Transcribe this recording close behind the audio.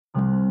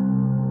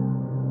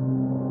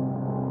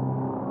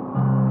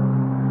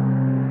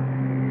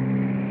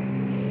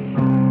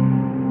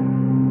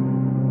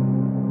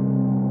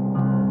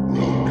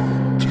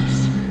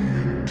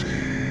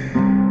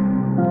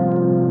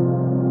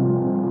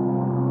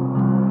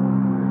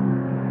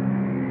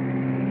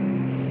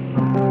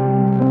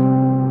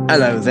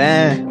Hello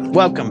there,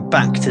 welcome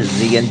back to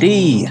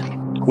Z&D,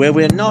 where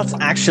we're not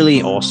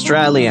actually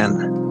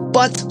Australian,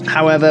 but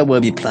however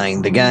we'll be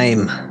playing the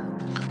game.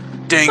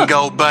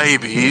 Dingo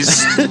babies,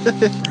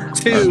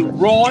 Two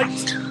right,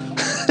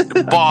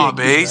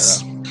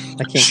 Barbies,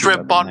 I can't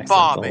Strip on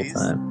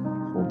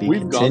Barbies. We'll be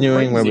We've gone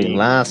continuing where we crazy.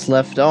 last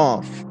left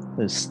off.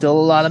 There's still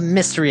a lot of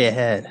mystery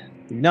ahead.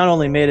 We've not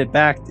only made it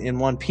back in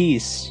one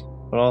piece,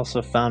 but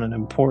also found an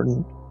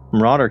important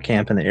marauder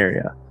camp in the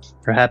area.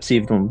 Perhaps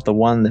even the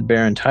one that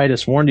Baron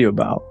Titus warned you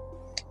about.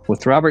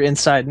 With Robert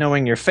inside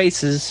knowing your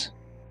faces,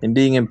 and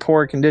being in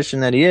poor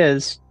condition that he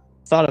is,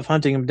 thought of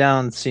hunting him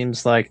down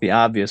seems like the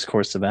obvious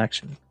course of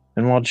action.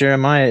 And while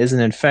Jeremiah isn't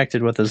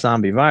infected with the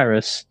zombie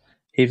virus,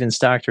 Haven's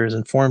doctor has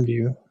informed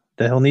you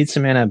that he'll need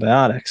some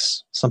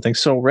antibiotics, something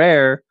so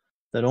rare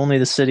that only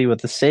the city with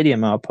the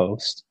stadium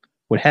outpost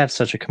would have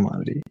such a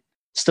commodity.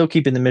 Still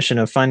keeping the mission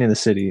of finding the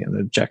city an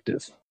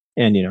objective.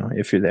 And,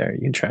 if you're there,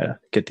 you can try to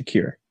get the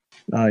cure.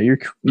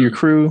 Your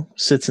crew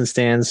sits and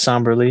stands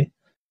somberly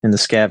in the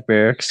scav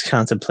barracks,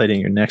 contemplating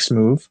your next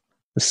move.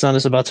 The sun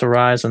is about to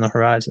rise on the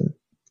horizon.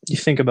 You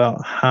think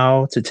about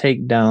how to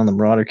take down the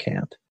marauder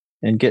camp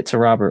and get to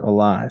Robert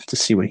alive to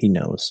see what he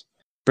knows.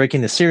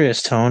 Breaking the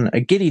serious tone, a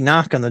giddy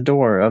knock on the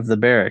door of the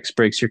barracks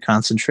breaks your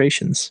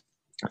concentrations.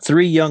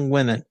 3 young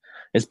women,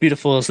 as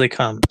beautiful as they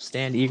come,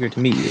 stand eager to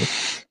meet you.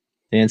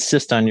 They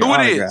insist on your Who it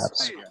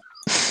autographs.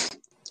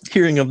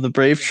 Hearing of the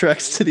brave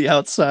treks to the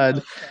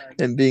outside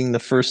and being the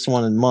first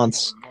one in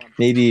months,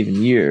 maybe even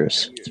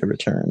years, to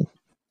return.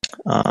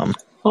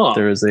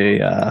 There is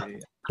a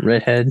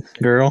redhead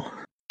girl.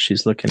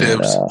 She's looking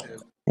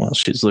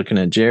she's looking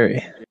at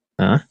Jerry.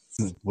 Huh?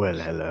 Well,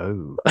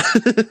 hello.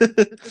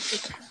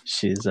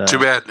 She's Too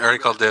bad, I already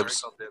called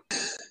dibs.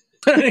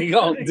 There you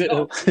go,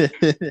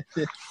 dude.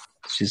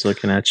 she's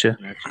looking at you,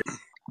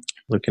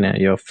 looking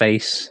at your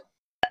face.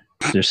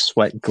 Your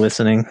sweat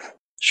glistening,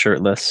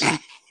 shirtless.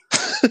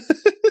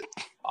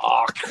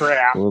 Oh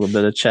crap! A little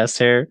bit of chest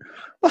hair.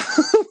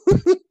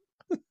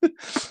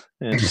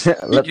 And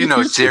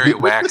Jerry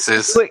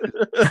waxes. Quick,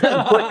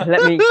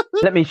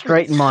 let me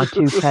straighten my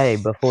toupee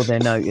before they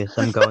notice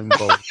I'm going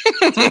bald.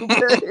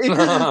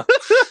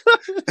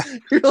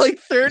 You're like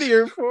 30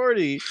 or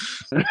 40.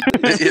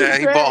 Yeah,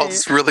 he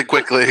balls really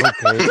quickly.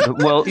 Okay,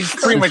 well, He's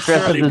pretty much stress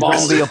of fairly the bald.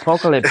 zombie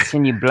apocalypse.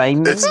 Can you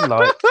blame me?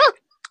 Like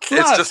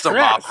It's just a stress.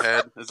 mop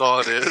head, is all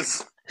it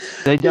is.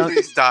 they don't.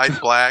 He's dyed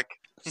black.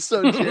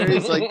 So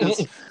Jerry's like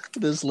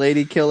this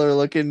lady killer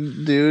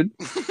looking dude,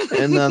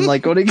 and then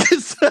like when he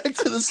gets back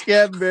to the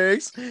scab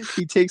barracks,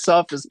 he takes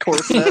off his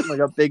corset and like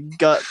a big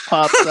gut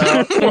pops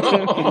out.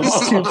 His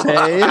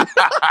toupee.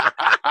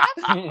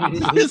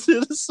 This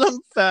is some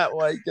fat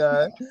white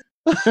guy.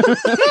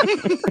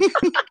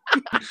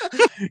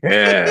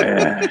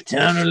 Yeah,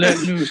 time to let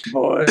loose,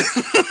 boy.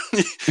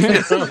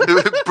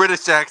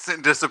 British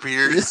accent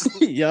disappears.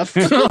 Yup.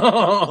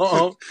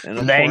 Oh, And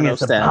a Dang, porno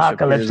this stash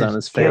apocalypse appears on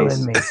his is face.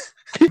 killing me.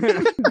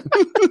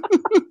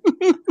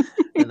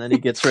 And then he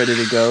gets ready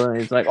to go,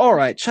 and he's like, "All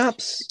right,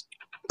 chaps,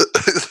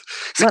 He's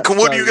like,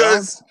 when do you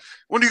guys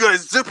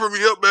zipper me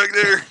up back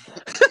there?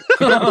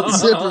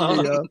 zipper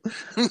me up."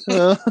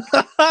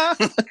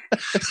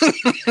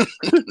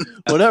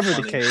 Whatever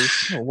the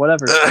case, or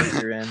whatever state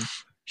you're in,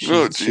 she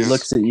jeez.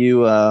 looks at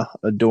you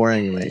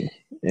adoringly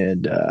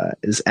and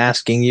is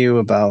asking you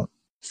about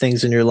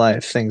things in your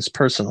life, things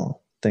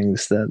personal,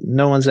 things that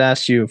no one's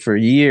asked you for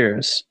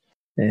years.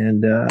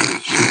 And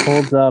she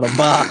holds out a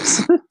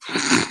box.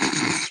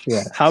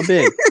 Yeah, how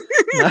big?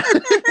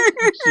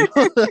 she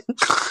holds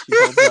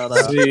out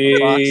a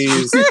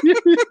jeez.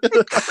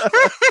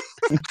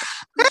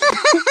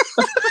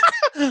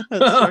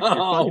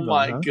 Oh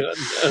my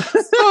goodness!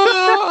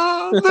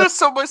 There's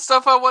so much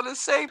stuff I want to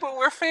say, but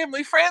we're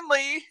family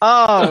friendly.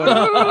 Oh,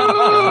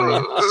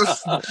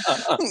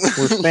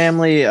 we're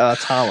family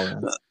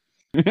tolerant.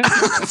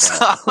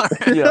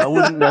 Yeah, I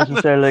wouldn't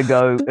necessarily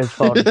go as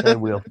far to say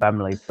we're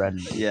family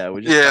friendly. Yeah,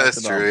 we just Yeah, talked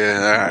that's about true, yeah,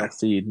 all right.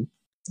 seed.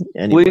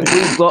 Anyway.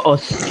 We've got a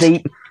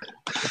steep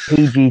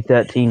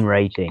PG-13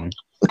 rating.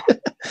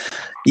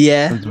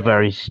 Yeah, It's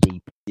very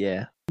steep.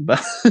 yeah.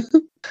 But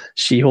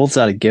she holds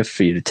out a gift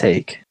for you to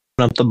take.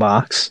 Open up the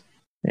box,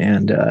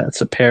 and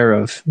it's a pair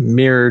of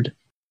mirrored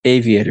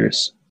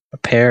aviators. A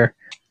pair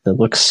that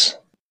looks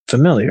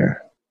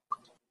familiar,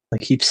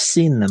 like you've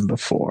seen them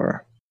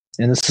before.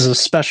 And this is a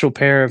special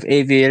pair of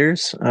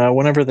aviators.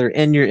 Whenever they're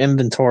in your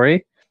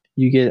inventory,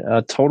 you get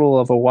a total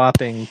of a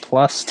whopping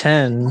plus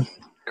 10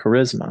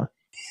 charisma.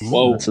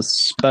 Whoa! It's a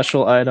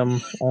special item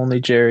only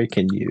Jerry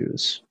can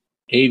use.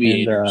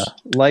 Aviators.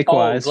 And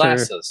likewise, her,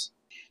 glasses.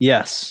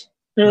 yes,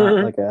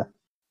 not like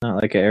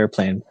an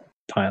airplane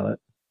pilot,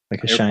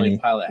 like a Airplane shiny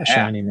pilot a hat.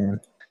 shiny man.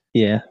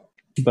 Yeah,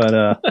 but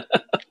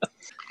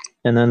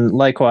and then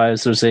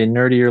likewise, there's a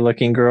nerdier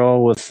looking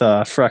girl with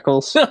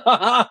freckles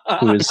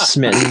who is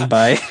smitten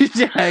by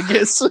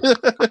Haggis.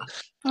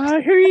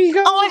 Here you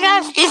go. Oh my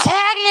gosh, it's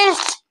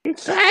Haggis!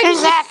 It's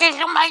Haggis,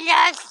 oh my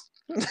gosh!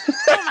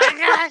 Oh my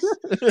gosh!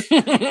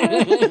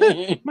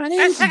 My name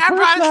I is think I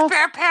brought a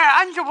spare pair of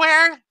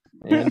underwear.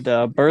 And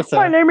Bertha.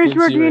 My name is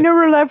gives you Regina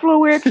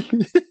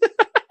Releflowicz.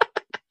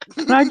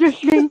 I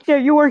just think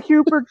that you are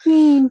super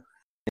keen.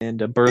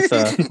 And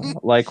Bertha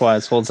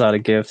likewise holds out a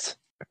gift,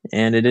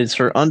 and it is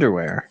her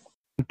underwear.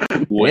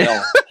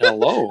 Well,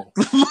 hello.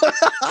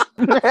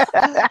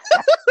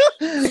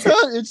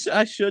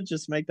 I should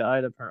just make the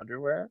item her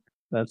underwear.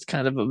 That's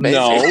kind of amazing.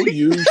 No,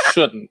 you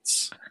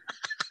shouldn't.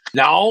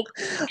 No,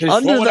 because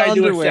Under what would the I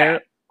do with underwear,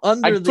 that?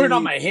 under I the put it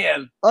on my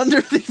head.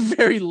 under the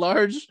very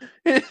large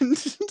and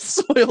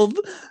soiled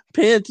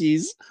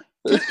panties.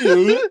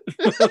 Here's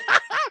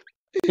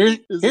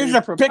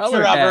a picture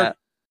of her.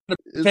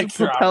 It's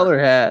a propeller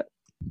hat.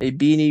 A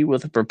beanie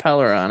with a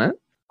propeller on it.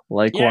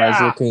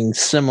 Likewise, looking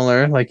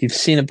similar, like you've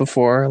seen it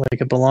before,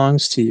 like it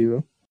belongs to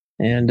you.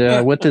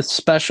 And with this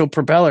special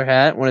propeller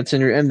hat, when it's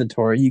in your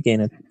inventory, you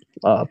gain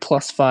a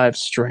 +5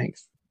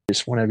 strength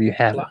just whenever you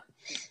have it.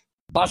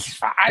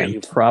 +5.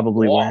 And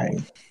probably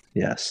wearing.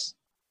 Yes.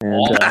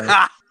 And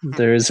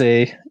there's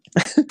an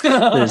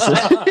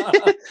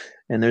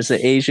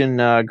Asian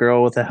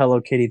girl with a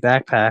Hello Kitty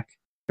backpack,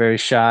 very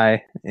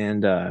shy,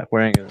 and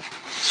wearing a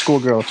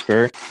schoolgirl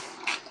skirt.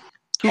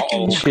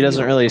 She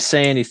doesn't really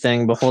say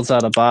anything, but holds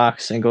out a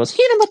box and goes,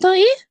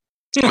 "Hiramatoi,"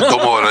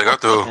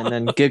 and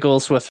then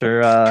giggles with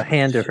her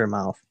hand to her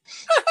mouth.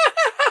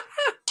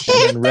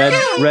 And then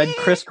red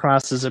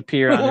crisscrosses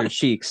appear on her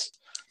cheeks.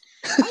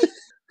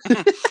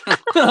 And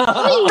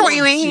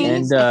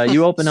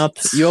you open up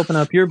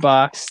your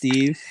box,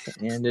 Steve,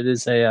 and it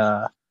is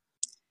a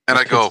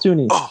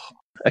kitsune.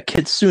 A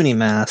kitsune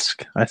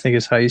mask, I think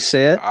is how you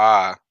say it.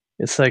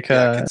 It's like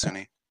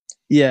kitsune.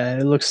 Yeah,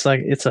 it looks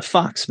like it's a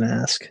fox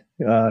mask,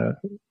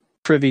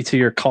 privy to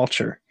your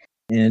culture.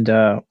 And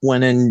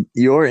when in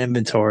your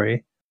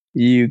inventory,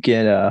 you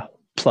get a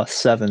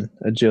 +7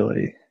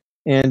 agility.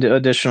 And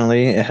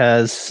additionally, it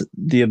has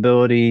the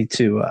ability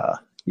to,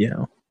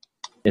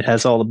 it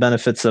has all the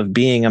benefits of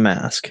being a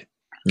mask,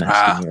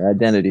 masking your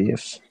identity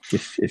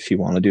if you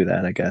want to do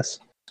that, I guess.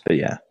 But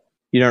yeah,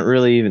 you don't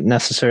really even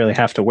necessarily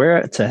have to wear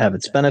it to have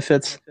its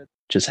benefits.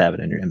 Just have it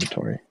in your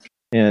inventory.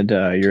 And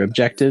your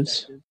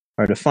objectives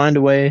are to find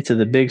a way to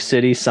the big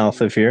city south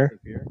of here,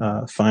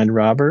 find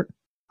Robert,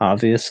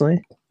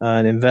 obviously,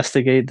 and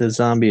investigate the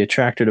zombie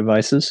attractor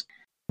devices.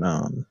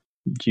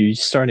 You're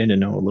starting to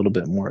know a little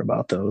bit more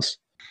about those,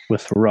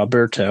 with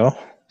Roberto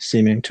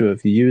seeming to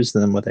have used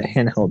them with a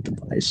handheld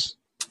device.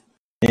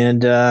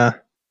 And in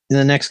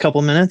the next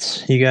couple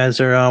minutes, you guys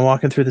are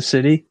walking through the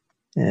city,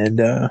 and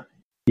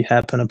you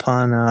happen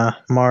upon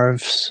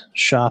Marv's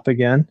shop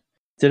again.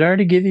 Did I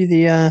already give you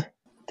the?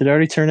 Did I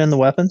already turn in the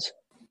weapons?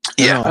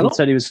 Yeah, no,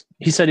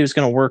 he said he was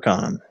going to work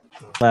on them.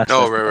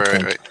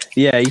 Right.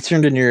 Yeah, he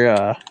turned in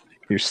your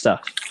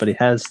stuff, but he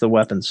has the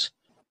weapons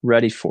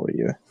ready for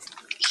you.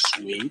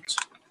 Sweet.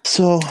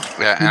 So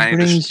yeah,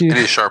 and I need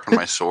to sharpen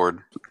my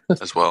sword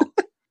as well.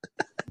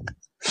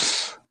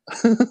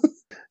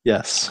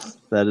 Yes,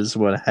 that is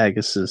what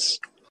Haggis's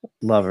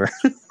lover.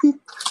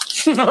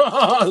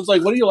 I was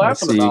like, "What are you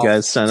laughing about?"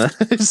 I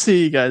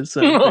see you guys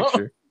sent a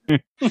picture.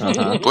 Wait,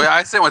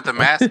 I said what the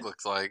mask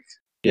looks like.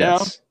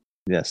 Yes,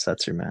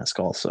 that's your mask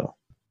also.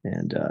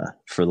 And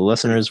for the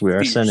listeners, we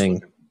are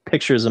sending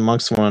pictures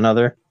amongst one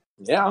another.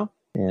 Yeah.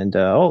 And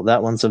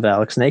that one's of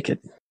Alex naked.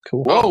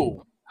 Cool.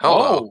 Whoa.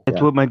 Hello.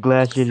 That's what my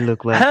glasses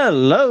look like.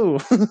 Hello.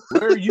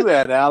 Where are you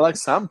at,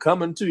 Alex? I'm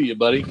coming to you,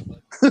 buddy.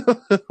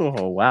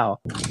 Oh wow.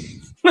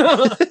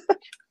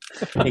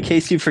 In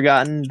case you've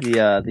forgotten,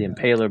 the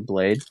Impaler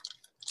blade.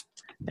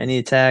 Any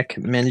attack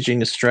managing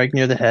to strike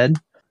near the head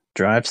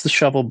drives the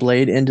shovel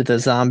blade into the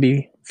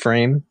zombie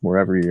frame,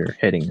 wherever you're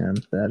hitting them,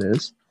 that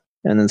is.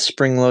 And then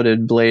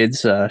spring-loaded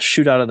blades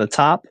shoot out of the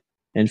top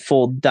and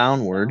fold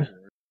downward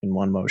in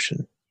one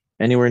motion.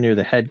 Anywhere near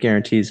the head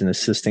guarantees an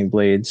assisting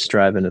blades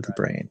drive into the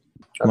brain.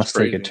 Must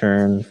take a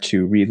turn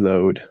to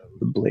reload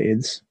the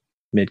blades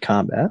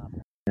mid-combat.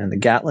 And the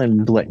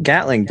Gatling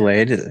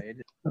blade,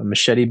 a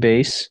machete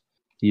base.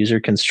 The user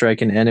can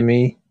strike an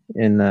enemy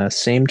in the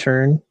same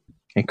turn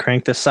and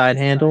crank the side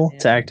handle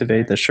to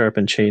activate the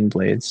sharpened chain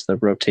blades that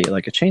rotate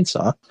like a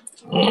chainsaw,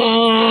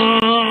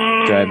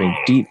 driving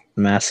deep,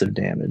 massive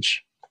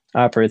damage.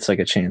 Operates like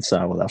a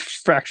chainsaw with a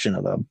fraction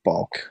of the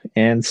bulk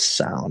and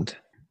sound.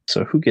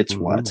 So who gets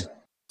what?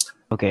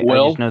 Okay, I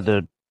just know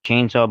the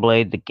chainsaw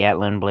blade, the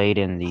Gatling blade,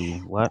 and the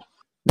what?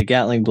 The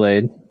Gatling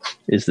blade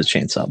is the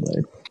chainsaw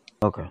blade.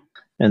 Okay.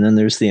 And then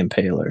there's the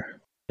Impaler.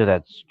 So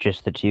that's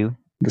just the two?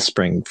 The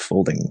spring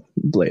folding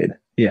blade.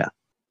 Yeah.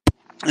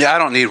 Yeah, I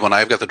don't need one.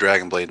 I've got the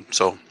Dragon Blade,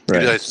 so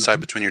you guys decide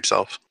between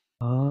yourselves.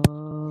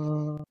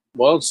 Well,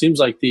 it seems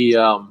like the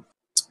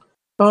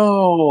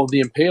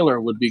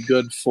Impaler would be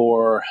good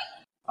for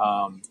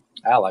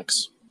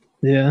Alex.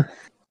 Yeah,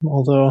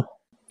 although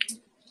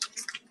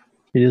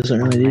he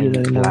doesn't really need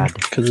it anymore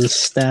because his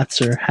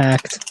stats are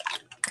hacked.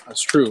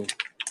 That's true.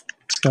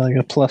 It's got like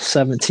a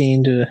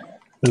 +17 to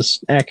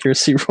his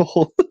accuracy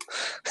roll.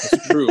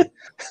 That's true.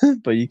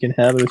 But you can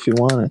have it if you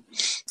want it.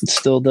 It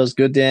still does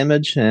good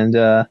damage, and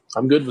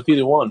I'm good with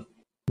either one.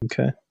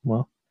 Okay,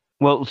 well,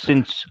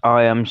 since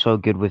I am so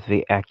good with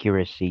the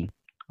accuracy,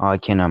 I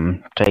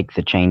can take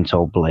the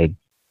chainsaw blade,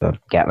 the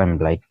Gatling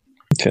blade.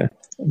 Okay,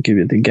 I'll give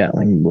you the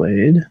Gatling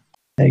blade.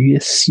 I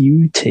guess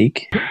you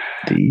take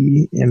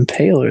the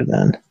Impaler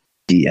then.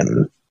 The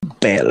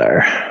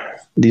Impaler.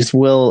 These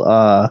will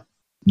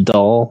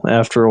dull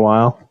after a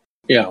while.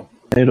 Yeah.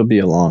 It'll be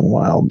a long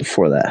while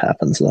before that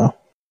happens, though.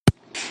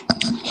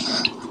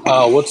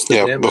 What's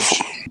the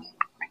damage?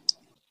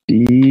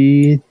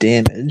 The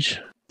damage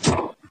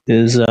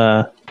is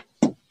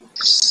let's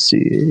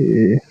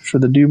see, for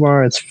the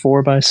Dubar it's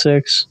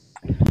 4x6.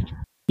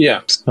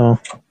 Yeah. So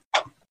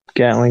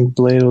Gatling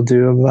blade will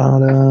do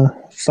about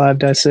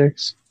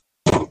 5x6.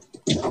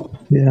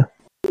 Yeah.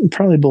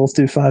 Probably both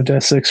do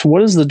 5x6.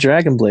 What does the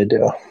Dragon blade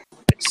do?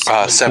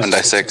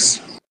 7x6.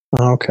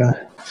 Okay.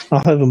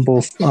 I'll have them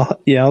both. I'll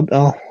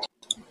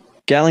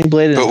Gatling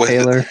blade and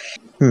Impaler.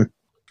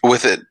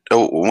 With it,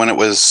 when it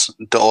was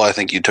dull, I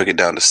think you took it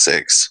down to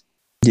 6.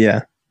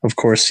 Yeah. Of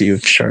course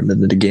you've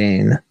sharpened it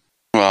again.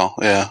 Well,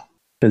 yeah.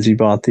 Because you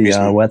bought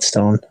the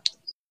whetstone.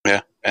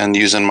 Yeah. And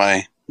using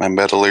my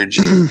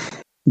metallurgy.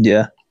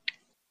 Yeah.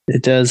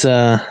 It does,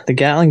 the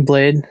Gatling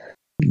blade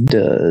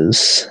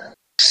does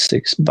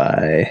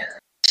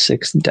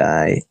 6x6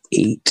 die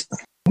 8.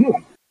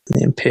 The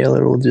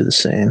Impaler will do the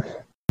same.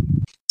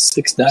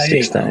 6 die 8.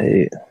 6 die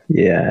 8.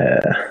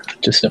 Yeah.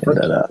 Just add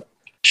that up.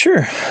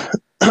 Sure.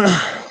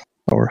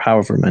 Or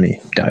however many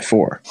die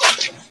 4.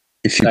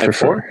 If you Die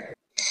prefer. 4?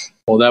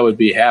 Well, that would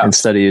be half.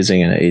 Instead of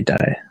using an 8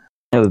 die.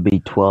 It would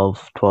be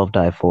 12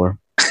 die 4.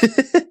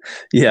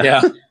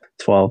 Yeah.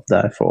 12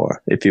 die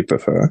 4 if you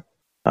prefer.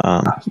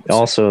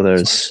 Also,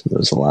 there's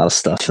a lot of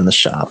stuff in the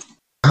shop.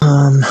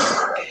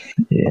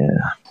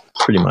 Yeah,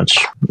 pretty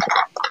much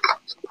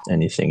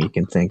anything you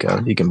can think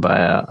of. You can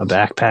buy a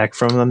backpack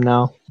from them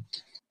now,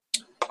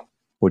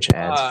 which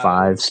adds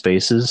 5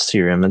 spaces to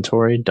your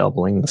inventory,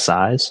 doubling the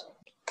size.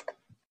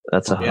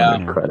 That's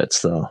 100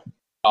 credits, though.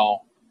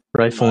 Oh.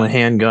 Rifle and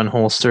handgun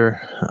holster,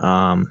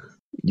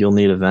 you'll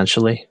need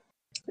eventually.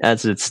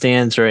 As it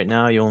stands right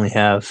now, you only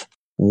have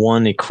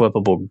 1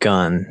 equipable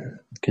gun,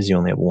 because you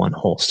only have 1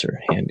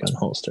 handgun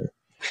holster,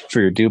 for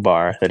your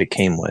Dubar that it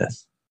came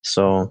with.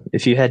 So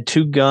if you had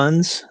 2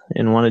 guns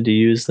and wanted to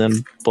use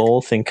them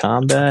both in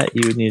combat,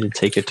 you would need to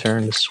take a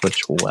turn to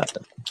switch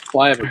weapon.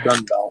 Well, I have a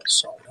gun belt,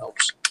 so it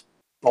helps.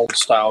 Old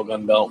style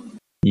gun belt.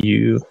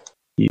 You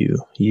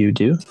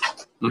do?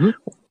 Mm-hmm.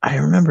 I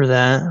remember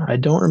that. I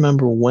don't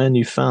remember when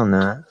you found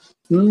that.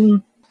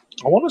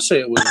 I want to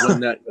say it was when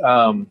that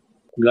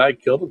guy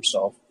killed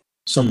himself.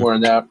 Somewhere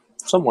there.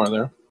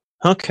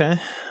 Okay.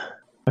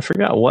 I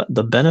forgot what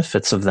the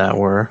benefits of that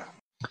were,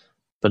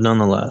 but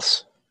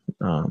nonetheless.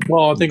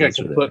 Well, I think I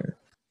can put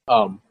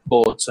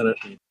bullets in it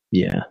and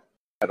yeah,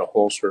 add a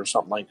holster or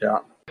something like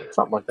that.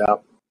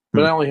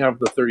 But I only have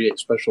the 38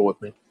 special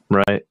with me.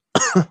 Right.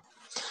 But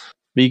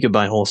you could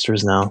buy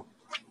holsters now.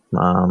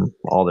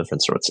 All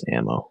different sorts of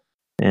ammo.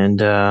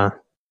 And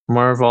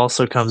Marv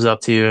also comes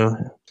up to you,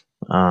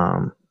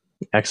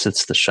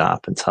 exits the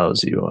shop, and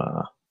tells you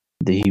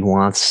that he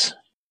wants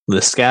the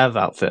scav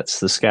outfits,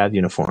 the scav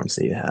uniforms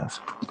that you have.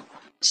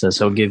 Says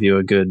he'll give you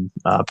a good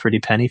pretty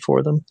penny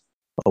for them.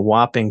 A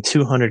whopping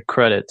 200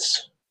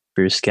 credits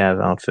for your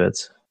scav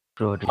outfits.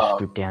 So just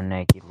strip down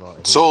naked.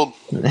 Right? Sold.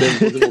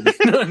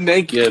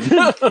 Naked. You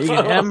can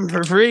have them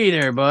for free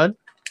there, bud.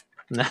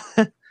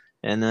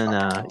 And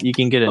then you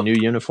can get a new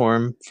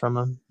uniform from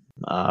them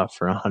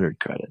for 100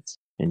 credits.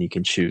 And you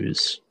can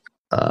choose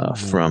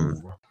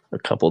from a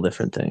couple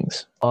different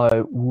things.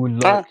 I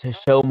would like to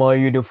sell my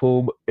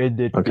uniform and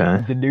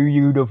the new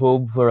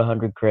uniform for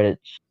 100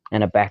 credits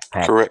and a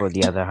backpack for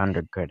the other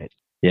 100 credits.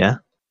 Yeah?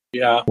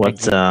 Yeah. What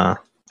did I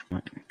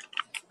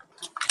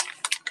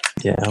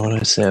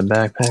say? A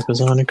backpack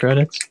was 100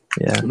 credits?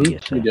 Yeah. Mm-hmm.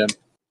 Yes, you did.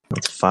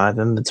 That's 5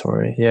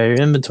 inventory. Yeah, your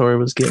inventory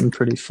was getting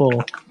pretty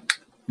full.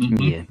 Mm-hmm.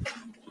 Yeah.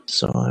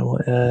 So I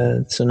will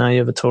add. So now you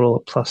have a total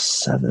of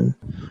 +7.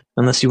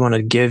 Unless you want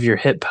to give your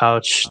hip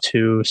pouch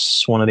to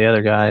one of the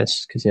other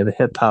guys, because you have a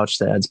hip pouch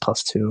that adds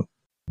 +2.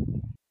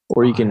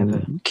 Or you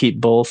can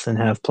keep both and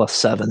have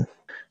 +7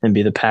 and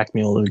be the pack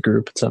mule of the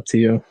group. It's up to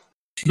you.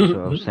 That's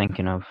what I was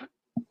thinking of.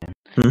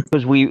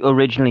 Because we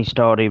originally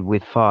started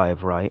with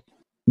 5, right?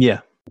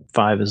 Yeah,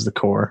 5 is the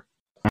core.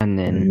 And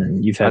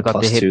then you've had I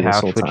got the hip +2 this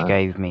pouch, whole which time.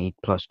 gave me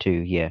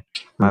 +2, yeah.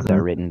 I have that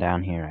written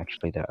down here,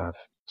 actually, that I have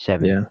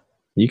 7. Yeah.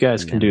 You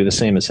guys can do the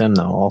same as him,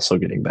 though, also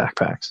getting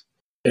backpacks.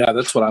 Yeah,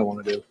 that's what I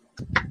want to do.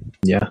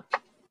 Yeah.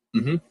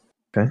 Mm-hmm.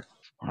 Okay.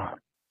 Do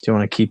you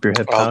want to keep your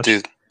hip pouch?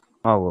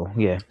 Oh, well,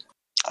 yeah.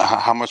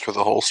 How much were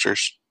the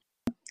holsters?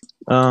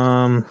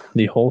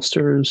 The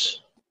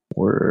holsters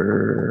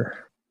was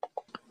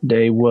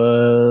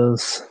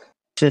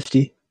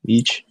 50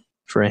 each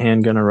for a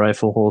handgun or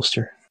rifle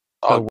holster.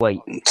 Oh, wait.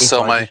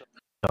 Sorry.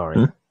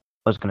 I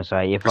was going to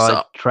say, if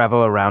I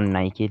travel around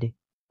naked,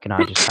 can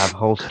I just have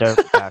holster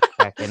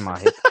back in my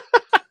hip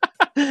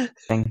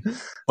thing?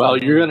 Well,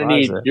 you're gonna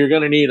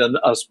need a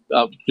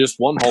just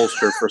one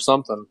holster for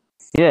something.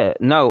 Yeah,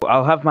 no,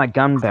 I'll have my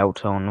gun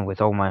belt on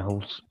with all my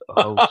holsters.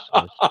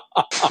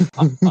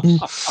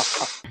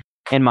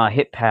 in my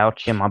hip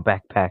pouch in my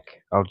backpack.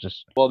 I'll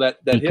just that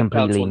hip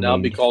pouch will now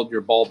be called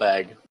your ball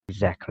bag.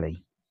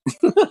 Exactly.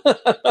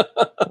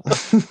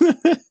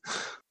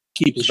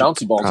 Keep his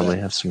bouncy balls. Probably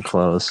have some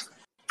clothes.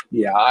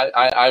 Yeah,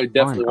 I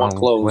definitely want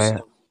clothes.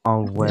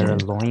 I'll wear a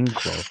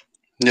loincloth.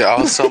 Yeah,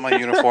 I'll sell my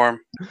uniform,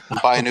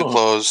 buy new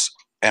clothes,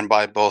 and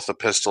buy both a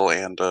pistol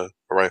and a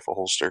rifle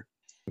holster.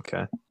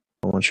 Okay.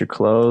 I want your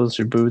clothes,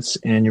 your boots,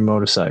 and your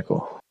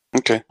motorcycle.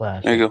 Okay.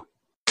 There you go.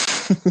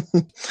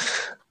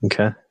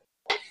 Okay.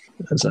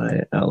 As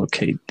I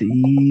allocate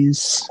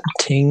these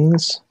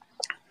things,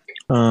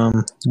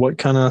 what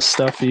kind of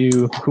stuff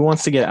who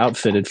wants to get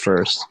outfitted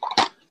first?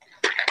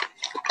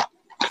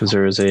 Because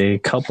there's a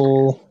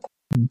couple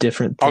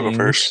different things I'll go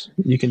first.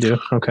 You can do.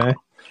 Okay.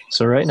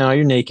 So right now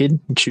you're naked.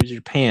 You choose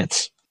your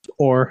pants.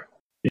 Or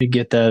you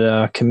get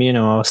that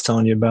kimono I was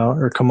telling you about,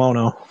 or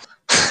kimono.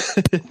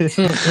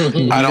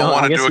 I don't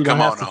want to do a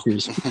kimono.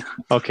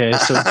 Okay,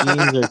 so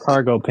jeans or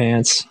cargo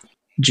pants.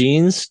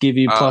 Jeans give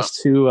you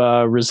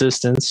 +2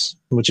 resistance,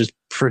 which is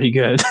pretty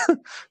good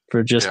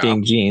for just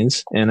being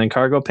jeans. And then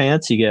cargo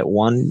pants, you get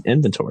 1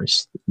 inventory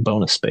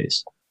bonus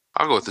space.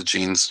 I'll go with the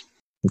jeans.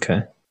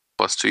 Okay.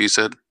 +2, you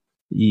said?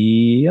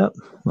 Yep.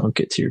 I'll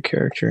get to your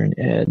character and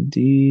add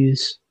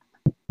these.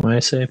 What did I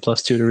say?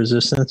 +2 to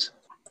resistance?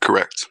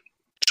 Correct.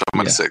 So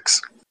I'm at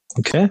 6.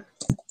 Okay.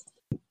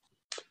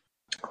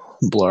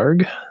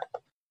 Blarg.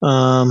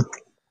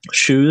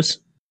 Shoes.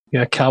 You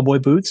got cowboy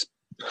boots.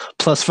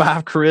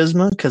 +5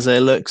 charisma because they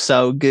look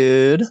so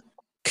good.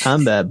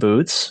 Combat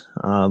boots.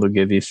 They'll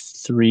give you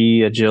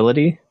 3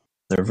 agility.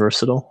 They're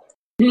versatile.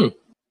 And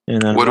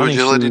then what do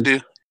agility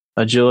do?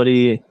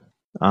 Agility,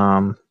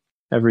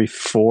 every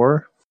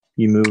 4,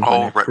 you move an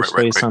extra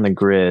space on the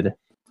grid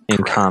in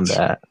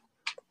combat.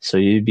 So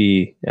you'd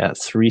be at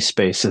 3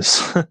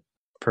 spaces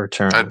per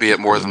turn. I'd be at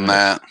more than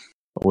that.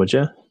 Would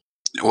you?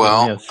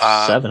 Well, you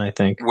have 7, I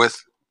think.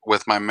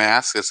 With my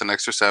mask, it's an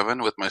extra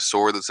 7. With my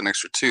sword, it's an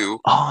extra 2.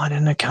 Oh, I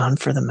didn't account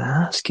for the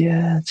mask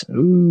yet.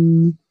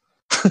 Ooh.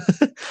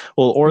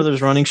 Well, or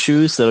there's running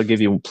shoes that'll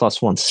give you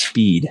 +1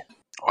 speed.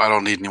 Oh, I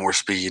don't need any more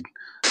speed.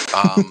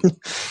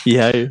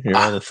 Yeah,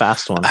 you're the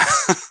fast one.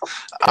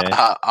 Okay.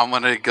 I'm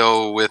gonna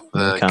go with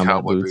the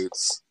cowboy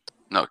boots.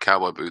 No,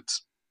 cowboy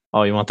boots.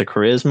 Oh, you want the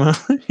charisma?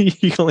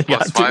 You only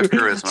got +5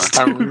 charisma.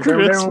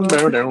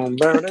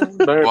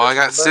 Well, I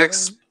got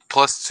 6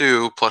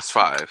 +2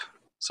 +5.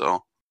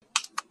 So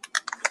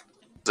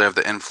I have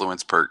the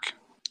influence perk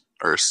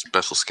or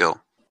special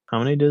skill. How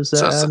many does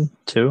that add?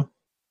 2?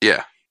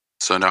 Yeah.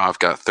 So now I've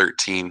got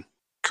 13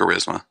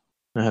 charisma.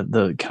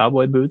 The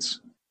cowboy boots?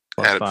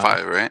 Added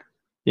 5, right?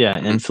 Yeah,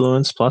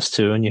 influence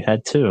 +2, and you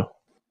had 2.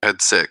 I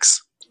had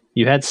 6.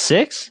 You had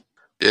 6?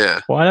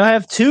 Yeah. Why do I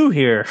have 2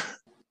 here?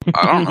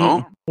 I don't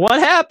know. What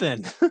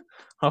happened?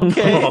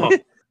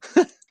 Okay.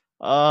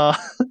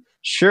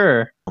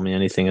 Sure. Tell me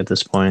anything at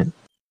this point.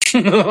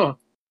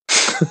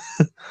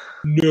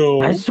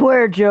 No. I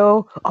swear,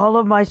 Joe, all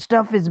of my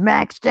stuff is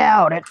maxed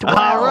out at 12.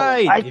 All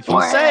right. If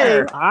you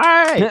say. All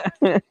right.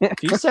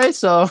 If you say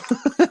so.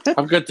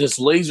 I've got this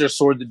laser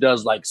sword that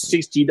does like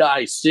 60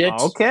 die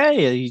 6.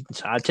 Okay.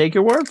 I take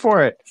your word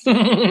for it.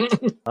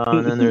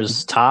 And then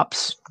there's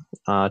tops.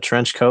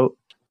 Trench coat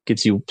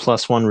gives you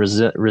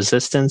 +1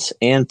 resistance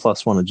and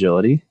 +1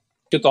 agility.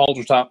 Get the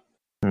halter top.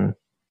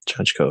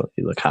 Trench coat.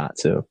 You look hot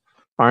too.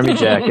 Army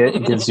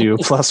jacket gives you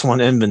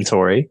 +1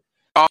 inventory.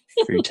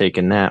 If you're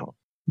taking that.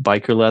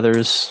 Biker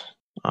leathers,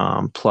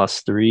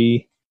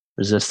 +3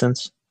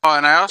 resistance. Oh,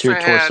 and I also to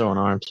your torso and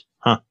arms.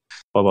 Huh.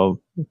 Oh,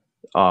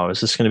 is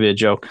this going to be a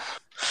joke?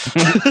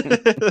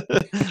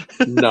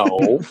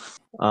 No.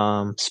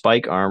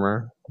 Spike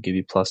armor give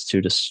you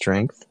 +2 to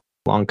strength.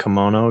 Long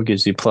kimono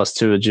gives you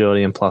 +2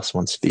 agility and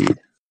 +1 speed.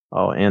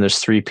 Oh, and there's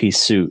 3-piece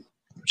suit,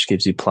 which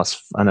gives you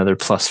another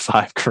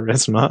 +5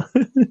 charisma.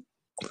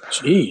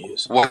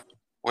 Jeez.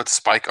 What's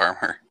spike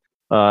armor?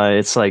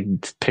 It's like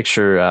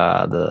picture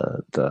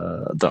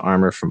the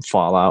armor from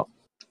Fallout.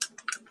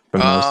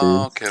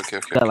 Okay.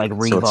 Got like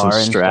rebar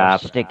and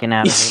stuff sticking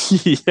out of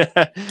it.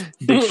 Yeah,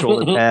 big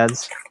shoulder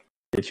pads.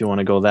 If you want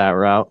to go that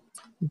route.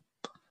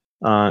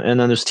 And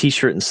then there's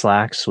t-shirt and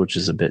slacks, which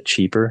is a bit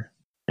cheaper,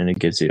 and it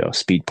gives you a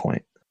speed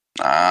point.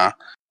 Well,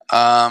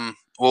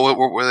 what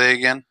were they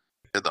again?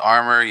 You had the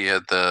armor. You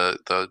had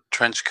the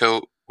trench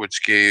coat,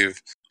 which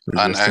gave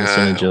resistance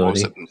and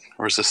agility.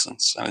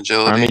 Resistance and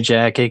agility. Army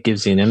jacket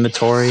gives you an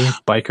inventory.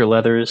 Biker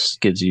leathers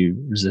gives you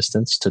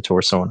resistance to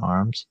torso and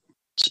arms.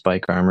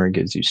 Spike armor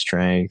gives you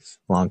strength.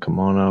 Long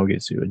kimono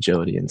gives you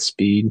agility and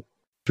speed.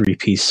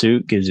 3-piece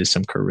suit gives you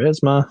some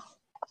charisma.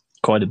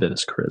 Quite a bit of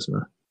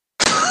charisma.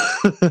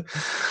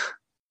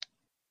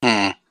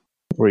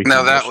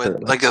 Now that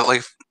would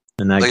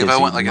and that gives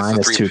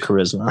you -2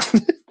 charisma.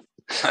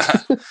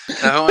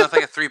 If I went with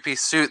like a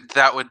 3-piece suit,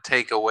 that would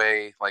take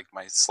away like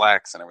my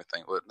slacks and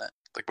everything, wouldn't it?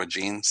 Like my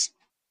jeans.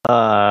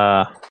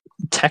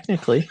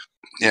 Technically.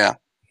 Yeah.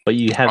 But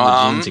you have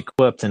the jeans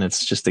equipped, and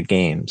it's just a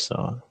game,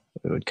 so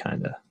it would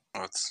kind of.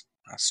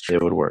 That's true.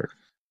 It would work.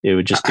 It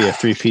would just be a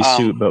 3-piece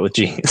suit, but with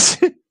jeans.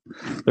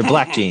 They're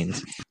black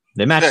jeans.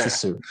 They match the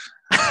suit.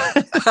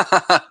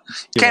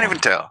 Can't even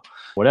tell.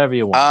 Whatever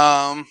you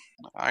want.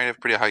 I have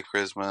pretty high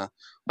charisma.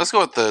 Let's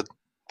go with the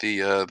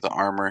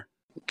armor.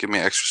 Give me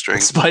extra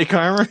strength. Spike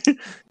armor?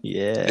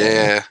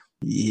 Yeah.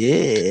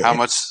 Yeah. How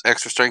much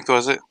extra strength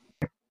was it?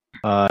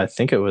 I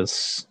think it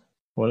was.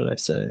 What did I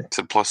say? It's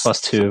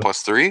plus 2.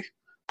 Plus 3?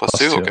 Plus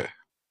 2? Okay.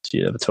 So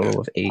you have a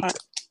total of 8.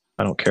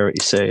 I don't care what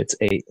you say. It's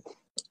 8.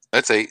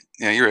 That's 8.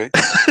 Yeah, you're right.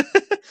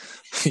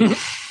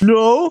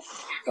 No,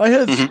 I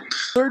had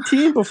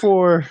 13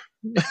 before.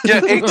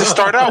 Yeah, 8 to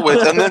start out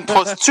with, and then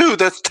plus 2,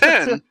 that's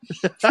 10.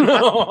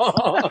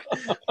 All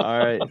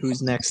right,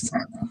 who's next?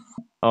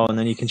 Oh, and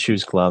then you can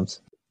choose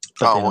gloves.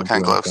 Oh, what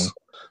kind of gloves?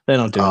 They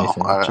don't do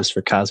anything, just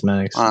for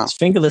cosmetics. It's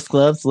fingerless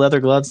gloves, leather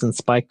gloves, and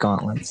spike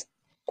gauntlets.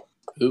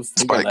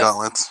 Spike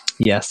gauntlets?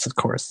 Yes, of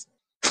course.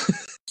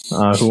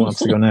 Who wants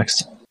to go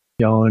next?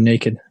 Y'all are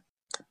naked.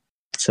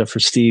 Except for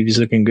Steve, he's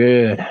looking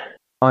good.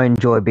 I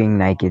enjoy being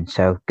naked,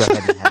 so go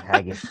ahead and have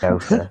Haggis go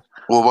first.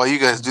 Well, while you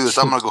guys do this,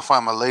 I'm going to go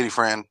find my lady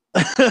friend.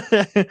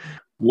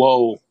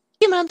 Whoa.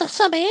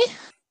 Kimanda-sabe.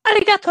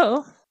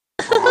 Arigato.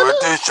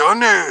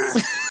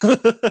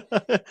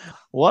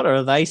 What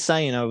are they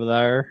saying over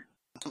there?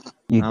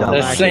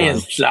 They're saying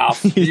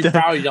stuff. You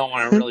probably don't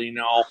want to really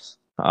know.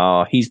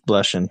 Oh, he's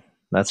blushing.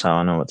 That's how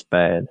I know it's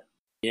bad.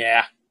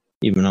 Yeah.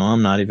 Even though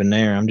I'm not even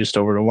there. I'm just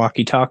over the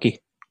walkie-talkie.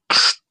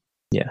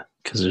 Yeah,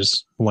 because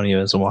there's one of you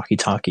has a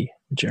walkie-talkie,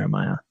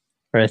 Jeremiah.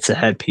 Or it's a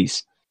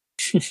headpiece.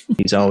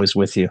 He's always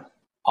with you.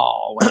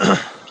 Oh,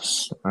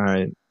 all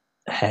right.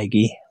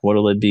 Haggy,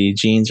 what'll it be?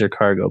 Jeans or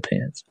cargo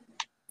pants?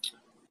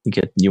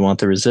 You want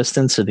the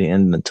resistance or the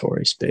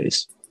inventory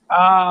space?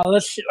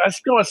 Let's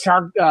go with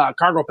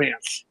cargo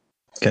pants.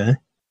 Okay.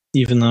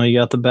 Even though you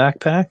got the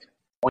backpack?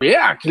 Well,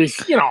 yeah, because,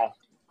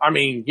 I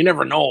mean, you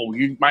never know.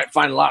 You might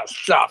find a lot of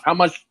stuff. How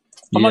much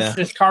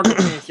does cargo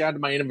pants add to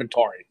my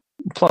inventory?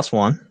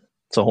 +1.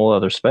 It's a whole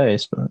other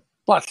space, but...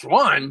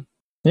 +1?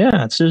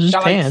 Yeah, it's just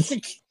pants.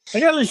 I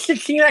got like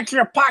 16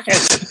 extra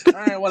pockets. All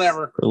right,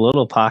 whatever. For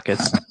little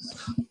pockets.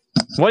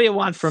 What do you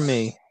want from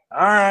me? All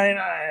right.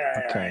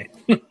 Okay.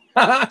 You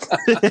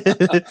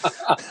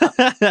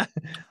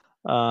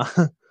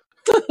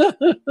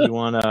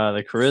want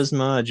the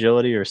charisma,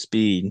 agility, or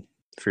speed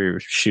for your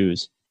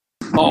shoes?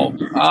 Oh,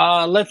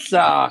 let's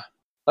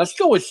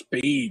go with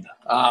speed.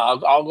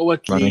 I'll go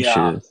with running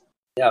shoes.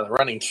 Yeah, the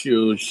running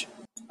shoes.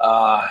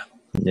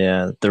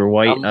 Yeah, they're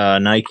white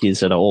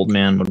Nikes that an old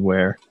man would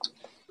wear.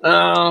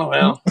 Oh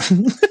well.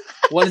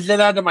 What does it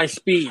add to my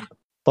speed?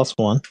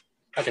 +1.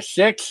 Like a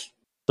 6?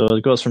 So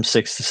it goes from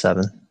 6 to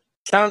 7.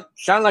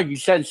 Sound like you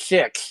said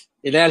 6.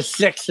 It adds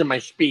 6 to my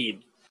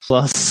speed.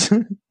 Plus.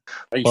 Are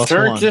you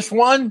sure it's this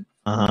one?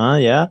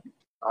 Yeah.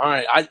 All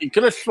right. I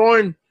could have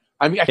sworn.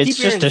 I mean, it's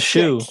just a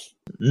shoe. 6.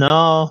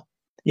 No,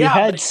 you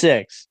had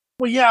 6.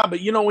 Well, yeah, but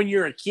when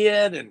you're a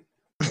kid and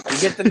you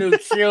get the new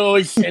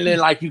shoes, and then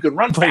like you can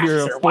run faster.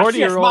 You're a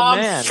 40-year-old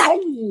man.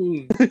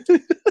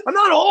 I'm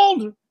not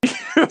old.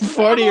 You're a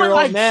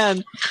 40-year-old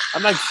man.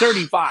 I'm like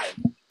 35.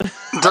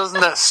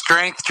 Doesn't that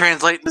strength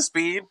translate into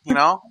speed? You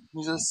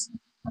just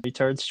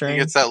retard strength. He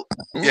gets that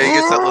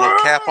little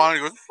cap on.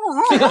 He goes.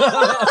 He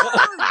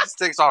just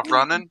takes off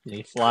running.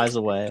 He flies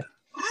away.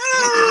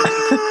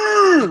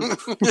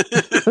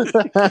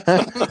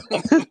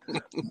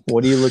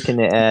 What are you looking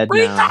to add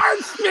now?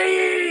 Retard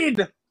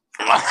speed.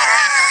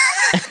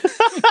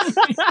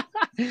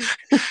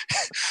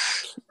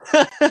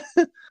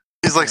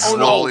 He's like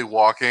slowly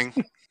walking.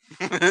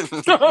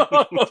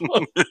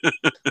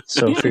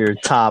 So for your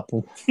top,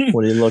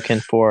 what are you looking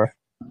for?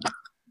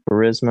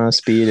 Charisma,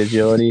 speed,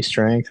 agility,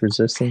 strength,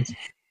 resistance,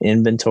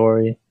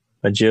 inventory,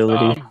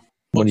 agility.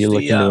 What are you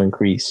looking to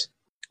increase?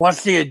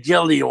 What's the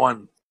agility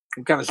one?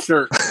 What kind of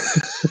shirt?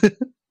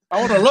 I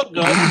want to look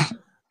good.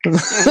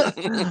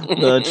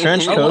 The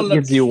trench coat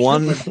gives you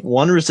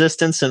one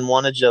resistance and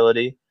 1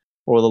 agility,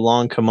 or the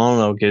long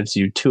kimono gives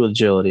you 2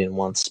 agility and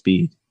 1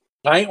 speed.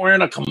 I ain't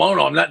wearing a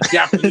kimono. I'm not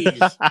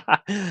Japanese.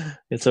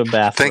 It's a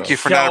bathrobe. Thank you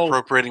for not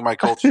appropriating my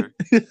culture.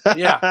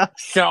 Yeah.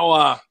 So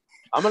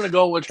I'm gonna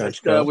go with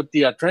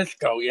the trench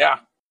coat. Yeah.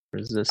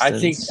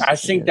 Resistance. I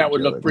think that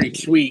would look pretty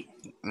sweet.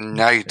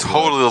 Now you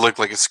totally look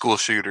like a school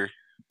shooter.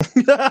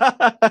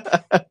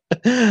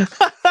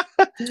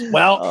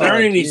 Well, there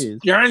aren't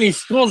any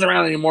schools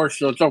around anymore,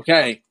 so it's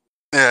okay.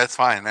 Yeah, it's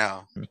fine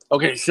now.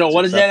 Okay, so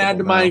what does that add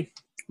to my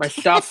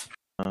stuff?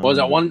 Was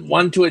it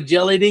one to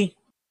agility?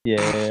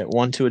 Yeah,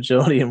 1 to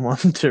agility and 1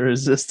 to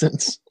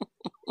resistance.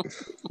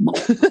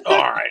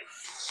 All right.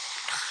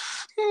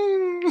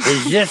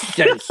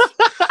 Resistance.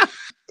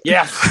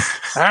 Yes.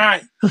 All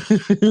right.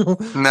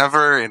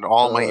 Never in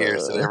all my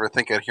years did I ever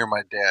think I'd hear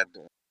my dad.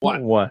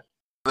 What?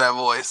 That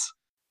voice.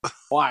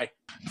 Why?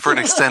 For an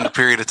extended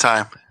period of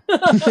time.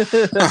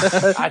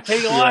 I tell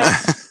you what,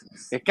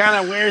 it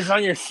kind of wears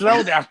on your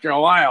throat after a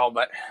while,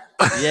 but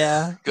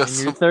yeah, you're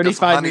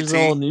 35 years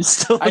old and you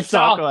still I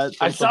saw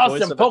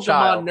some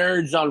Pokemon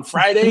nerds on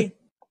Friday.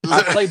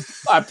 I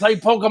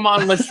played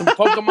Pokemon with some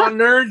Pokemon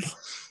nerds.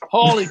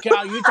 Holy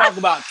cow! You talk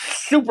about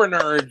super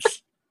nerds.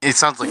 He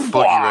sounds like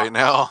Boogie right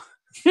now.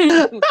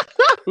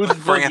 Who's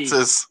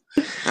Francis?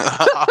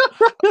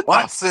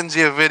 I'll send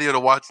you a video to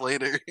watch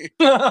later.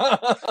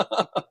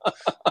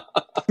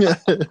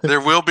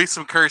 There will be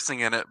some cursing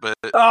in it, but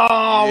we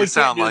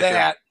can't do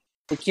that.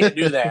 We can't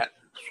do that.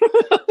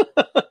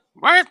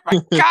 Where's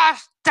my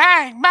gosh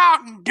dang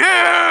Mountain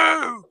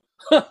Dew?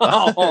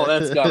 Oh,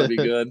 that's gotta be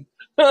good.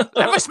 Let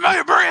me smell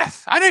your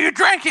breath. I know you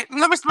drank it, and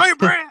let me smell your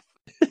breath.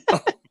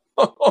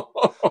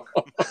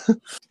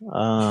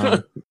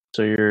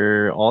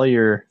 So all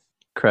your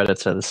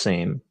credits are the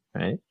same,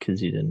 right?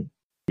 Because you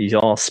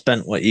all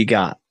spent what you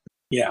got.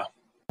 Yeah,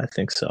 I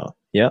think so.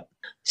 Yep.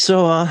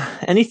 So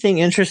anything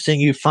interesting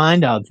you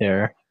find out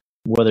there,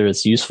 whether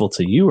it's useful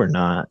to you or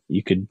not,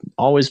 you could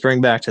always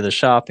bring back to the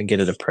shop and get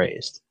it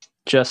appraised,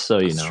 just so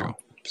you know. True.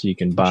 So you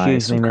can buy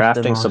some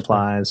crafting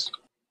supplies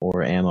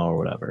or ammo or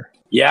whatever.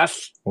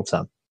 Yes. What's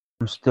up?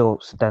 I'm still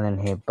standing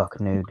here, buck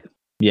nude.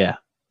 Yeah.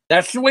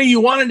 That's the way you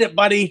wanted it,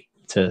 buddy.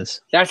 It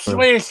is. That's the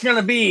way it's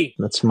gonna be.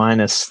 That's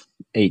minus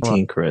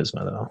 18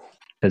 charisma though,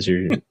 because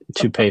your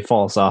toupee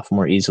falls off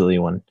more easily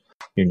when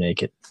you're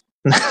naked.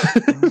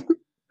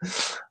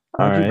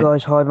 How'd you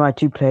guys hide my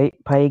toupee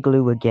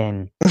glue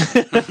again?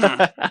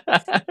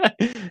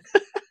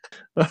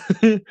 All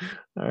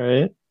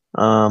right.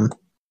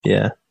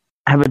 Yeah.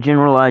 I have a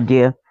general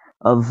idea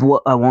of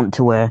what I want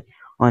to wear.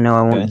 I know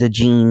I want the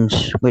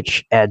jeans,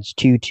 which adds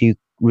 2 to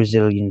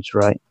resilience,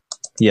 right?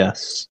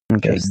 Yes.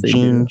 Okay,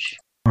 jeans.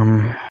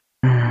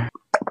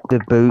 The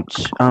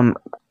boots.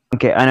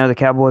 Okay, I know the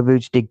cowboy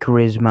boots did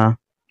charisma.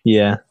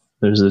 Yeah,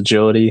 there's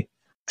agility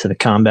to the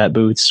combat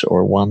boots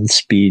or 1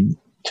 speed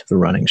to the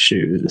running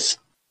shoes.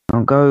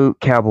 I'll go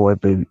cowboy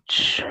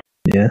boots.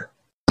 Yeah.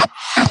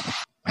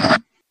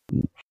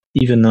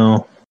 Even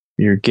though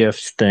your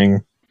gift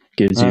thing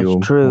gives you a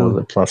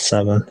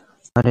 +7.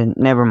 I didn't.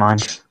 Never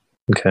mind.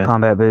 Okay.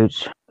 Combat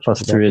boots.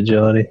 +3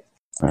 agility.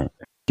 Right.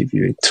 Give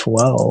you a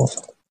 12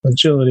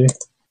 agility.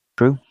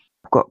 True.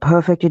 I've got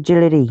perfect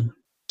agility.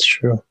 It's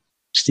true.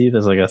 Steve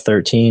has like a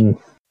 13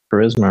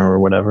 charisma or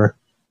whatever.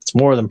 It's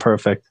more than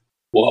perfect.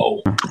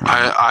 Whoa.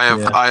 I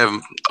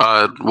have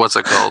what's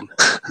it called?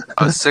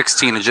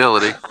 16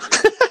 agility.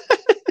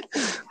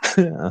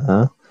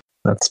 Uh-huh.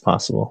 That's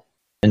possible.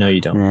 I know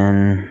you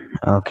don't.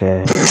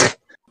 Okay.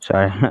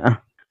 Sorry.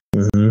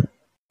 Mm-hmm.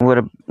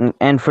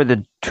 And for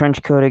the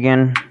trench coat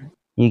again,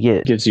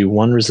 gives you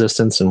 1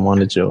 resistance and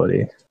 1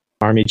 agility.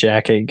 Army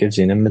jacket gives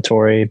you an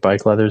inventory.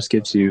 Bike leathers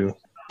gives you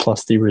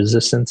 +3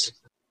 resistance.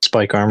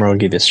 Spike armor will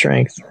give you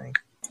strength.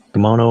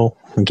 Kimono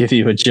will give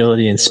you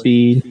agility and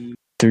speed.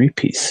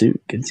 3-piece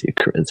suit gives you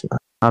charisma.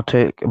 I'll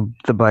take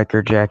the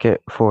biker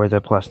jacket for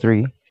the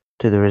 +3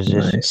 to the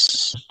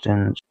resistance.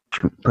 Nice.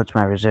 Puts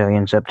my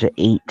resilience up to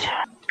 8.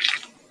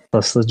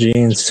 Plus the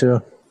jeans too.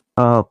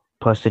 Oh,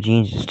 plus the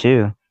jeans is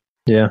 2.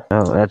 Yeah.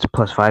 Oh, that's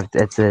 +5.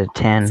 That's a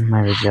 10.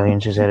 My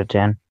resilience is at a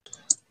 10.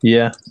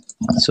 Yeah.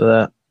 So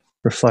that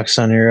reflects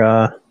on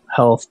your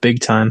health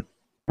big time.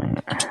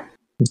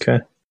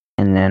 Okay.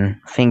 And then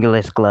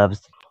fingerless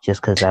gloves,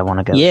 just because I want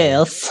to go.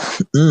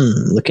 Yes.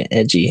 Looking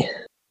edgy.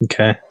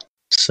 Okay.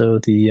 So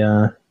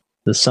the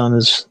sun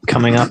is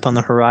coming up on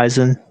the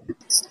horizon,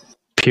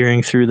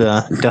 peering through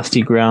the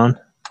dusty ground.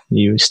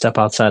 You step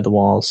outside the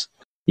walls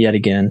yet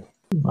again.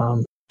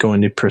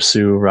 Going to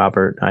pursue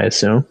Robert, I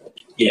assume.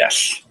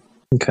 Yes.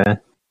 Okay.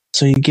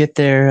 So you get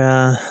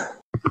there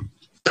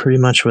pretty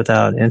much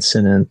without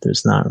incident.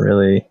 There's not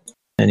really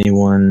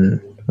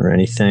anyone or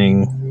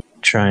anything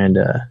trying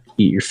to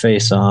eat your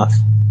face off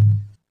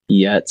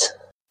yet.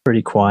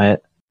 Pretty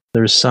quiet.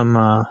 There's some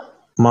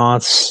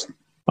moths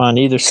on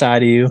either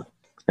side of you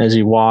as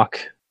you walk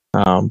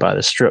by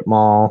the strip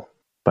mall,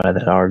 by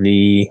that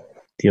RV,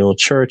 the old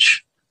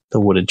church, the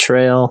wooded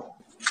trail.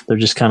 They're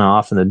just kind of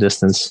off in the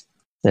distance.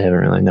 They haven't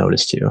really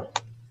noticed you.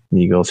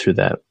 And you go through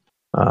that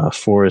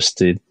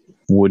forested,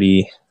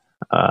 woody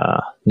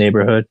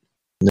neighborhood.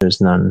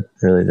 There's none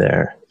really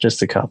there.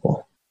 Just a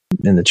couple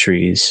in the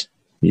trees.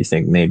 You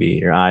think maybe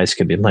your eyes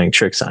could be playing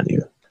tricks on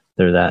you.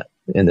 They're that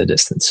in the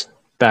distance.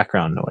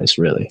 Background noise,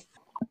 really.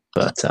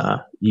 But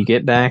you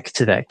get back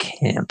to that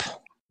camp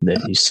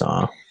that you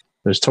saw.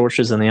 There's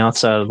torches on the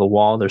outside of the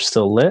wall. They're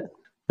still lit.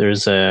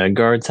 There's a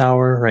guard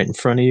tower right in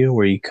front of you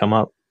where you come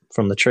up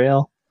from the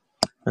trail.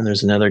 And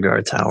there's another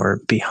guard tower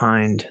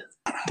behind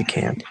the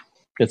camp.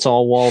 It's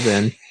all walled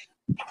in.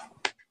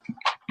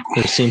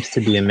 There seems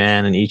to be a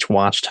man in each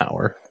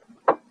watchtower.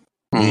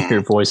 You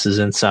hear voices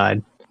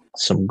inside,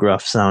 some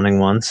gruff-sounding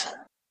ones.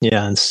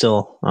 Yeah, and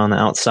still on the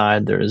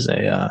outside, there is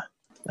a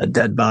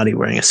dead body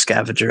wearing a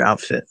scavenger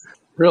outfit.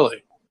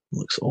 Really?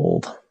 Looks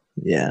old.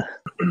 Yeah.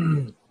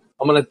 I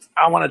want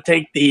to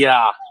take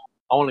I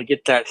want to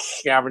get that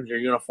scavenger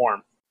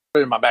uniform.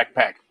 Put it in my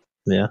backpack.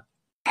 Yeah.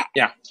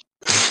 Yeah.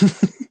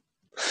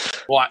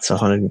 What? It's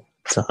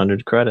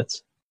 100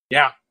 credits.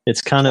 Yeah.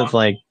 It's kind of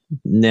like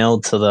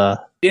nailed to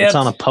the. Dibs. It's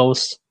on a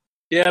post.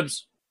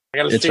 Dibs.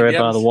 It's right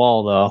by the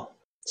wall though,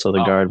 so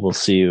the guard will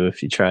see you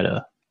if you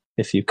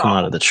come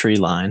out of the tree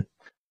line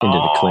into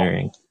the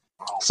clearing.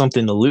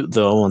 Something to loot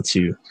though once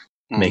you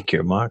make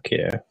your mark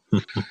here.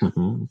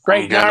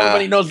 Great, now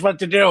everybody knows what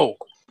to do.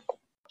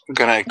 I'm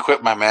gonna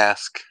equip my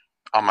mask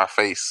on my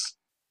face.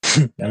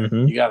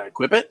 Mm-hmm. You gotta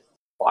equip it?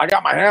 Well, I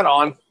got my hat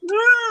on.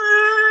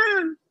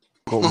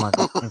 Got my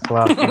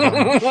glasses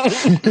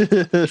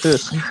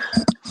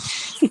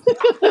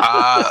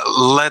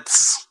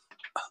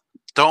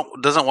on.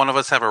 Doesn't one of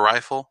us have a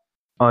rifle?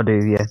 I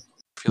do, yeah.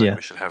 I feel like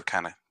we should have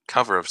kind of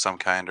cover of some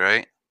kind,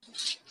 right?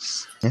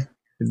 Yeah.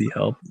 It'd be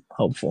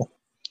helpful.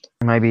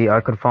 Maybe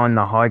I could find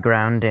the high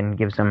ground and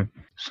give some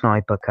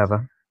sniper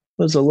cover.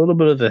 There's a little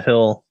bit of a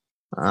hill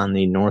on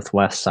the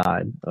northwest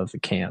side of the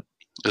camp.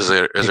 Is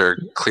there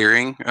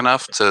clearing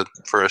enough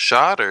for a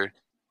shot, or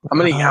how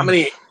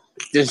many?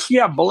 Does he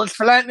have bullets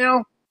for that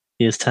now?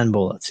 He has 10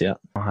 bullets. Yeah,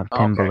 I have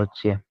 10 bullets.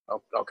 Yeah.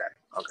 Oh, okay.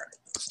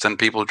 10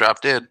 people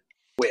drop dead.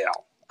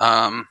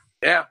 Well,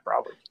 yeah,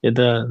 probably.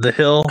 The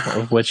hill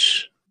of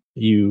which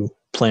you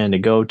plan to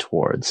go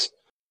towards,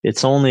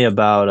 it's only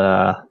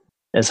about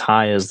as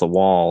high as the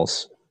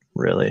walls.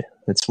 Really,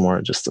 it's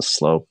more just a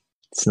slope.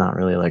 It's not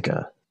really like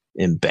a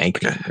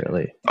embankment,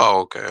 really.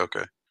 Oh,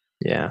 okay.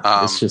 Yeah,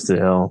 it's just a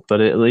hill,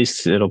 but at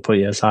least it'll put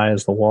you as high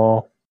as the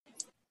wall.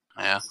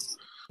 Yeah.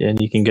 And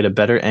you can get a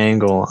better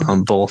angle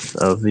on both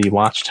of the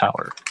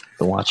watchtower,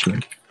 the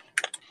watchman.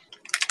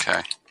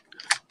 Okay.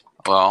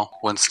 Well,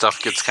 when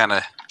stuff gets kind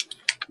of...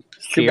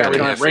 Too bad we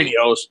don't have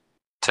radios.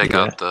 Take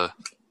out the...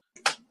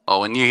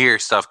 Well, when you hear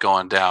stuff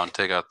going down,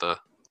 take out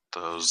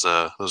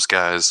those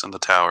guys in the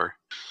tower.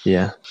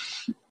 Yeah.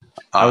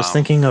 I was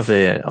thinking of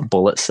a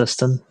bullet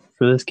system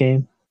for this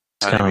game.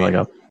 It's kind of like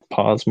a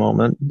pause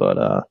moment, but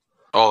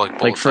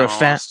like for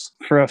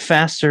a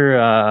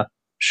faster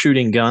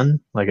shooting gun,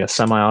 like a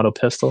semi-auto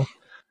pistol.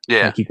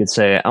 Yeah. Like you could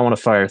say, I want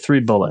to fire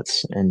 3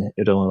 bullets, and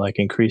it'll like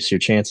increase your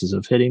chances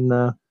of hitting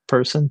the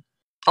person.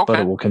 Okay. But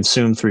it will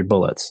consume 3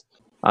 bullets.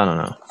 I don't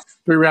know.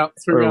 3 round.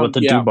 Or with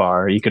the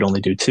Dubar, you could only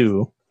do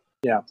 2.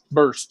 Yeah,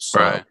 bursts. So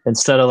right.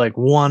 Instead of like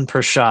 1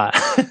 per shot.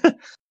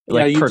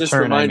 Like you just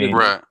reminded me.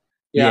 Right.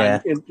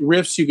 Yeah. In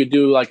Rifts, you could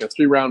do like a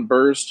 3-round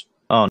burst.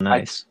 Oh,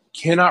 nice. I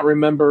cannot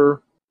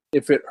remember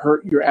if it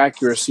hurt your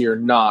accuracy or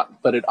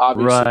not, but it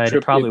obviously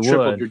tripled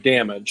your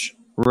damage.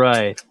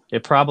 Right.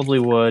 It probably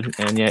would,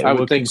 and yeah, it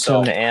would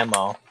consume the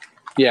ammo.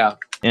 Yeah.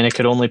 And it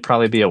could only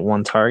probably be at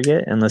 1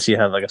 target unless you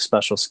have like a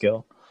special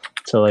skill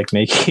to like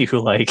make you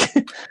like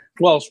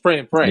spray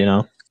and pray. You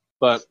know?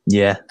 But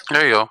yeah.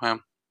 There you go, man.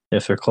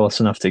 If they're close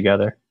enough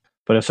together.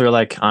 But if they're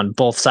like on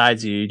both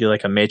sides of you, you do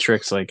like a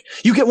matrix, like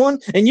you get 1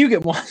 and you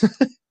get 1.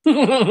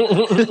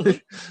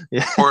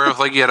 Yeah. Or if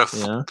like you had if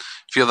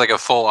you had like a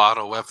full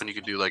auto weapon, you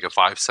could do like a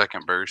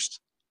 5-second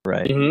burst.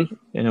 Right. Mm-hmm.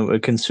 And it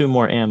would consume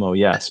more ammo,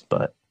 yes,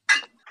 but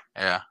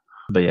yeah.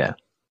 But yeah.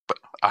 But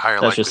a higher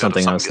that's just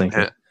something I was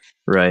thinking. Hit.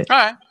 Right. All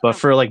right. But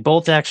for like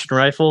bolt action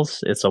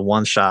rifles, it's a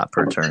 1 shot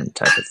per turn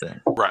type of thing.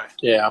 Right.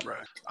 Yeah.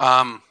 Right.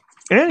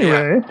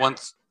 Anyway. Yeah,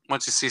 once you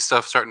see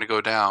stuff starting to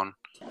go down,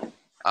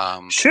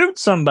 shoot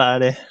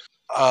somebody.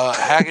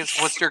 Haggis,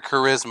 what's your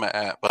charisma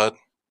at, bud?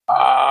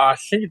 I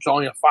think it's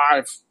only a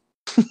 5.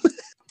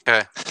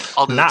 Okay.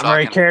 I'll do not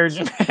very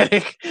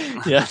charismatic.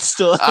 Yeah,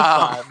 still a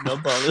 5. No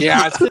bonus.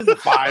 Yeah, it's still a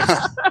 5.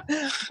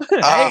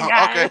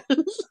 Okay.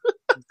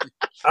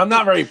 I'm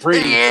not very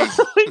pretty.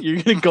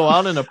 You're gonna go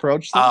out and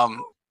approach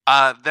them?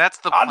 That's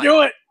the plan. I'll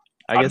do it.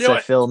 I guess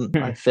I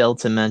failed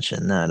to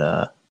mention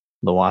that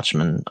the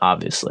Watchmen,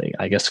 obviously,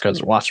 I guess because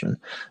they're Watchmen,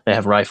 they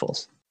have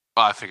rifles.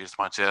 Oh, I figured as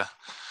much, yeah.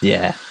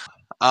 Yeah.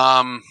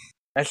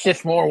 That's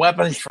just more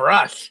weapons for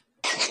us.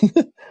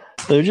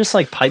 They're just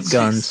like pipe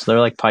guns.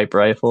 They're like pipe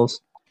rifles.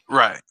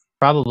 Right.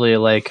 Probably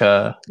like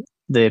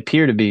they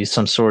appear to be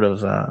some sort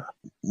of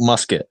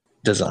musket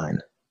design.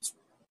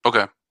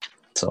 Okay.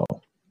 So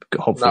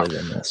hopefully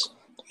they're this.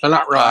 They're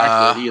not real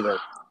accurate either.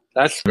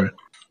 That's good.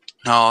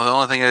 No, the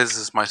only thing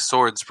is my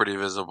sword's pretty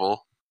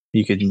visible.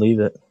 You could leave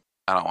it.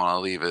 I don't want to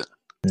leave it.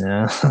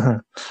 Yeah.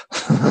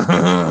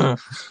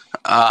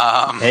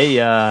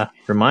 Hey,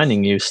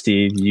 reminding you,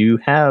 Steve, you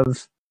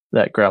have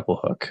that grapple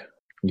hook.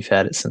 You've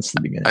had it since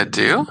the beginning. I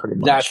do?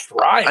 That's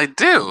right. I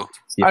do.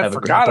 You have a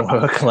grapple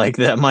hook. Like,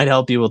 that might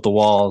help you with the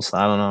walls.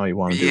 I don't know. You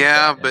want to do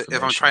but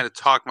if I'm trying to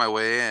talk my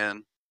way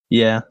in.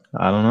 Yeah,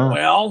 I don't know.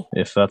 Well,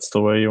 if that's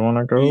the way you want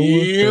to go.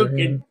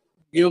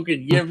 You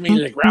could give me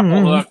the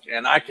grapple hook,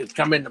 and I could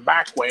come in the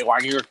back way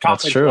while you're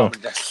talking to them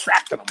and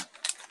distracting them.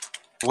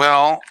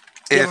 Well,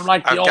 give them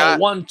like the old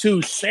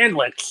 1-2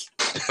 sandwich.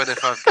 But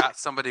if I've got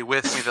somebody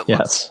with me that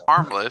looks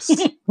harmless,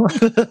 a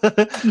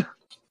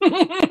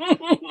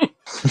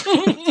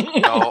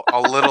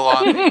little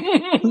on.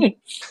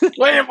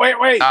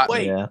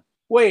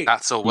 Wait.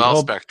 Not so well,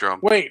 Spectrum.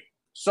 Wait.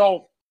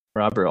 So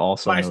Robert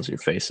also knows your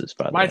faces,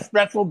 by the way. My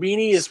Spretzel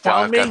beanie is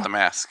telling me. I've got the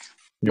mask.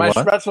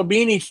 Spretzel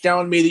beanie's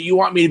telling me that you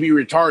want me to be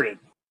retarded.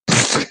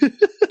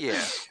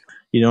 Yeah.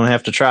 You don't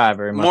have to try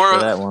very much for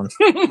that one.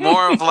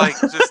 More of like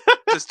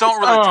just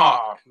don't really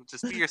talk.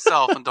 Just be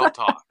yourself and don't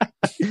talk. All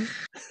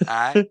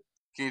right?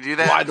 Can you do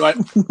that? Why do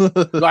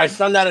I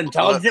sound that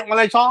intelligent when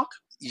I talk?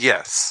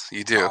 Yes,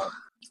 you do.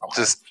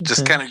 Okay.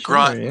 Just kind of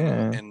grunt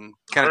and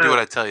kind of do what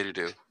I tell you to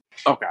do.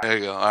 Okay. There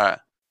you go. All right.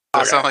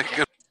 That sound like a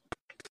good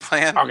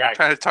plan? Okay.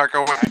 Trying to talk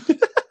away.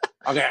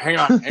 Okay, hang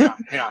on.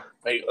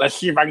 Wait, let's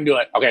see if I can do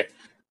it. Okay.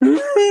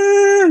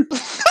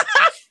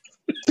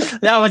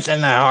 That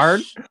wasn't that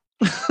hard.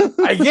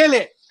 I get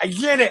it.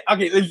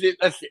 Okay,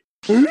 let's see.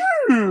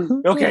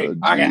 Okay,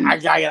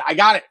 I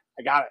got it.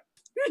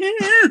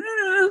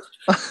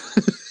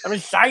 I'm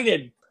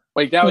excited.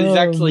 Wait, that was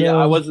actually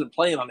I wasn't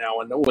playing on that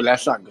one. No,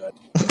 that's not good.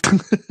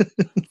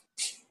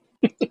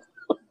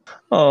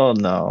 Oh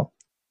no.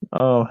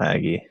 Oh,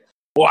 Haggy.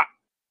 What?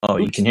 Oh,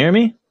 you can hear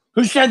me?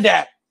 Who said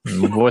that?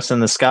 Voice in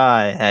the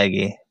sky,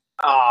 Haggy.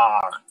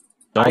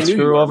 Don't I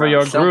screw over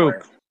your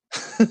group.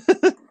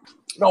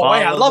 No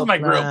way, I love my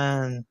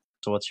group.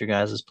 So what's your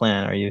guys'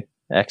 plan? Are you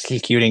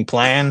executing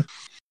plan?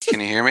 Can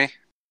you hear me?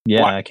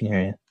 Yeah, What? I can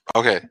hear you.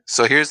 Okay,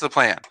 so here's the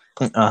plan.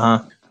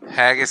 Uh-huh.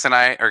 Haggis and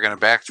I are going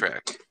to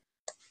backtrack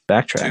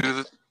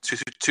Backtrack.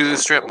 to the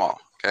strip mall,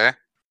 okay?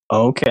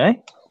 Okay.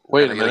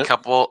 Wait a Get minute.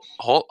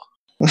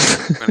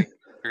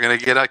 We're going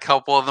to get a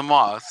couple of the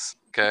moths,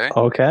 okay?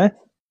 Okay.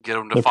 Get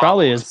them to It follow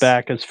probably us. is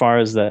back as far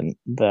as that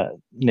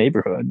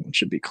neighborhood. It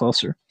should be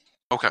closer.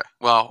 Okay,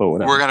 well, But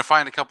whatever. we're going to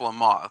find a couple of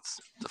moths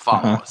to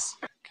follow us,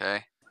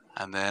 okay?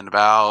 And then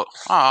about,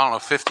 I don't know,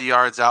 50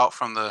 yards out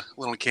from the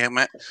little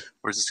encampment,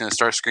 we're just going to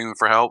start screaming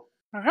for help.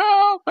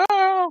 Help!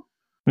 Help!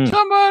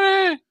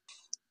 Somebody!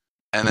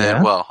 And then,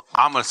 Yeah. well,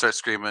 I'm going to start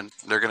screaming.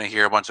 They're going to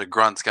hear a bunch of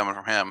grunts coming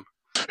from him.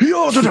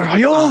 Yo! And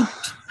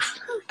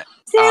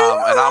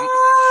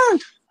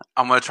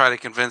I'm going to try to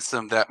convince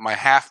them that my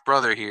half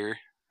brother here,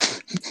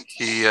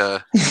 he,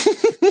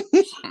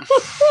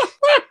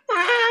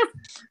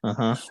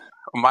 Uh-huh.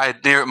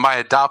 my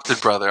adopted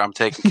brother, I'm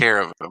taking care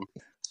of him.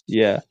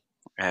 Yeah.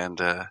 And,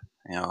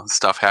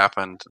 stuff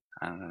happened,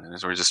 and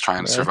we're just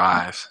trying to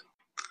survive.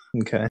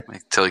 Okay.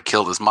 Until he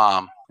killed his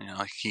mom.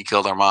 He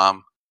killed our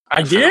mom.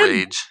 I for did?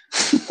 rage.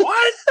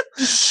 What?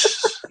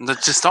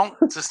 Just don't.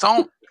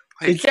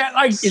 Is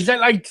that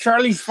like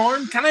Charlie's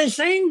Farm kind of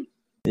thing?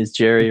 Is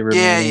Jerry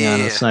remaining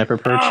on a sniper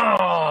perch?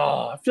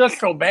 Oh, I feel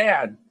so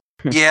bad.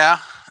 Yeah.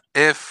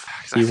 I You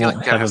feel won't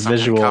like I have a something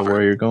visual covered.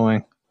 where you're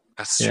going.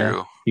 That's Yeah.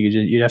 true.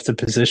 You'd have to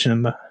position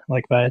him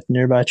like by a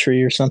nearby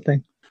tree or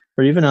something,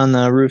 or even on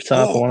the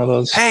rooftop of one of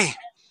those. Hey,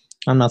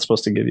 I'm not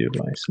supposed to give you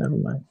advice. Never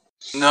mind.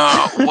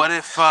 no. What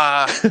if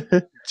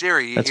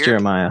Jerry? You That's here?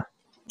 Jeremiah.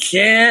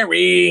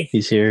 Jerry.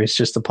 He's here. He's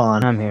just a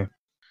pawn. I'm here.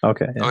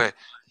 Okay. Yeah.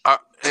 Okay.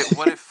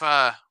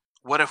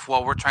 What if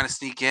while we're trying to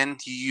sneak in,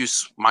 you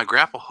use my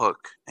grapple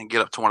hook and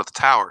get up to one of the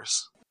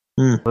towers?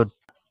 How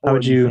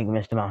would you think,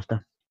 Mr.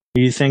 Master?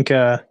 Do you think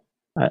the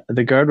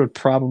guard would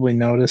probably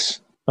notice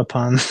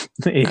upon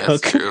a That's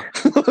hook? true.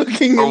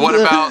 Looking Or in what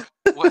the- about?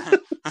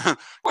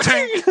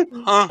 Ting!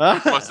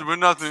 Must have been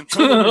nothing.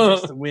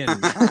 Just the wind.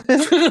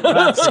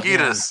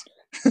 Mosquitoes.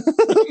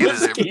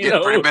 Mosquitoes are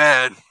getting pretty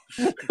bad.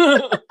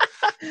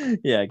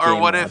 Yeah. Or game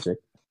what logic.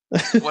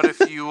 What if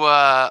you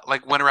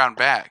went around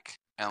back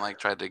and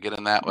tried to get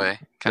in that way?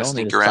 Kind of You don't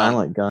need sneak a around.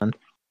 silent gun.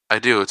 I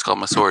do. It's called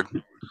my sword.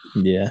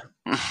 Yeah.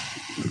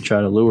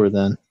 Try to lure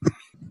then.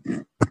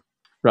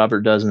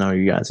 Robert does know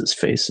you guys'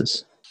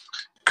 faces.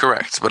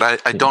 Correct, but I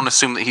don't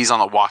assume that he's on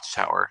the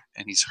watchtower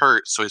and he's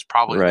hurt, so he's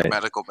probably in Right. the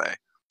medical bay.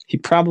 He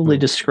probably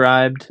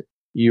described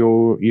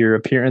your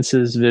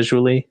appearances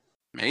visually,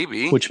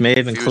 Maybe. which may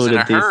have If he was in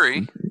included a hurry.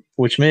 the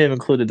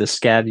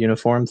scav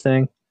uniform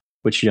thing,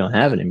 which you don't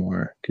have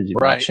anymore because you've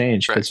Right.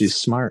 changed because Right. you're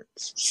smart.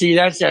 See,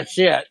 that's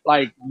it.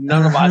 Like,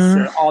 none of us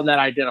are all that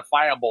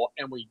identifiable,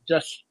 and we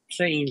just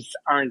changed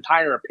our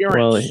entire appearance.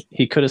 Well,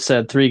 he could have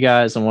said 3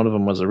 guys and one of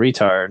them was a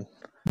retard.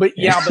 but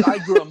I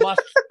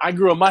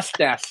grew a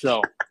mustache,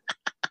 though.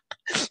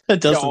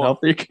 That doesn't No. help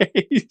your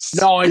case.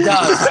 No, it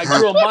does. I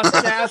grew a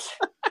mustache,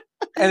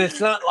 and it's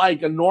not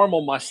like a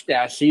normal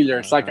mustache either.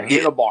 It's like a Yeah.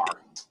 handlebar.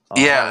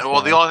 Yeah, well,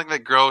 okay. the only thing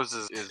that grows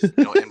is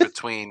in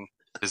between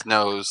his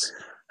nose.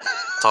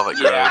 That's all that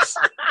grows.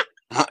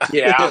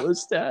 Yeah.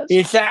 Mustache.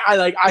 It's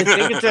I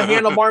think it's a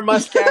handlebar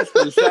mustache,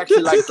 but it's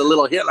actually like the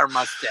little Hitler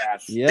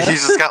mustache. Yeah.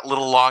 He's just got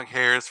little long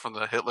hairs from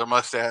the Hitler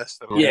mustache.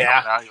 That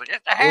Yeah. He's like,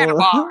 it's a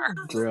handlebar.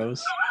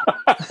 Gross.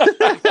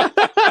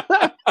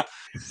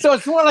 So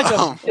it's more like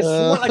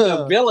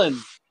a villain,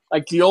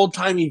 like the old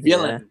timey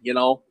villain,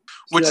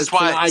 Which is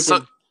why. I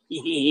So,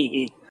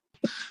 can-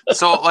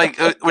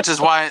 which is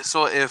why.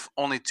 So if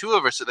only 2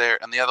 of us are there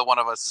and the other one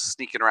of us is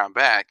sneaking around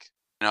back,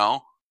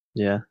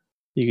 Yeah.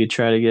 You could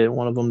try to get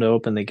one of them to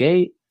open the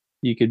gate.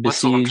 You could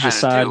That's what I'm besiege a trying to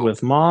side do.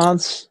 with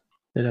moths.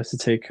 They'd have to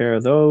take care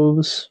of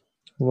those.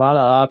 A lot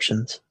of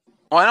options.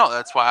 Well, I know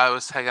that's why I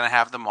was going to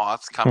have the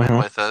moths come in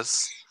with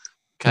us,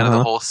 kind of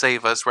the whole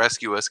save us,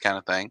 rescue us kind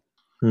of thing.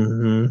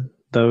 Mm-hmm.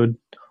 That would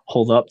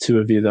hold up 2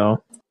 of you,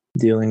 though,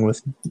 dealing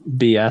with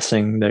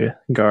BSing the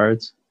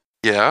guards.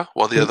 Yeah.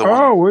 Well, the other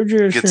Oh, one we're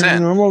just gets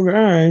in. normal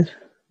guys.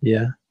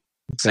 Yeah.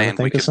 saying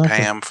we think of can pay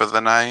something. him for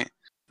the night.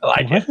 I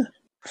like it.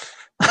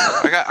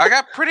 I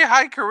got pretty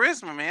high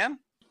charisma, man.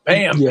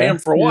 Pay him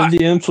for you what? have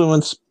the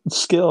influence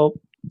skill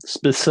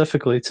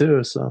specifically,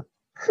 too, so.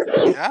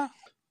 Yeah.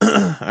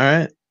 All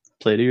right.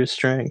 Play to your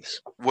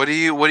strengths. What do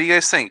you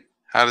guys think?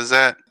 How does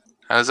that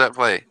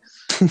play?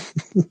 You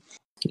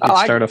I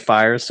like start a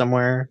fire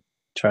somewhere,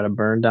 try to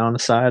burn down a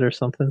side or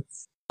something.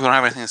 We don't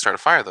have anything to start a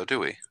fire though, do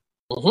we?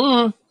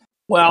 Mm-hmm.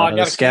 Well, I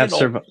got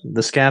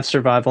the scav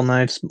survival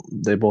knives.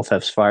 They both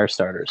have fire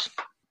starters.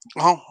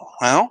 Oh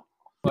well.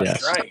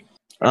 That's Yes. right.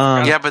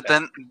 Yeah, but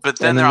then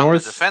they're on the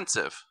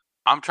defensive.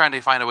 I'm trying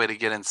to find a way to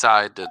get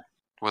inside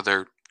where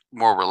they're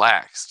more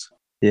relaxed.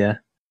 Yeah,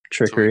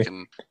 trickery.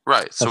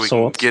 So we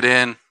can get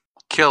in,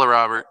 kill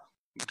Robert,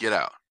 get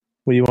out.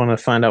 Well, you want to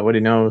find out what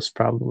he knows,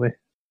 probably.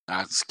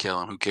 Just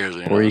kill him. Who cares?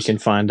 Or you can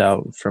find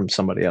out from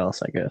somebody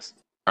else, I guess.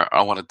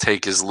 I want to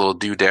take his little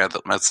doodad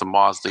that met some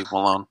moths. Leave him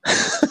alone.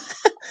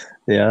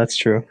 Yeah, that's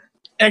true.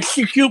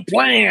 Execute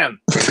plan.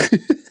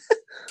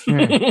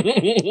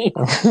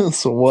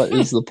 So what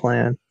is the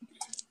plan?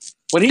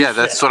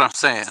 That's what I'm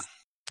saying.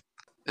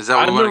 Is that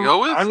what we want to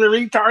go with? I'm the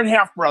retard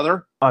half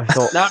brother. I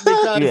thought. Not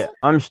because. Yeah,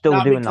 I'm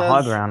still doing the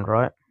high ground,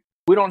 right?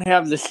 We don't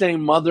have the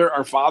same mother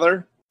or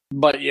father,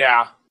 but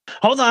yeah.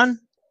 Hold on.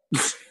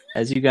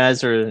 As you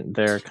guys are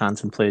there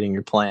contemplating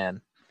your plan,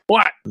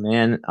 what?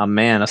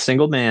 A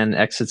single man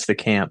exits the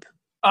camp.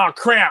 Oh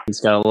crap!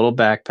 He's got a little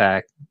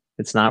backpack.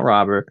 It's not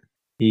Robert.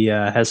 He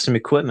has some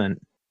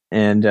equipment,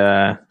 and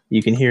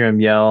you can hear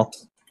him yell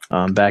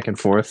back and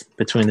forth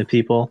between the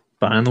people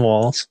behind the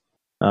walls.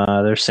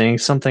 They're saying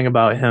something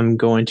about him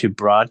going to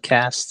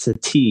broadcast to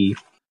T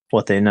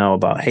what they know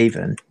about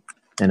Haven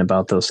and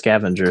about those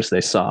scavengers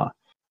they saw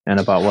and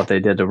about what they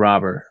did to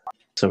Robert.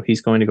 So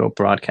he's going to go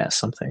broadcast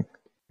something.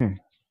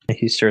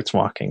 He starts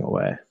walking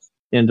away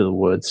into the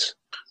woods.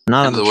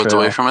 Not into the woods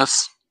away from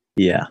us?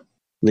 Yeah.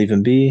 Leave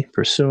him be,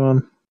 pursue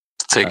him.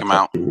 Take him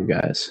out. You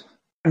guys.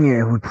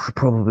 Yeah, we should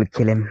probably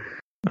kill him.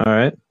 All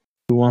right.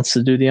 Who wants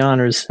to do the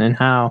honors and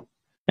how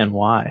and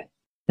why?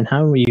 And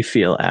how will you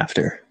feel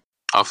after?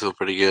 I'll feel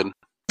pretty good.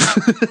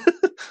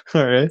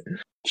 All right.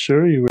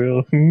 Sure you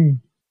will.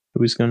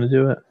 Who's going to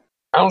do it?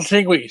 I don't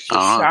think we should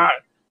I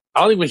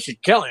don't think we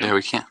should kill him. Yeah,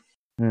 we can't.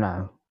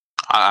 No.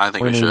 I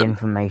think we should. We need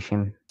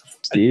information.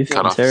 Steve,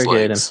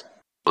 interrogate him.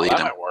 Bleed him.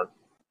 That might work.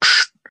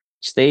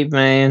 Steve,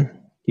 man,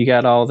 you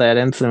got all that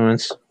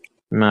influence.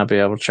 You might be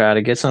able to try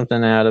to get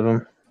something out of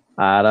him.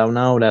 I don't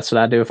know. That's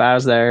what I'd do if I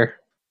was there.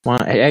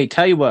 Hey,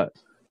 tell you what.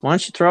 Why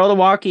don't you throw the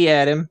walkie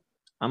at him?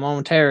 I'm going to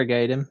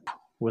interrogate him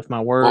with my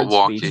words,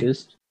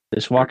 speeches.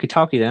 This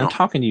walkie-talkie that I'm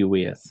talking to you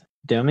with.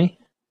 Dummy.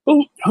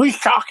 Who's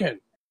talking?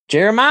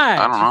 Jeremiah.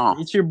 I don't know.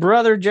 It's your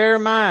brother,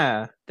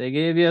 Jeremiah. They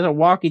gave you a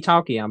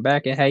walkie-talkie. I'm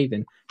back at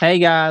Haven. Hey,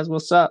 guys,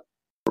 what's up?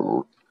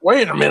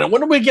 Wait a minute.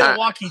 When did we get a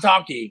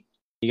walkie-talkie?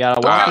 You got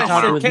a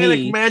walkie-talkie with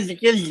me.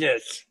 Magic is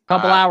this? A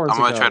couple hours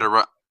ago. I'm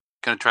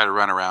gonna try to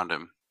run around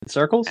him in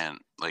circles and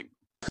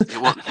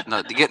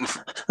to get in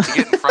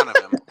front of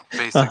him,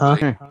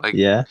 basically.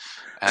 Yeah,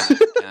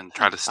 and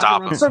try to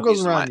stop him.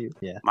 Circles around you.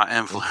 Yeah, my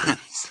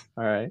influence.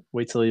 All right,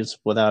 wait till he's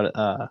without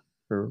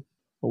or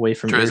away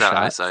from earshot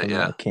eyesight. From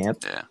Yeah,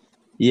 camp. Yeah.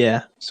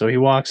 Yeah. So he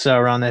walks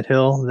around that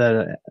hill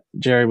that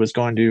Jerry was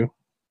going to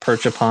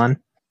perch upon,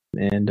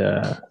 and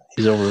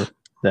he's over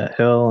that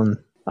hill and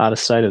out of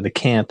sight of the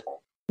camp.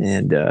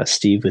 And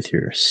Steve, with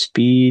your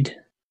speed,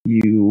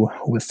 you,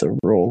 with the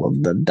roll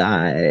of the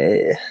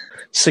die,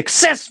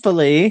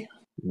 successfully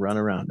run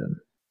around him.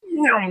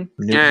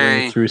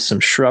 Maneuvering through some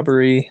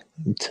shrubbery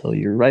until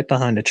you're right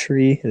behind a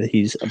tree that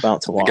he's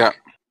about to walk.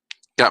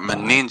 Got my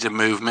ninja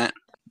movement.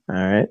 All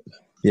right.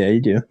 Yeah, you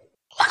do.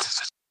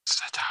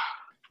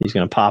 He's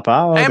going to pop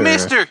out. Hey,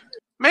 mister,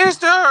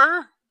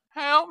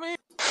 help me.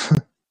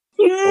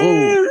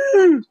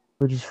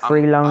 We're just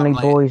three lonely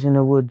boys in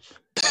the woods.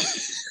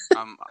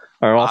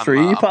 Are all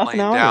three of you popping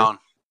out? Down.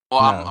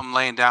 Well, no. I'm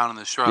laying down in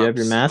the shrubs. Do you have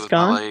your mask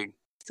on? My leg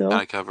kind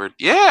of covered.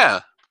 Yeah.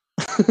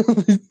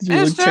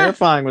 You look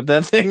terrifying with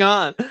that thing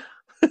on.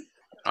 All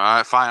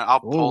right, fine.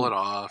 I'll pull it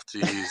off.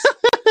 Jeez.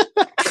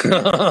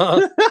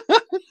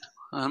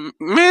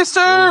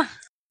 Mister,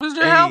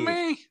 help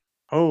me.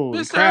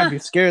 Holy crap! You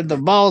scared the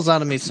balls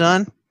out of me,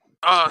 son.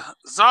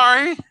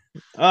 Sorry.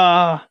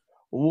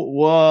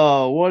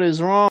 Whoa! What is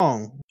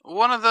wrong?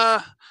 One of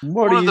those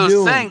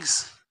doing?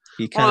 Things.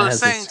 He kind of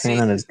has his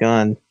hand on his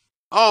gun.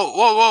 Oh,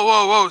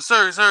 whoa,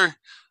 sir.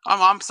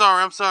 I'm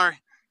sorry.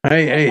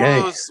 Hey.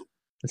 Let's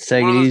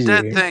take it easy.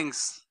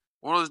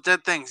 One of those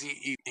dead things.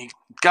 He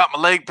got my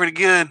leg pretty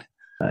good.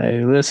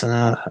 Hey, listen.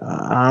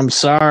 I'm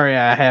sorry.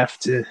 I have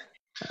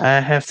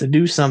to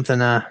do something.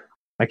 I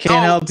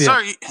can't help you.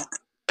 Sorry.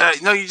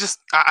 No,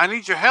 I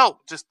need your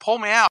help. Just pull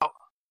me out.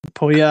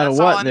 Pull you out of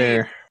what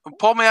there?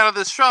 Pull me out of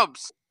the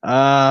shrubs.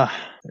 What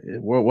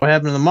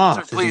happened to the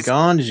moth? Sir, is he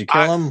gone? Did you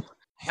kill him?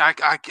 I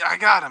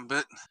got him,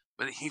 but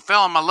he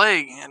fell on my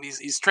leg, and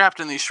he's trapped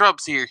in these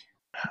shrubs here.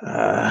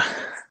 All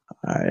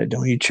right,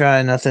 don't you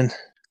try nothing.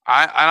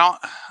 I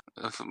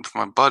don't. If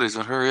my buddies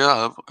would hurry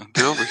up and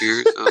get over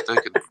here so that they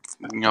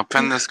could,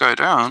 pin this guy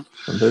down.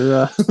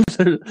 They're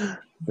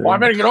I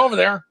better get over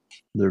there.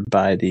 They're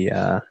by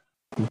the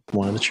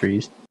one of the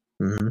trees.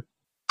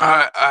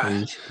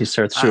 Mm-hmm. He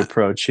starts to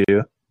approach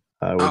you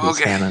with his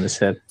hand on his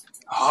hip.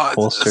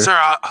 Holster.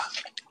 Sir,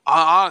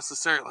 honestly,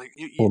 sir,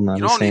 you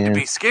don't need to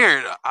be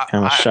scared.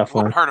 Kind of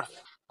shuffling. I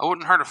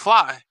wouldn't hurt a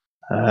fly.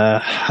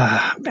 Man,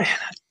 I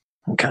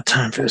don't got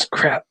time for this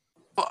crap.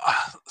 Well,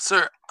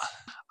 sir,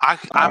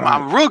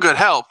 I'm a real good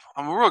help.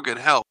 I'm a real good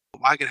help.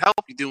 I can help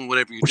you doing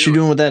whatever you do. What you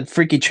doing with that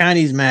freaky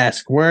Chinese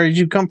mask? Where did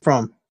you come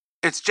from?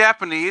 It's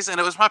Japanese, and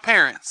it was my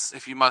parents,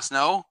 if you must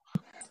know.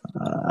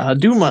 I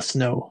do must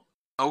know.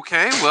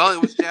 Okay, well,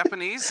 it was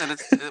Japanese, and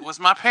it was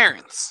my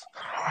parents.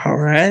 All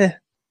right.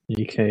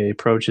 DK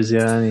approaches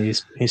you, and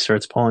he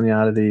starts pulling you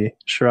out of the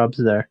shrubs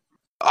there.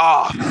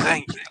 Oh,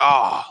 thank you.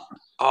 Oh,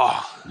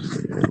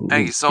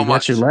 thank you so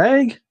much. Got your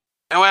leg?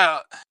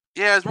 Well,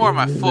 yeah, it's more of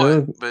my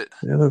foot, but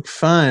you look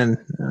fine.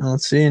 I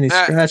don't see any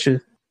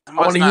scratches. I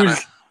want to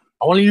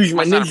use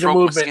my ninja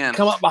movement and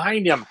come up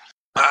behind him.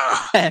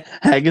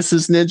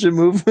 Haggis's ninja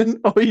movement?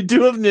 Oh, you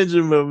do have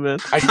ninja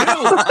movement. I do.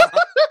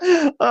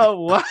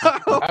 Oh, wow.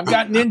 I've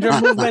got ninja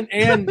movement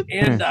and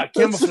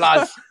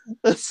camouflage.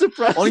 That's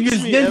surprising. I want to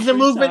use ninja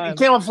movement and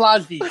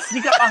camouflage.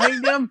 Sneak up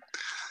behind him,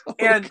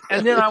 and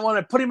then I want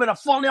to put him in a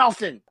full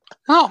Nelson.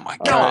 Oh, my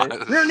God.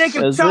 Right. Rear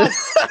naked choke.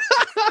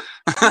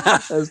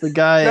 As the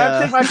guy... Did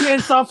I take my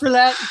pants off for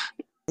that?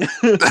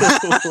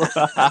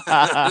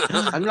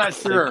 I'm not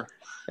sure.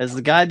 As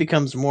the guy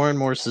becomes more and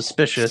more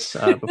suspicious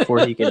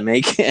before he can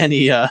make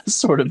any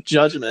sort of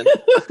judgment,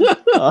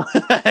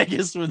 I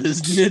guess with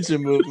his ninja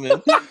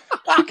movement,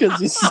 because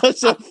he's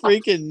such a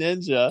freaking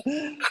ninja,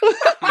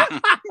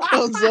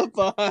 comes up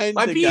behind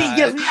my the guy.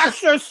 Gives me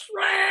extra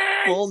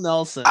strength. Full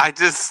Nelson. I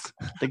just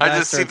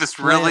see this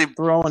really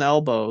throwing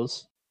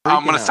elbows.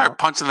 I'm gonna start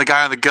punching the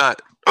guy in the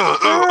gut.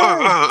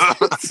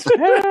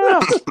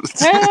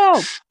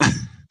 Help!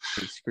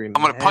 I'm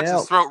gonna punch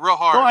his throat real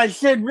hard. Oh, I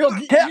said real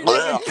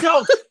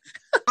choke.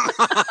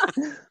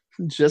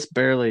 Just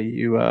barely.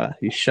 You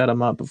shut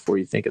him up before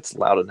you think it's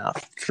loud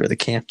enough for the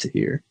camp to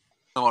hear.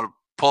 I want to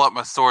pull out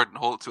my sword and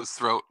hold it to his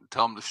throat and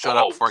tell him to shut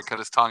up before I cut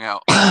his tongue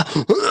out.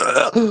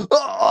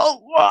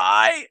 Oh,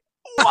 why?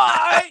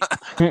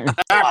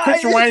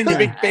 Quit your whining,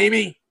 big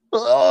baby.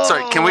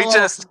 Sorry, can we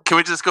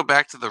just go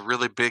back to the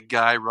really big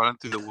guy running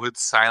through the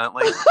woods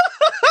silently?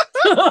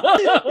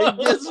 It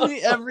gets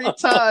me every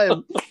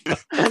time.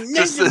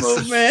 Ninja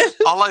movement.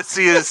 All I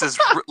see is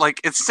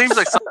like it seems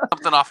like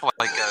something off of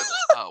like a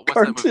what's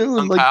cartoon,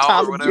 that movie? like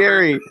Tom and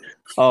Jerry.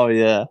 Oh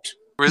yeah.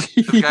 Where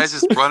the guy's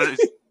just running.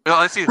 Well,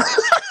 I see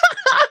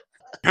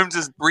him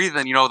just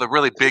breathing. You know, the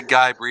really big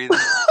guy breathing.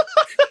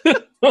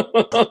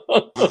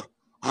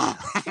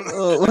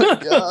 Oh my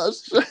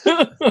gosh.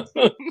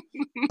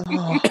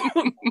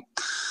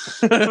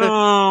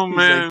 Oh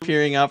man. He's like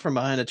peering out from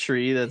behind a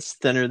tree that's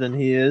thinner than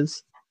he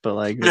is. But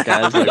like the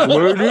guy's like,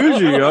 where is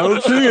he? I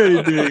don't see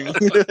anything.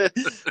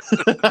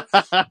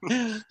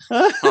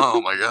 Oh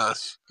my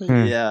gosh.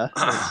 Yeah.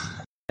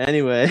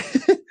 Anyway.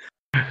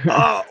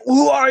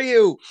 Who are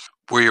you?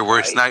 We're your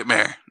worst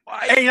nightmare.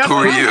 Hey, who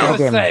are you?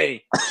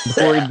 Say.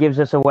 Before he gives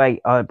us away,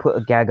 I put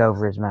a gag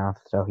over his mouth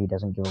so he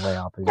doesn't give away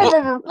our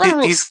position.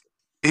 Well, he's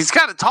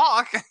got to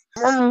talk.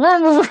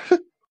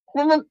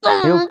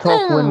 He'll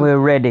talk when we're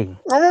ready.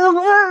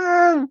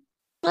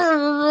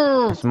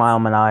 I smile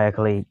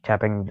maniacally,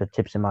 tapping the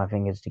tips of my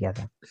fingers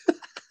together.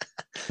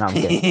 No, I'm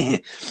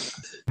kidding.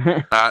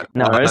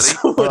 No,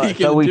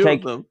 so we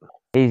take.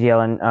 He's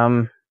yelling.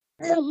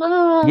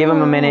 Give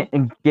him a minute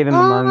and give him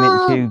a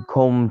moment to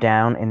calm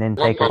down, and then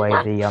take away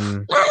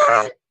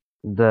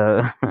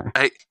the.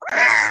 Hey,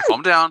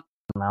 calm down.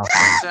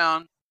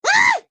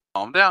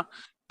 Calm down,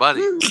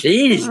 buddy.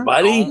 Jeez,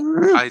 buddy.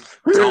 I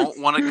don't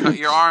want to cut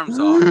your arms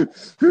off.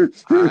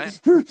 All right.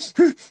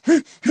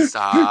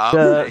 Stop.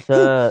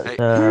 Hey,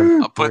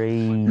 I'll put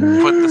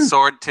the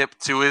sword tip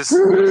to his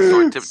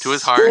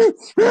heart.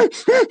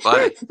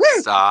 Buddy,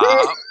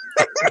 stop.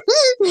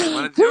 I'm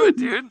gonna do it,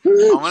 dude.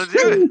 I'm gonna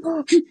do it.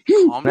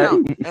 Calm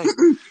down.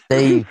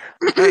 Hey.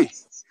 Hey.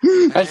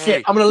 That's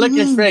it. I'm gonna lick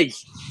his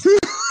face.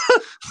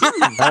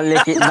 Don't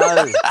lick it,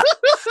 no.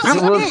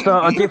 It will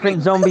start a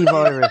different zombie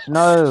virus,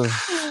 no.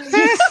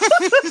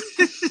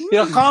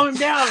 Calm him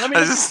down. Let me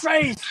lick his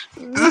face.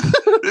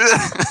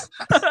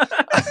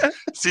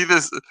 See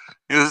this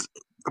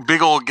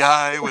big old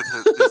guy with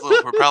his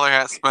little propeller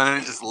hat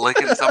spinning, just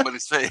licking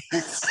somebody's face.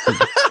 It's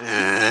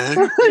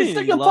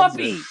like a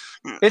puppy.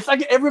 It's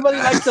like everybody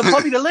likes a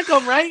puppy to lick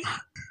them, right?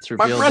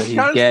 My breast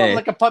comes from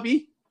like a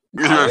puppy.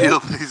 It's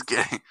revealed he's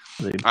gay.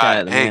 All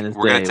right,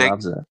 we're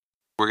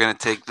gonna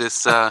take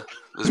this thing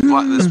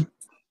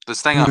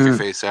off your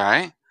face, all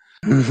right?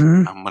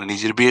 Mm-hmm. I'm gonna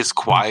need you to be as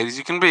quiet as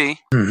you can be.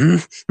 Mm-hmm.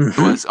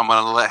 Mm-hmm. I'm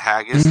gonna let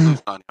Haggis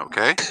loose on you,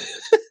 okay?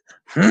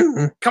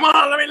 Come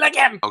on, let me lick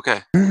him.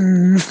 Okay. All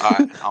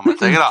right, I'm gonna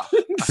take it off.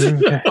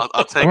 Okay.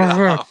 I'll take it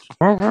off.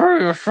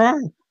 You're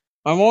fine.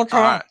 I won't try.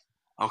 All right.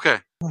 Okay.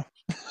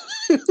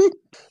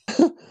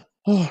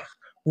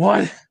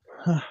 What?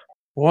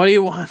 What do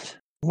you want?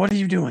 What are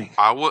you doing?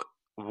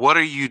 What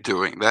are you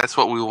doing? That's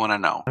what we want to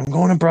know. I'm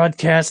going to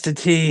broadcast to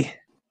T.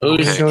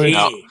 Okay.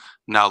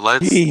 Now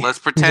let's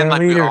pretend like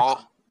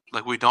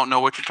we don't know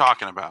what you're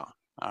talking about.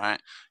 All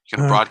right. You're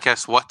gonna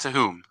broadcast what to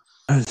whom?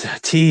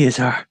 T is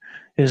our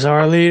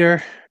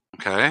leader.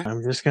 Okay.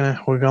 I'm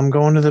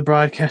going to the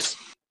broadcast.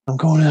 I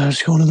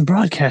was going to the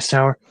broadcast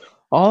tower.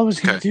 All I was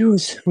going to do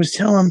was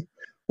tell him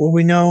what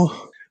we know.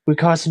 We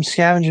caught some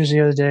scavengers the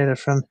other day. They're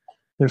from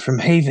They're from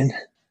Haven,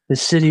 the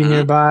city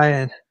nearby,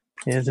 and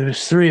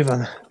there's 3 of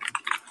them.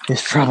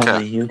 It's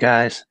probably you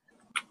guys.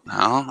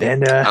 No,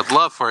 and I'd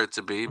love for it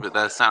to be, but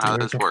that's not how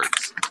this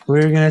works.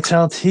 We're gonna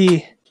tell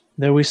T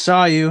that we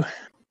saw you,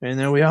 and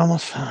that we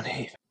almost found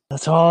Haven.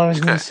 That's all I was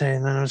gonna say,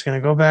 and then I was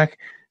gonna go back,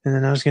 and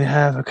then I was gonna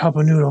have a cup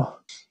of noodle,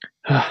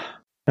 and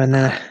then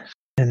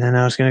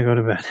I was gonna go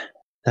to bed.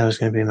 That was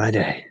gonna be my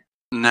day.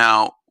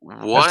 Now,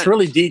 what That's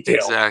really detailed.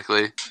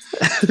 exactly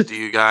do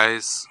you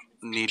guys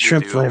need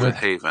Shrimp to do flavor. with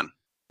Haven?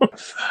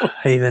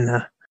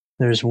 Haven,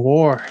 there's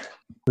war.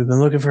 We've been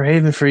looking for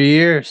Haven for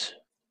years.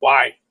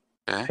 Why?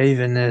 Okay.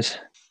 Haven is a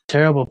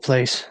terrible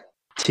place.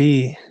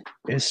 T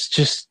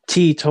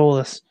told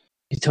us.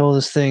 He told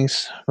us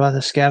things about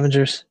the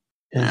scavengers.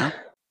 And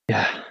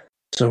yeah.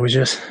 So we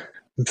just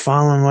been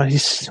following what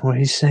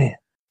he's saying.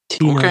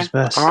 T knows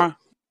best. All right.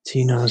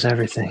 T knows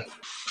everything.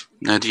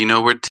 Now, do you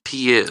know where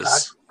T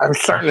is? I'm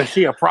starting to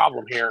see a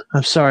problem here.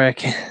 I'm sorry, I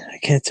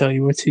can't tell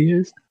you where T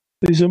is.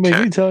 Please don't make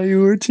me tell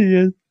you where T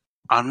is.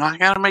 I'm not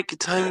gonna make you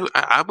tell you.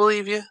 I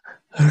believe you.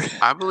 Okay.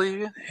 I believe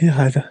you. Yeah,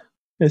 I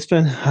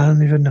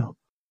don't even know.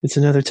 It's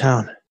another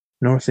town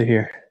north of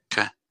here.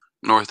 Okay,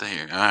 north of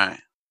here. All right.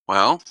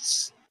 Well,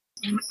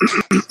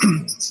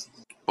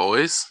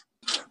 boys.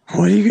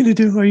 What are you gonna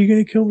do? Are you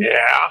gonna kill me?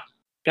 Yeah.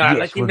 Can I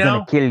let you we're know?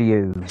 gonna kill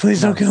you.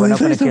 Please don't kill me. We're not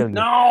gonna Please kill don't. you.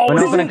 No. We're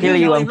not gonna kill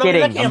you. I'm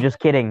kidding. Let I'm him. just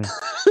kidding.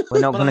 We're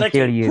not gonna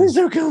kill you. Please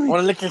don't kill I me.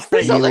 want to lick his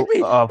face.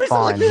 You are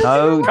fine.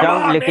 No, Come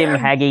don't on, lick him, man.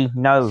 Haggy.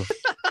 No.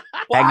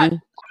 What? Haggy,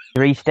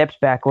 3 steps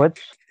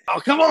backwards.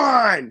 Oh, come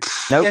on.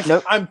 Nope, Yes,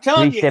 nope. I'm 3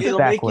 telling you, steps it'll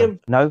make backwards. him.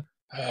 No.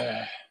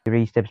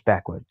 3 steps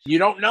backwards. You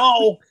don't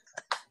know.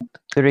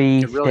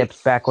 3 really-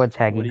 steps backwards,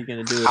 What are Haggy. you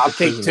gonna do? With I'll the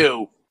take prisoner?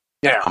 2.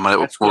 Yeah,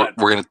 that's We're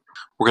good.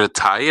 gonna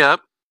tie you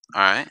up.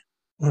 All right.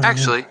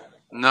 Actually,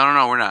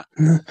 no, we're not.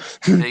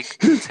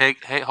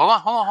 Take. Hey, hold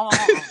on.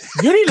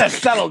 You need to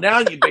settle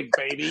down, you big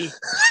baby.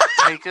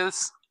 Take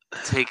us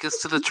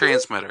to the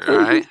transmitter. All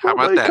right. How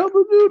about that? Cup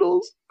of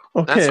noodles.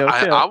 Okay,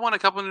 okay. I want a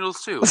couple of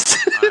noodles too.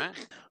 All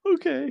right.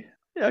 Okay.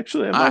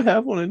 Actually, I might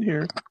have one in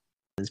here.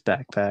 His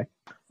backpack.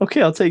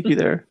 Okay, I'll take you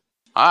there.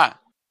 All right.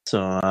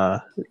 So,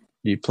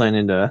 you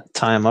planning to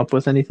tie him up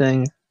with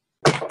anything?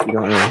 You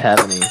don't really have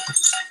any.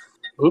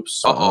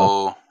 Oops.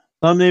 Uh-oh.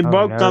 Somebody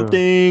broke no.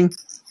 something.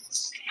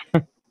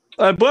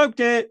 I broke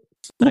it.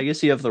 I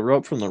guess you have the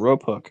rope from the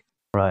rope hook.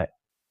 Right.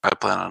 I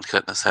plan on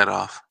cutting his head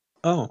off.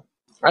 Oh.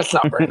 That's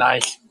not very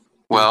nice. Tie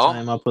Well,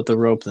 him up with the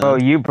rope then. Oh,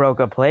 you broke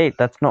a plate.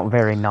 That's not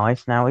very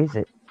nice now, is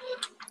it?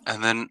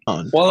 and then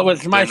Well, it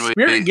was my Then we-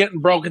 spirit getting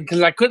broken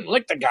because I couldn't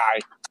lick the guy.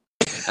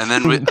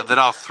 then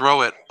I'll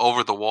throw it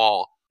over the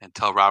wall and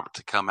tell Robert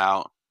to come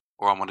out,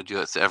 or I'm gonna do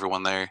that to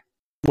everyone there.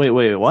 Wait,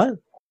 what?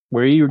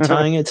 Where are you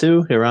tying it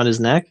to? Around his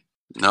neck?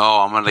 No,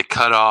 I'm gonna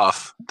cut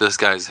off this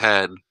guy's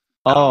head.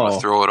 I'm gonna Oh.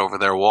 throw it over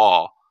their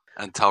wall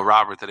and tell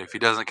Robert that if he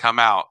doesn't come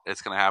out,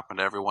 it's gonna happen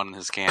to everyone in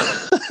his camp.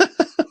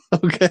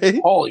 Okay.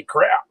 Holy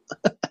crap.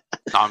 No,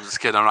 I'm just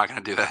kidding. I'm not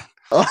gonna do that.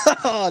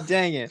 Oh,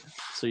 dang it.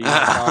 So you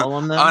gonna follow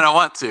him then? I mean, I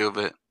want to,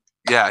 but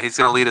yeah, he's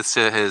gonna lead us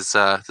to his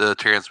the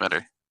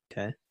transmitter.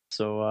 Okay.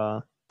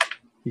 So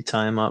you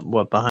tie him up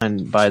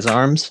by his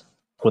arms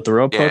with the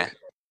rope Yeah. hook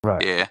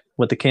Right. Yeah,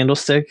 with the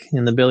candlestick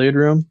in the billiard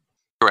room.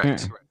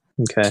 correct.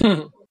 Okay.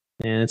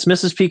 And it's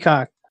Mrs.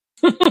 Peacock.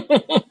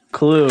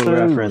 Clue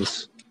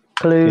reference.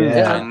 Clue.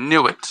 Yeah. I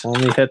knew it.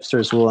 Only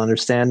hipsters will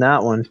understand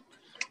that one.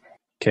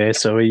 Okay,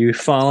 so you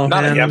follow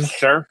Not a him,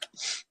 youngster.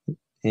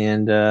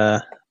 and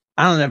I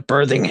don't have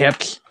birthing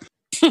hips.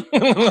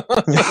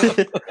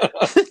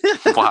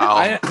 Wow.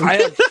 I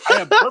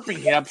have burping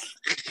hips.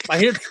 My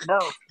hips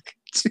burp.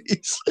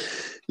 Jeez.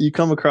 You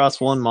come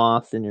across one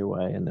moth in your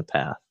way in the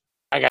path.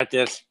 I got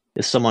this.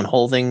 Is someone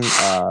holding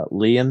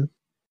Liam,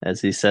 as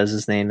he says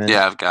his name is?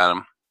 Yeah, I've got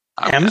him.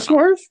 I've got him.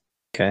 Hemsworth?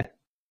 Okay.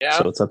 Yeah.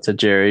 So it's up to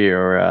Jerry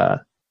or I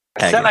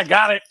said Haggard. I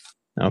got it.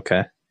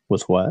 Okay.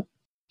 With what?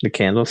 The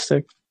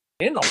candlestick?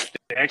 In no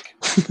stick.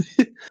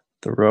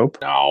 The rope?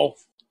 No.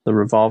 The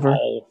revolver?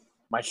 No.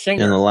 My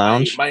singer. In the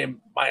lounge? My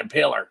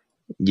impaler.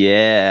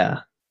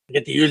 Yeah. I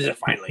get to use it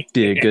finally.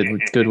 Be a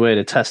good way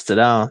to test it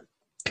out.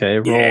 Okay,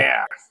 roll.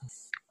 Yeah.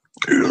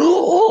 I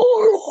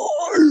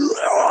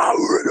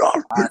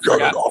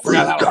forgot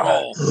how to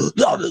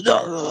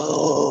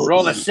roll.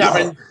 Roll a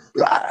 7.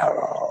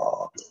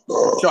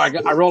 So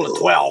I rolled a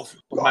 12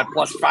 with my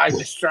 +5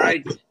 to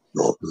strike.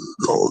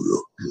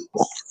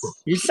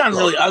 You sound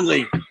really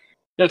ugly.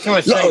 Just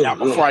gonna say that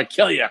before I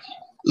kill you.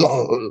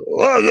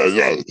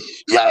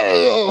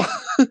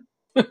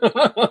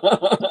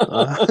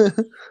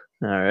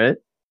 All right.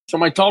 So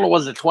my total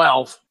was a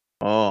 12.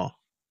 Oh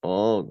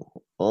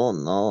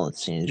no, it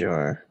seems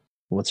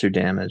what's your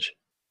damage?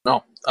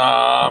 No.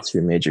 What's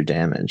your major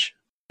damage?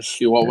 Let's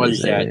see, what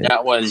was that?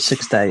 That was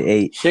 6 die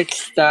 8.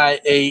 6 die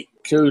 8,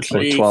 2,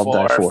 3, 12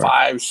 4, die 4.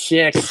 5,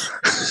 6.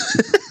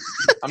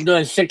 I'm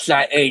doing 6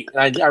 die 8.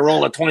 I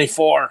rolled a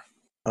 24.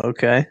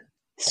 Okay.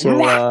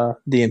 So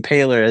the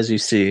impaler, as you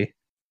see,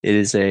 it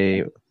is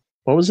a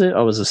what was it?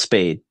 Oh, it was a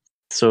spade.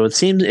 So it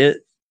seems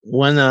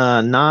when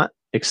not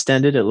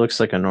extended, it looks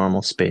like a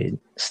normal spade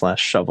 /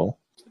 shovel.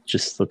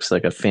 just looks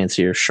like a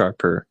fancier,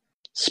 sharper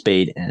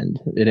spade end.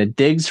 And it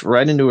digs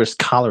right into his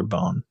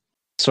collarbone.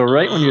 So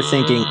right when you're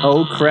thinking,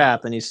 oh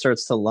crap, and he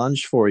starts to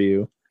lunge for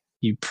you,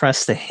 you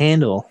press the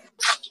handle,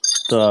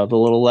 the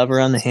little lever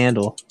on the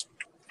handle,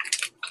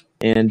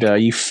 and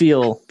you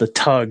feel the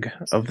tug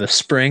of the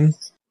spring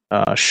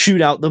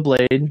shoot out the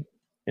blade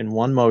in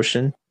one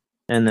motion,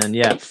 and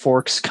then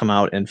forks come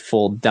out and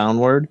fold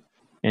downward,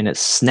 and it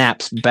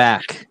snaps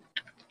back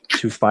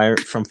to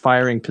from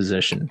firing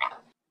position.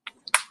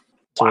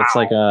 So it's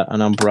like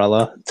an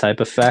umbrella type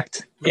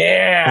effect.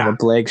 Yeah. And the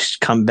blades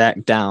come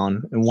back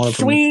down, and one of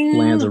them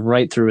lands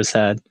right through his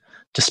head,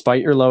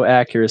 despite your low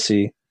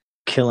accuracy,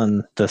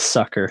 killing the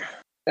sucker.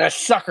 That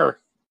sucker.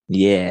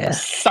 Yeah. That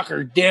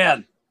sucker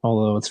dead.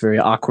 Although it's very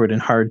awkward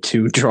and hard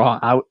to draw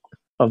out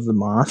of the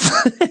moth.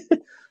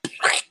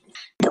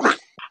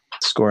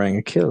 Scoring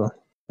a kill.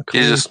 He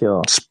just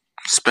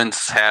spins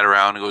his hat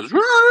around and goes.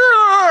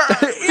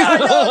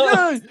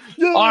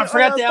 I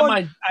forgot to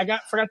add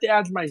forgot to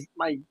add my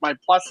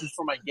pluses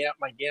for my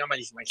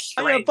gammas, my strengths.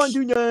 I have fun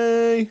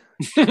today.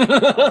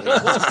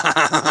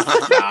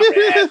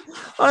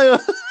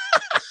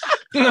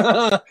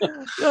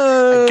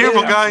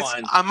 Careful, guys!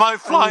 I might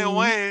fly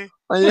away.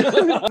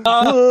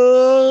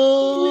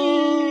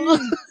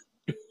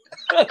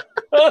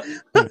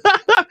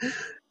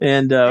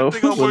 And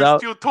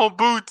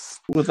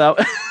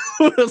without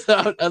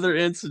other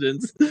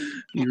incidents,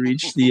 you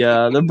reach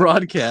the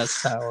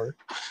broadcast tower.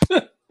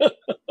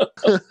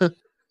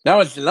 Now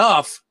it's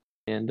enough.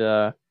 And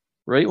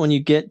right when you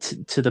get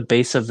to the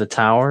base of the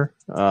tower,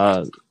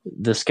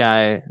 this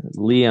guy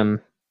Liam,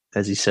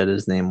 as he said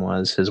his name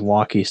was, his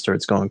walkie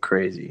starts going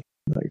crazy.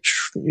 Like,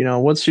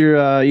 what's your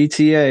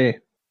ETA?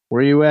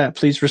 Where are you at?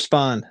 Please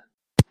respond.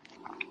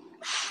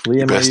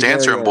 Liam, you best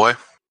answer him, boy.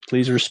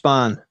 Please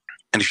respond.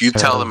 And if you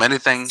tell them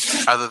anything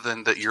other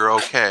than that you're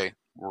okay,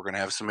 we're going to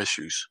have some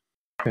issues.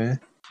 Okay.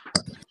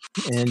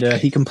 And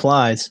he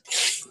complies.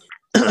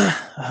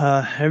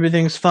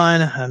 Everything's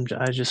fine.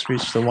 I just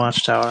reached the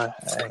watchtower.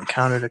 I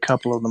encountered a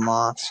couple of the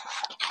moths.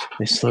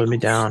 They slowed me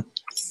down.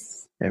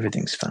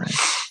 Everything's fine.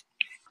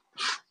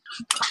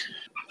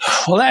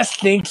 Well, that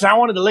stinks. I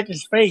wanted to lick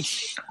his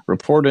face.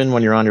 Report in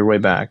when you're on your way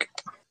back.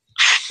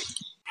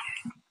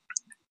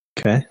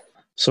 Okay.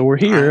 So we're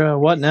here.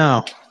 What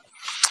now?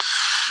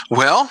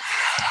 Well,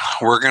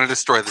 we're going to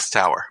destroy this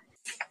tower.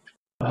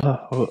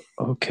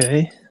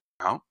 Okay.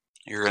 No,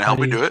 you're going to help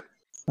me do it?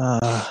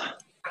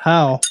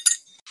 How?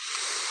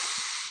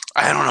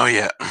 I don't know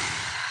yet.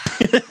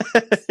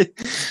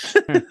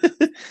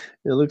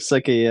 It looks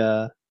like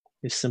a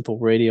simple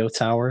radio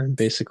tower,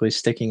 basically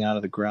sticking out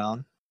of the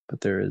ground.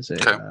 But there is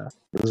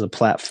there's a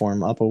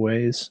platform up a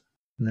ways,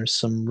 and there's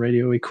some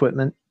radio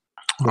equipment.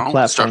 The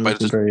platform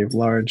is very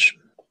large.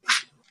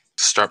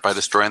 Start by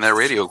destroying that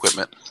radio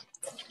equipment.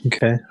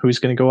 Okay, who's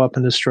going to go up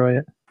and destroy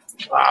it?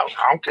 I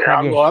don't care.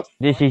 I'll go up.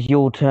 This is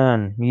your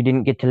turn. You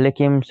didn't get to lick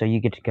him, so you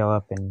get to go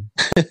up and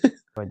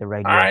destroy the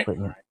radio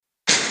equipment.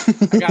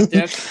 I got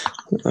this.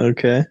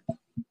 Okay.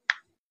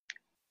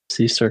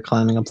 So you start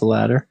climbing up the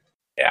ladder.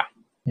 Yeah.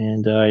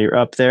 And you're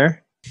up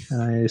there.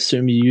 I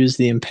assume you use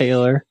the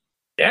impaler.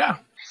 Yeah.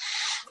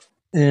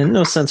 And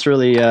no sense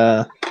really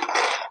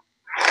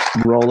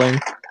rolling.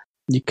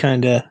 You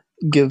kind of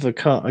give a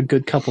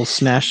good couple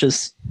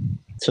smashes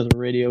to the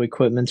radio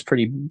equipment.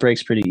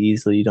 Breaks pretty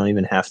easily. You don't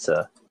even have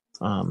to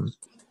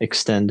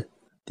extend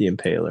the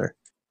impaler.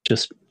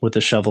 Just with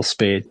a shovel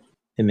spade,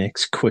 it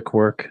makes quick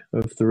work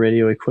of the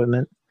radio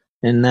equipment.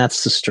 And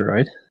that's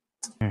destroyed.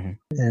 Mm-hmm.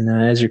 And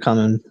as you're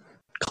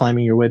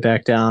climbing your way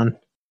back down,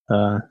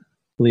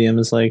 Liam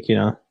is like,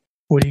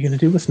 what are you going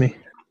to do with me?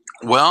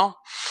 Well,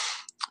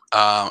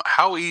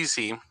 how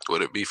easy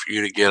would it be for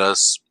you to get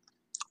us,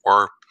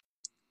 or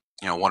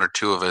one or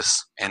two of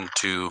us,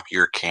 into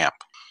your camp?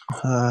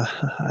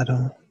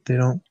 They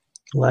don't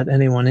let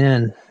anyone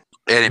in.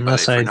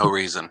 Anybody for no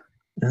reason.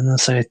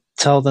 Unless I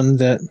tell them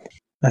that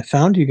I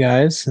found you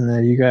guys and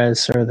that you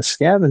guys are the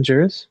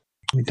scavengers.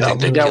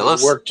 That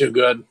would work too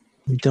good.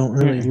 We don't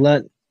really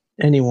let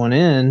anyone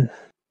in.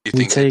 You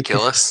think they'd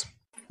kill us?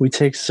 We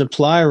take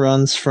supply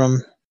runs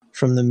from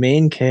the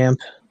main camp.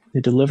 They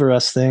deliver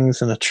us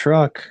things in a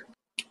truck.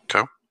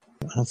 Okay.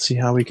 I don't see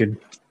how we could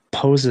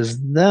pose as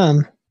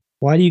them.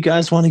 Why do you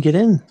guys want to get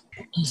in?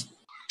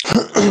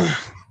 You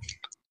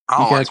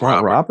guys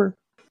want Robert?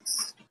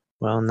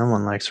 Well, no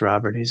one likes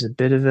Robert. He's a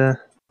bit of a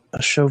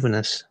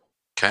chauvinist.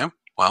 Okay,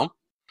 well,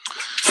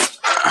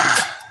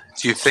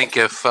 do you think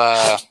if...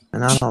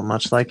 and I don't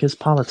much like his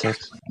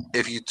politics.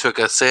 If you took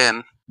us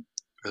in,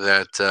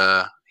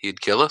 that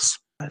he'd kill us?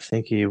 I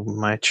think he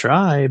might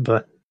try,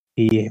 but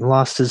he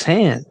lost his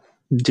hand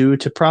due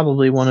to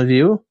probably one of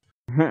you.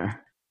 What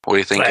do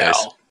you think, guys?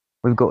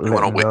 We've got to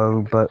let him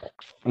go, but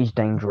he's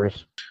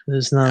dangerous.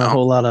 There's not a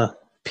whole lot of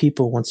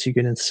people once you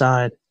get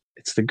inside.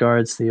 It's the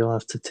guards that you'll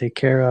have to take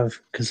care of,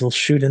 because they'll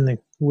shoot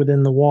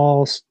within the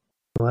walls.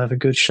 They'll have a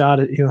good shot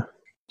at you.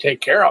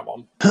 Take care of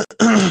them.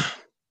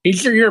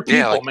 These are your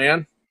people,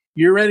 man.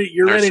 You're ready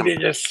to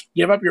just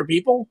give up your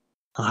people?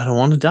 I don't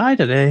want to die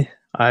today.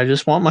 I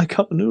just want my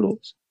cup of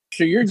noodles.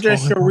 So you're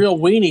just a real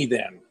weenie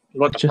then.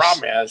 What the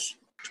problem is,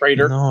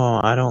 traitor.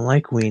 No, I don't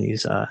like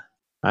weenies.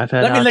 I've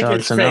had hot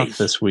dogs enough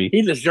this week.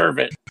 He deserve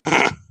it.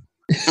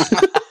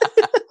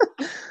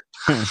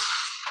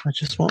 I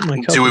just want my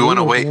cup. Do we want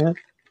to wait? Man.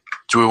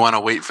 Do we want to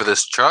wait for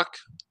this truck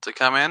to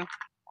come in?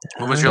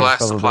 What was your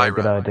last supply run?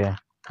 Good idea.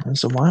 It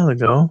was a while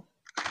ago.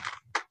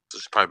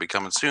 This will probably be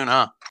coming soon,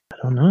 huh? I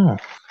don't know.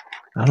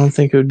 I don't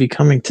think it would be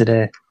coming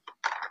today.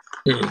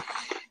 All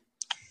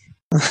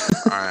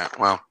right.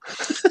 Well,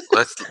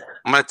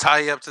 I'm going to tie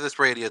you up to this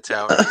radio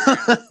tower.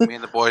 Me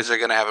and the boys are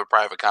going to have a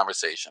private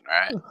conversation. All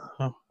right.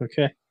 Oh,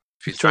 okay.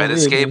 If you try to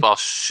escape,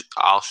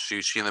 I'll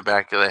shoot you in the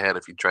back of the head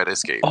if you try to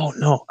escape. Oh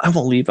no, I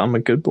won't leave. I'm a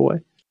good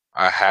boy.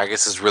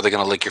 Haggis is really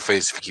going to lick your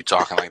face if you keep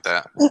talking like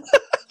that.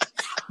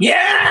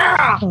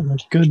 Yeah! I'm a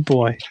good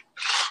boy.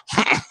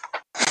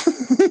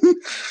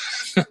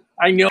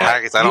 I know.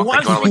 Haggis, I don't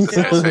think I want to lick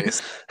this guy's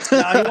face.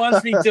 No, he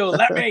wants me to.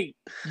 Let me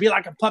be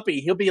like a puppy.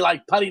 He'll be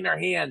like putting our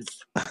hands.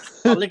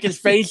 I'll lick his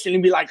face and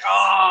he'll be like,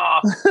 oh,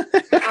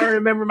 I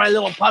remember my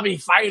little puppy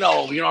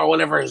Fido, or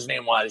whatever his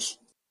name was.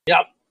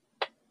 Yep.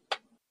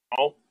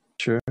 Oh.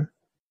 Sure.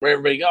 Where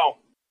everybody go?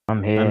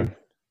 I'm here.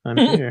 I'm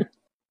here.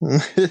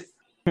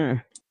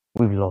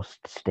 We've lost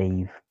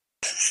Steve.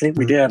 I think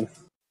we did.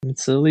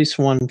 It's at least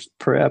one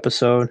per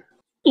episode.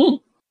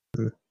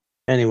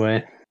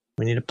 Anyway,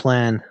 we need a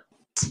plan.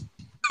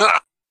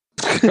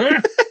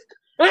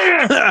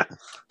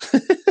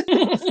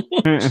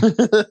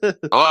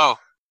 Hello.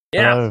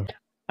 Yeah.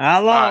 Hello.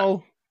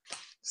 Right.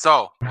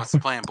 So, what's the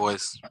plan,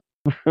 boys?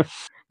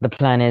 The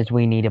plan is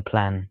we need a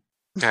plan.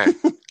 Okay.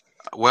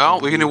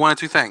 Well, we can do one of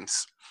two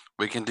things.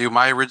 We can do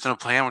my original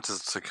plan, which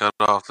is to cut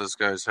off this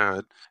guy's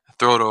head,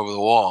 throw it over the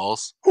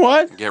walls,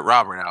 what? And get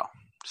Robert out.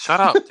 Shut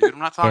up, dude. I'm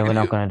not talking to you. Yeah,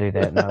 we're not going to do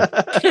that, no.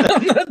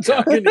 I'm not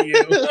talking to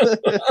you.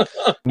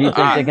 You think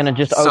they're going to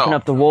just open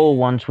up the wall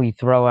once we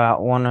throw in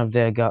one of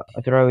their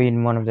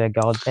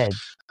guards'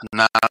 heads?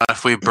 Not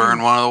if we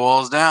burn one of the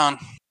walls down.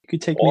 You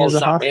could take me as a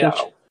hostage.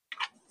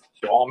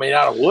 They're all made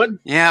out of wood?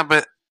 Yeah,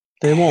 but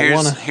they won't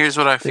want to. Here's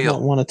what I feel. They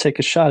don't want to take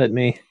a shot at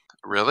me.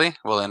 Really?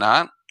 Will they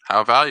not?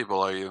 How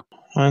valuable are you?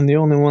 I'm the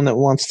only one that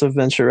wants to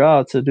venture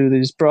out to do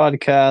these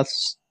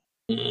broadcasts.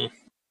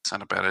 It's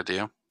not a bad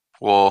idea.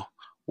 Well,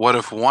 what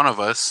if one of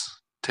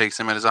us takes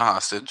him as a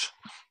hostage,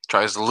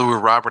 tries to lure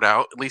Robert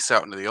out, at least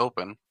out into the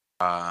open,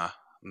 and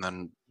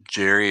then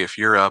Jerry, if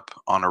you're up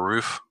on a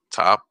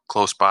rooftop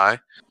close by,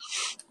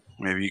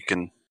 maybe you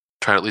can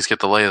try to at least get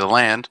the lay of the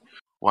land,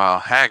 while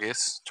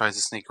Haggis tries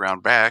to sneak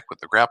around back with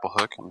the grapple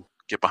hook and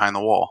get behind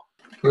the wall.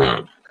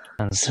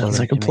 Sounds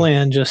like a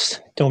plan.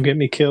 Just don't get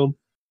me killed.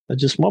 I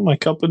just want my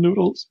cup of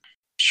noodles,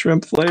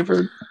 shrimp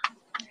flavored.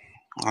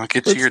 I'll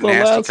get you your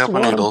nasty cup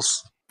of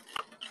noodles.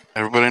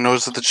 Everybody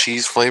knows that the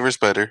cheese flavor is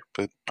better,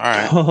 but all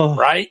right. Oh,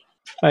 right?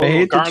 I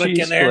hate the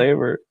cheese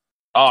flavor.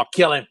 Oh,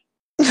 kill him.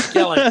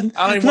 Kill him.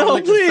 I don't even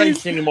want to lick his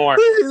face anymore.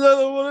 Please, I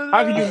don't want to.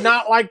 How can you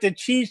not like the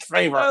cheese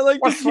flavor? I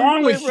like What's the cheese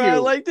wrong flavor. with you? I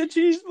like the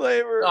cheese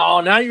flavor.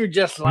 Oh, now you're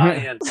just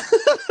lying.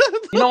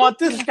 You know what?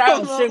 This guy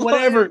will say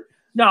whatever.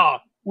 No,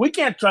 we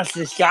can't trust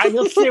this guy.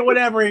 He'll say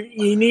whatever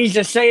he needs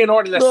to say in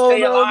order to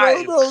stay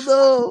alive.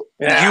 No.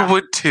 Yeah. You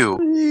would too.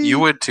 You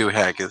would too,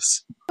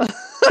 Haggis.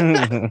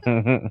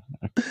 No,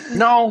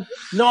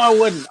 I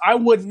wouldn't. I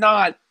would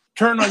not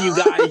turn on you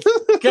guys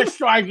just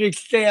so I could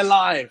stay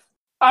alive.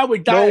 I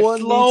would die a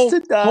slow,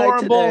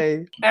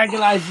 horrible,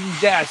 agonizing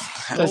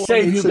death to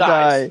save you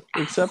guys.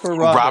 Except for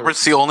Robert.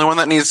 Robert's the only one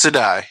that needs to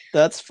die.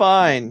 That's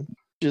fine.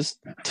 Just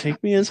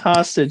take me as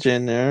hostage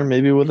in there,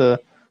 maybe with a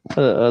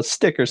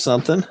stick or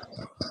something.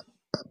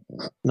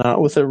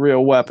 Not with a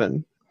real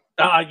weapon.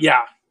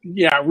 Yeah,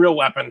 real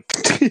weapon.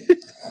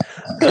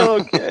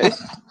 Okay.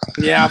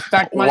 Yeah, in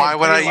fact, why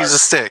would I use a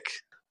stick?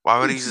 Why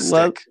would I use a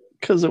stick?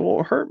 Because it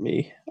won't hurt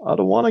me. I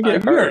don't want to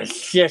get You're hurt. a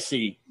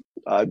sissy.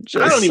 I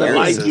don't even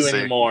like you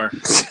anymore.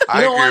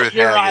 I agree with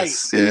You're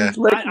Haggis.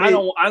 right.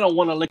 Yeah. I don't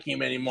want to lick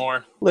him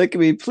anymore. Lick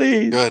me,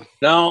 please. Good.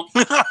 No.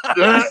 Lick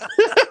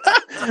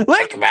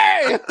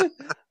me.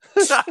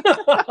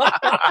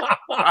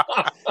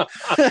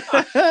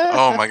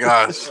 Oh my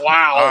gosh!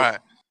 Wow. All right.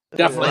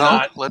 Definitely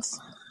not. Let's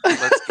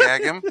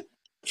gag him.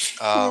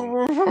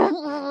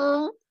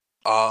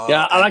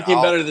 Yeah, I like it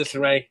better this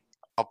way.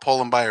 I'll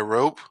pull him by a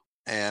rope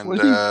and.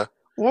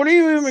 What are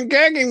you even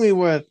gagging me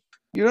with?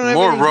 You don't have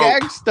more any rope.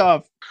 gag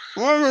stuff.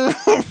 You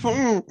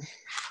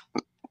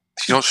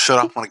don't shut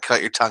up when I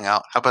cut your tongue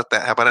out. How about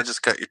that? How about I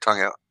just cut your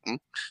tongue out?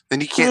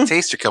 Then you can't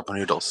taste your cup of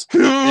noodles.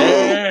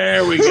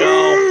 There we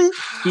go.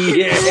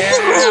 Yeah. Bet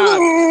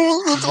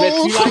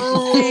you like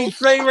the cheese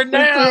flavor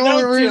now,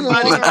 don't you,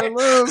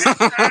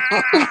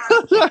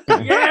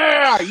 buddy?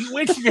 Yeah, you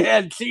wish you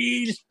had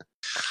cheese.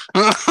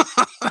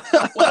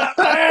 What up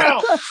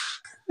now?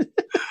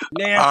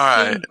 Nasty. All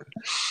right.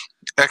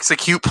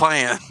 Execute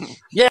plan.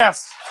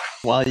 Yes.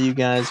 While you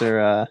guys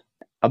are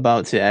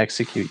about to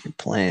execute your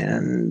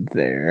plan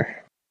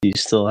there, do you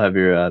still have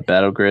your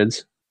battle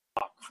grids?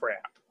 Oh,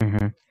 crap.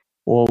 Mm-hmm.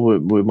 Well,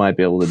 we might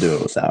be able to do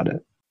it without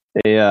it.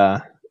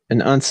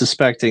 An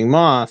unsuspecting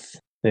moth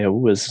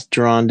was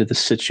drawn to the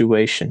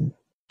situation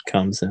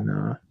comes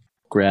and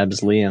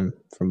grabs Liam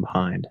from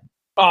behind.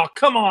 Oh,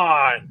 come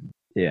on!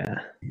 Yeah.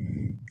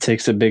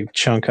 Takes a big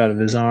chunk out of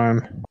his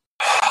arm.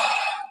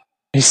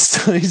 He's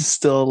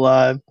still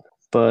alive,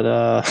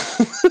 but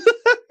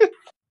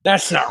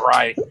That's not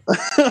right.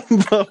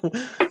 but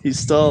he's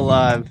still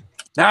alive.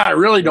 Now I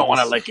really don't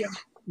want to lick him.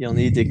 You'll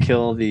need to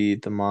kill the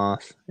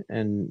moth,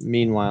 and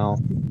meanwhile,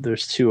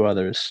 there's 2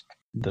 others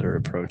that are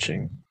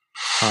approaching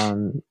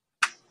on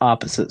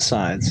opposite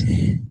sides.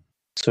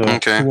 So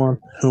Okay.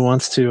 who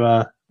wants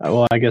to?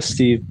 Well, I guess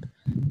Steve,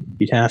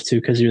 you'd have to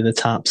because you're the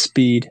top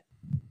speed.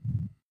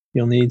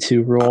 You'll need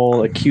to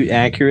roll acute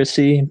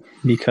accuracy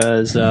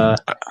because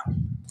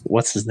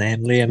what's his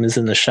name? Liam is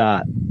in the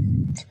shot.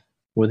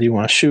 Whether you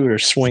want to shoot or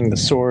swing the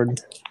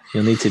sword,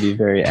 you'll need to be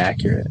very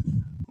accurate.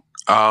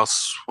 I'll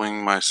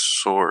swing my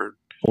sword.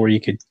 Or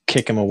you could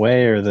kick him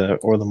away, or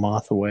the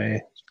moth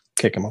away,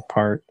 kick him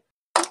apart.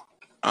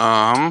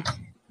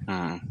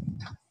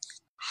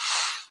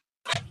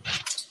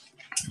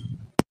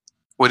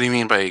 What do you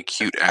mean by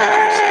acute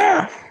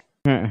accuracy?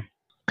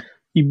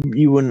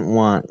 You wouldn't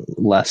want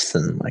less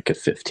than like a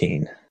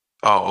 15.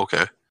 Oh,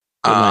 okay. It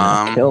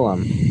might not kill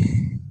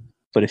him,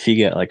 but if you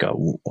get like a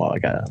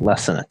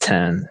less than a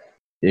 10,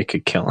 it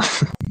could kill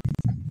him.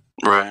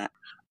 Right.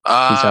 He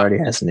already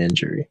has an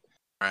injury.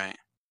 Right.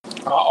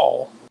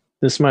 Oh.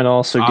 This might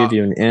also give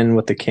you an in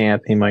with the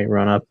camp. He might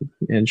run up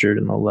injured,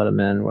 and they'll let him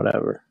in.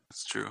 Whatever.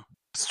 It's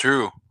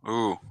true.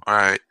 Ooh. All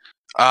right.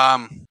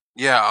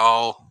 Yeah,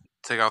 I'll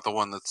take out the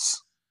one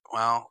that's.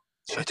 Well,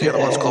 should I take out the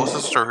one that's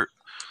closest, or?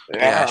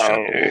 Yeah,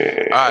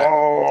 sure.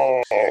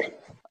 All right.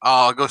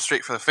 I'll go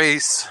straight for the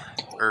face,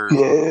 or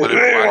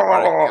whatever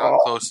I got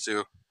close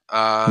to.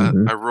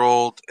 I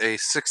rolled a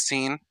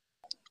 16,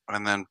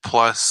 and then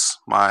plus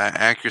my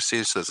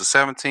accuracy, so it's a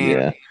 17.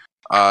 Yeah.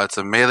 It's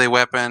a melee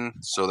weapon,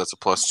 so that's a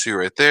 +2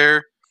 right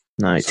there.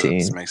 19. So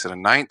this makes it a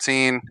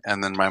 19,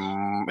 and then my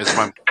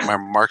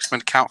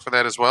marksman count for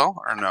that as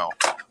well, or no?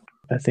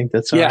 I think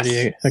that's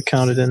already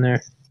accounted in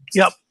there.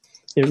 Yep.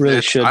 It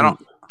really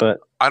shouldn't,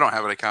 but I don't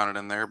have it accounted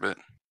in there, but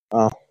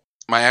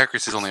my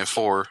accuracy is only a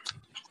 4.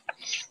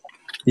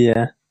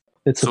 Yeah,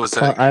 it's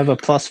I have a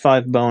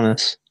 +5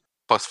 bonus.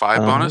 +5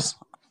 bonus?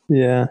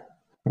 Yeah,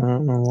 I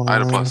don't know why. I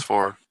had a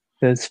 +4.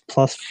 It's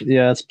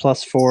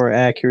 +4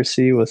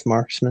 accuracy with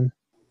marksman.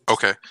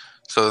 Okay,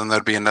 so then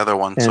that'd be another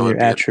one. And so your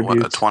it'd be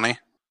a 20.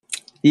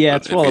 Yeah,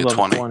 it's well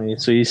above 20.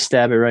 So you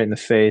stab it right in the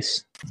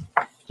face.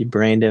 You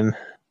brained him.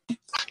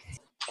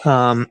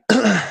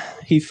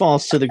 He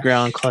falls to the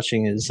ground,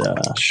 clutching his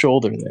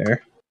shoulder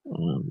there.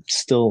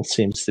 Still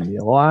seems to be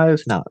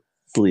alive, not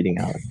bleeding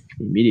out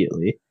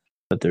immediately.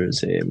 But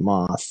there's a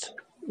moth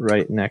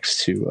right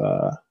next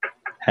to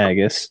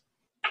Haggis.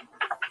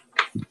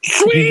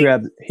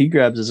 He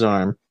grabs his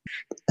arm.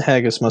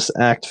 Haggis must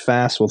act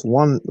fast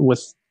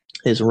with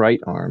his right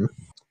arm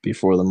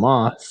before the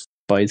moth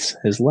bites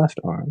his left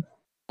arm.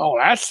 Oh,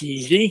 that's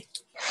easy.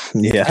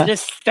 Yeah.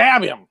 Just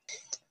stab him.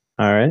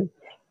 All right.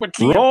 With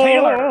the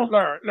impaler.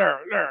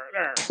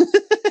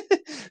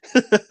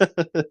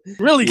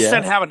 Really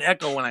should have an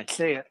echo when I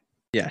say it.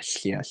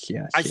 Yes.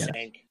 I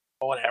think.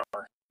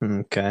 Whatever.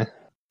 Okay.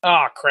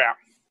 Oh, crap.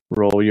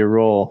 Roll your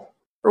roll.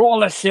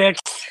 Roll a 6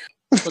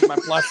 with my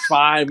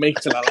 +5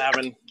 makes it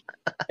 11.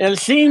 And it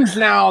seems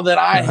now that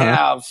I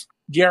have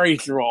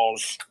Jerry's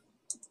rolls.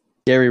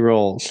 Jerry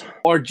rolls.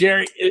 Or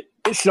Jerry.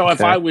 So if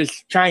I was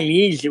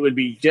Chinese, it'd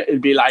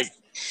be like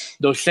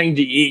those things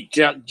you eat,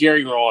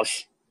 Jerry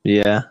rolls.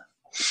 Yeah.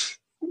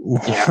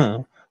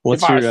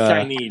 What's if I your was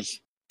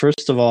Chinese?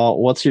 First of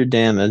all, what's your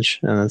damage?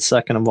 And then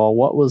second of all,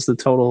 what was the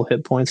total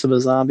hit points of a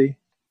zombie?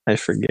 I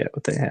forget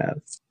what they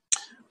have.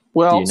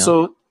 Well,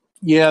 so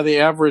the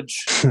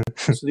average.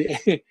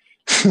 Sorry.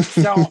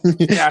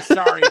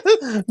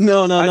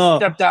 No. I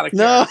stepped out of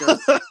character.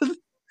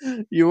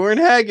 No. You weren't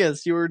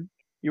Haggis. You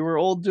were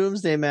old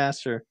Doomsday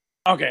Master.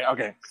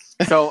 Okay.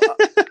 So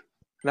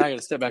now I got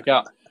to step back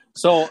out.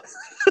 So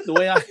the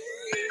way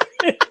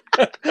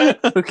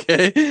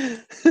Okay.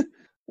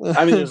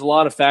 I mean, there's a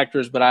lot of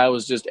factors, but I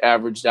was just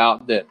averaged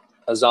out that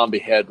a zombie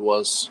head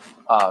was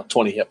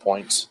 20 hit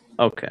points.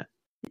 Okay.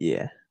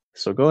 Yeah.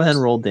 So go ahead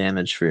and roll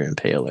damage for your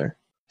impaler.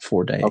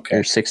 4 die. Okay.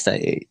 Or 6 die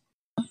 8.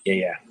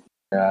 Yeah.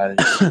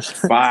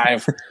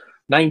 5.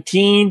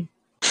 19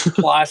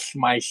 plus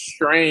my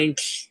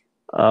strength.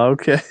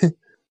 Okay.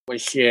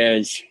 Which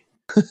is,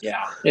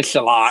 it's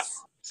a lot.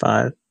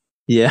 5.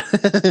 Yeah.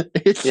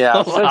 It's a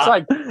lot. So it's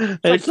like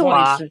It's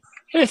 20.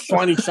 It's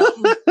 20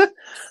 something.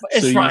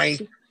 It's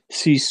fine.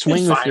 So you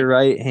swing with your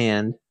right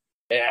hand.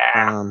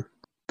 Yeah.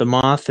 The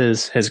moth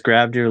has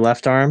grabbed your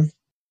left arm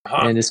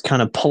and is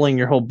kind of pulling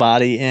your whole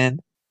body in.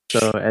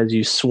 So as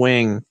you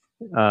swing,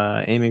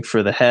 aiming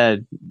for the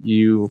head,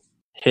 you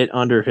hit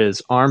under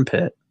his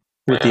armpit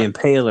with the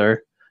impaler.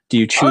 Do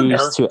you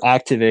choose to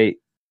activate?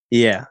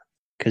 Yeah,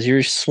 because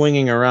you're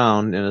swinging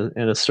around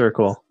in a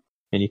circle,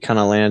 and you kind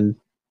of land.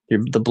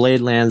 The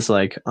blade lands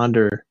like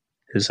under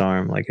his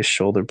arm, like his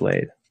shoulder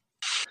blade.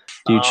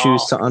 Do you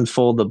choose to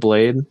unfold the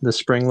blade, the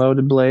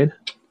spring-loaded blade?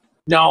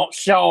 No.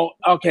 So,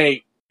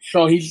 okay.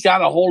 So he's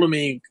got a hold of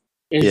me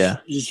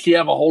Does she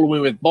have a hold of me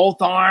with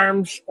both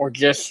arms or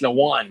just the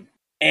one?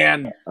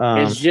 And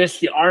it's just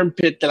the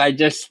armpit that I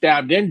just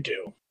stabbed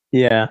into.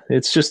 Yeah,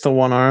 it's just the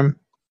one arm,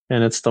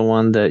 and it's the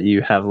one that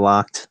you have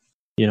locked,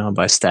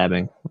 by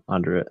stabbing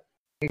under it.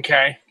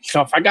 Okay,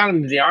 so if I got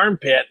him to the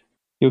armpit,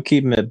 you'll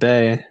keep him at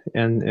bay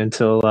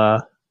until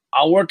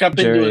I'll work up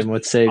into his.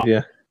 Would save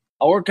you.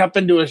 I'll work up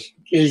into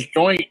his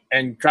joint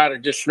and try to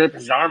just rip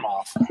his arm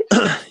off.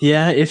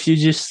 Yeah, if you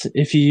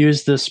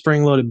use the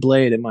spring-loaded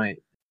blade, it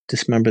might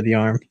dismember the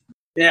arm.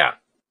 Yeah,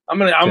 I'm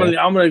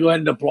gonna go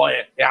ahead and deploy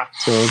it. Yeah.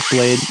 So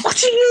blade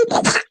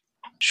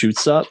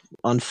shoots up,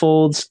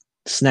 unfolds,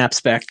 snaps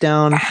back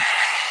down,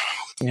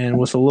 and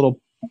with a little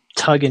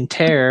tug and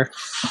tear,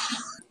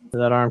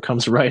 that arm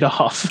comes right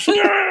off.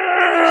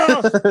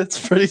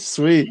 It's pretty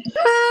sweet.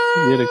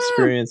 You get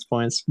experience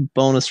points.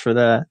 Bonus for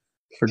that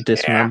for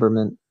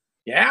dismemberment.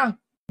 Yeah.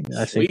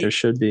 I think there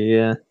should be.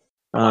 Yeah.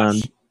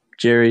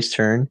 Jerry's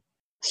turn.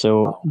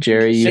 So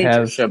Jerry, you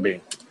have. Should be.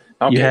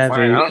 Okay, you have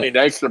fine. I don't need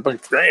extra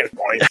experience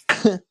points.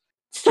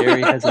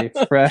 Jerry has a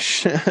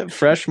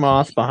fresh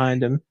moth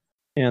behind him,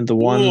 and the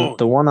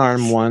one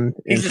arm one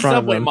in front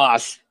of him.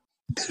 Moth.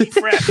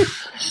 Fresh.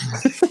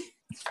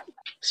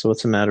 So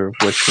it's a matter of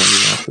which one you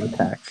want to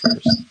attack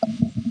first.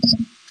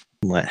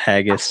 Let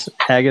Haggis.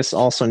 Haggis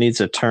also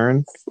needs a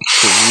turn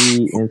to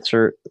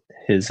reinsert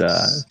his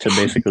to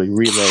basically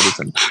reload his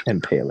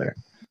impaler.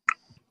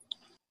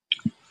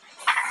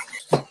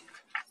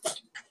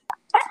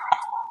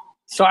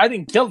 So I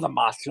didn't kill the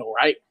moth,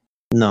 right?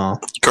 No.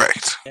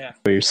 Correct. Yeah.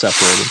 But you're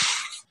separated.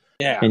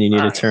 Yeah. And you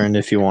need a turn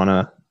if you want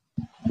to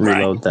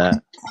reload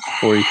that.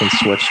 Or you can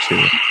switch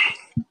to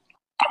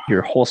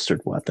your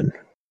holstered weapon,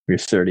 your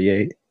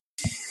 38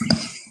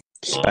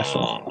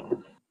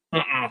 special.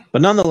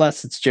 But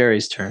nonetheless, it's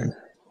Jerry's turn.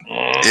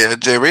 Yeah,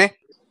 Jerry?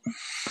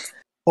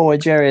 Oh,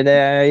 Jerry,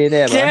 are you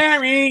there, bud?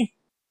 Jerry!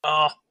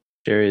 Oh.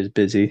 Jerry is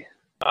busy.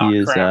 He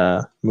is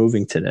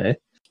moving today.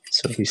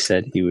 So he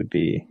said he would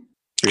be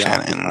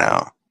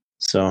now.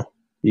 So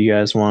you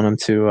guys want him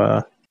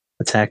to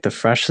attack the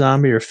fresh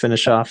zombie or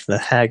finish off the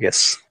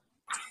Haggis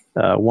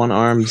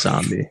one-armed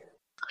zombie?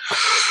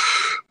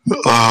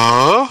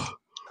 I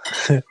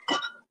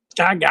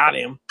got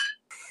him.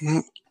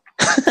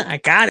 I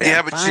got it.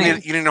 Yeah, but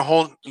you need a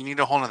whole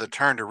another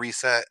turn to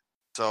reset.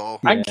 So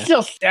I can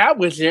still stab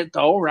with it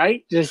though,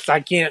 right? Just I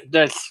can't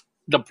just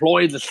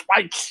deploy the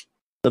spikes.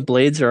 The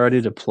blades are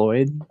already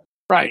deployed,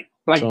 right?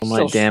 So it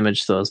might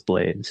damage those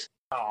blades.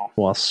 Oh.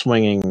 While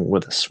swinging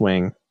with a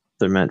swing,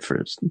 they're meant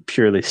for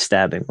purely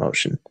stabbing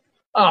motion.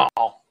 Oh,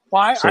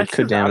 why? So it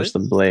could damage the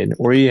blade.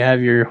 Or you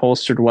have your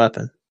holstered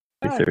weapon,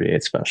 your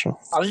 38 special.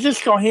 I'll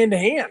just go hand to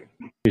hand.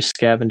 Your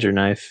scavenger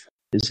knife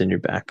is in your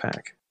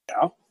backpack.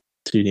 Yeah.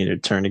 So you need a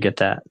turn to get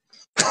that.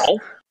 No,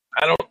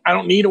 I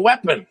don't need a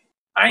weapon.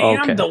 I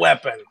am the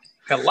weapon.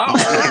 Hello.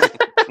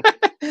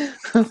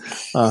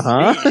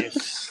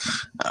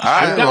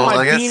 I've got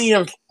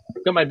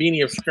my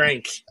beanie of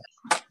strength.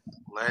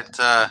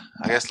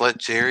 Let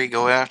Jerry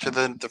go after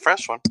the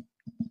fresh one.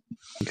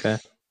 Okay.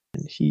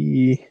 And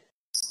he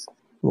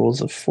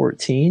rolls a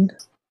 14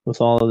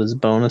 with all of his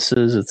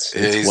bonuses. It's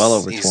well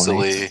over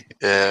 20.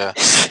 Yeah.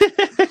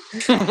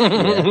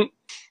 Yeah.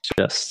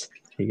 Just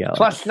he got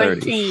plus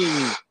like 30.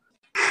 19.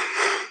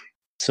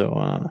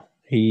 So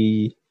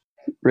he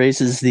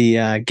raises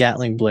the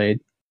Gatling blade,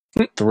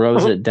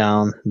 throws it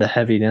down the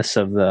heaviness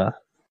of the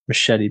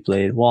machete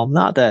blade. While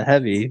not that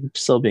heavy,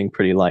 still being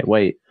pretty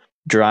lightweight,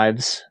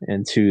 drives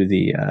into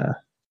the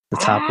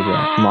top of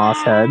the moth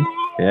head.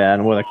 Yeah,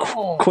 and with a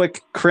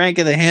quick crank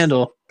of the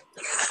handle,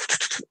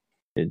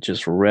 it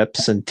just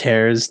rips and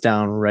tears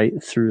down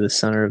right through the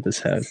center of his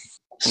head.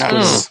 Splitting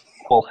his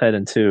whole head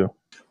in two.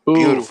 Ooh.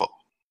 Beautiful.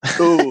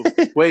 Ooh,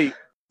 wait.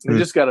 We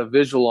just got a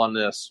visual on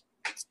this.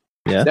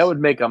 Yeah. That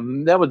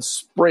would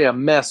spray a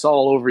mess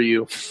all over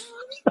you.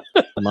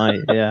 Might,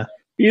 yeah.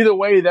 Either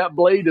way that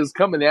blade is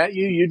coming at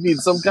you, you'd need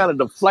some kind of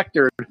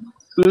deflector.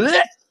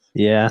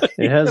 Yeah,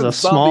 it has a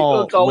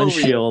small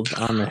windshield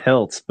on the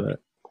hilt, but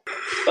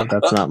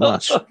that's not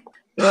much.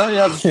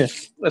 Yeah,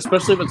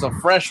 especially if it's a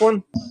fresh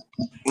one.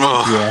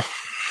 Yeah.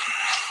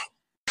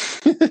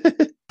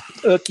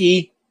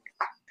 Okay.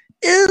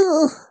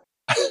 Ew.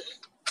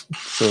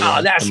 So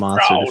that's the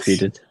monster gross.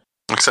 defeated.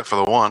 Except for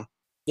the one.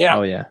 Yeah.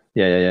 Oh yeah.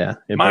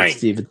 But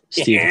Steve,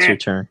 it's your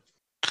turn.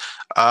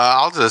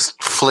 I'll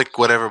just flick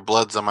whatever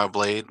blood's on my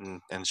blade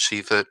and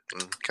sheath it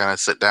and kind of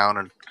sit down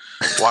and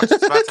watch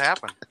what's about to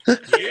happen.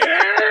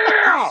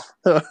 Yeah.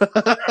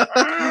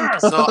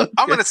 So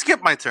I'm gonna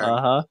skip my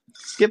turn.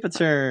 Skip a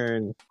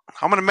turn.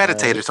 I'm gonna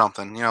meditate or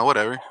something.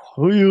 Whatever.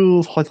 Or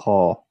you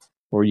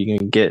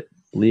can get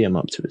Liam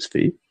up to his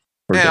feet.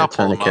 Or I'll get a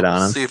pull him tourniquet up.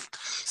 on him.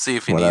 See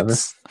if he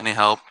needs any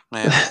help.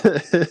 Man.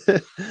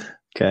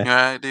 Okay. You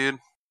alright, dude?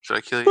 Should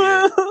I kill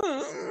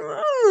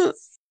you?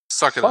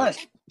 Suck it up.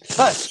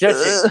 Hush, big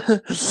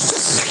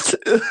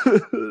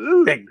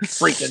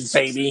freaking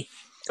baby.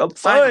 I'm I'm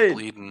fine.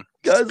 bleeding.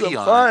 Guys, Just pee I'm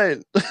on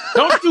it. fine.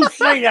 Don't you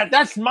say that.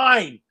 That's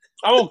mine.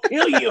 I will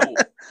kill you.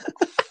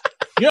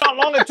 You know how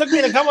long it took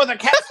me to come with a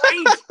cat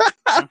face?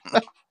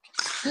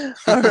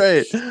 All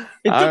right. It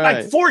took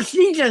like 4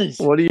 seasons.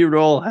 What do you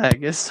roll,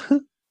 Haggis?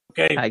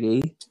 Okay.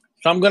 Haggy.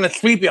 So I'm going to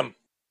sweep him.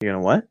 You're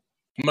gonna what?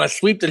 I'm going to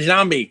sweep the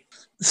zombie.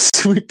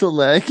 Sweep the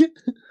leg.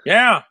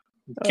 Yeah.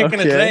 I'm kicking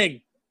his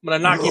leg. I'm going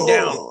to knock him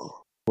down.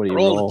 What do you I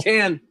rolled roll? a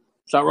 10.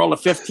 So I rolled a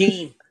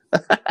 15.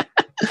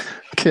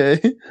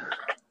 Okay.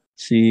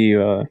 So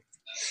you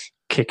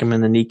kick him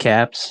in the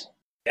kneecaps.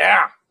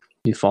 Yeah.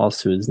 He falls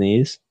to his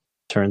knees.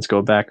 Turns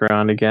go back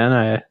around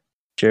again.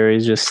 Jerry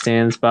just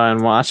stands by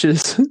and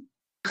watches.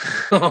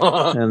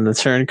 And the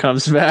turn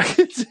comes back.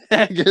 It's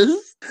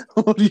Haggis.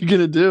 What are you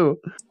gonna do?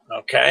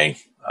 Okay.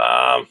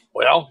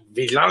 Well, if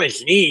he's on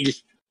his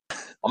knees,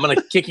 I'm going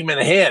to kick him in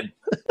the head.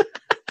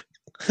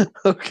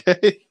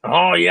 Okay.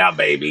 Oh, yeah,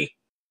 baby.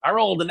 I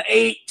rolled an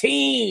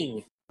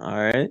 18. All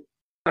right.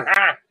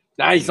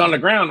 Now he's on the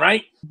ground,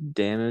 right?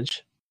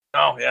 Damage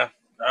Oh, yeah.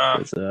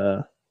 is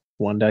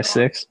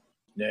 1d6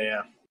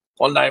 Yeah.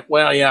 One die.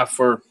 Well, yeah,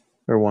 for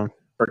or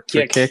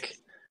kicks. kick.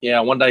 Yeah,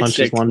 one die Punch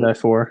is 6.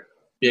 1d4.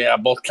 Yeah,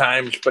 both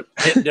times, but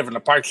hitting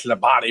different parts of the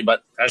body,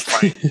 but that's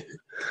fine.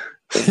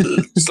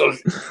 So,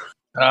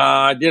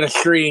 I did a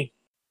 3.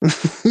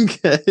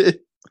 Okay.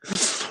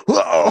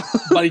 Whoa.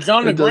 But he's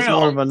on the It does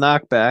more of ground. a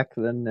knockback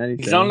than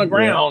anything. He's on the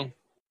ground.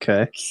 Yeah.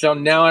 Okay. So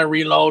now I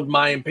reload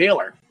my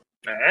impaler.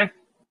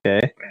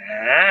 Okay.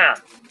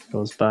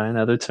 Goes by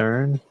another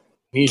turn.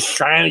 He's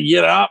trying to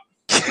get up.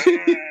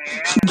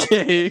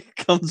 Okay.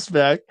 Comes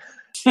back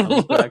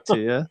to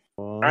you.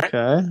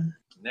 Okay.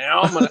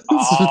 Now I'm gonna.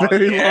 This is Oh,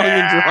 very long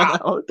yeah. and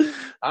drawn out.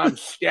 I'm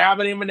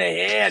stabbing him in the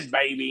head,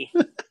 baby.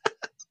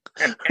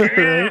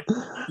 Alright.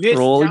 This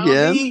Roll zombie,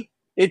 again.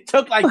 It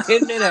took like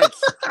 10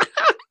 minutes.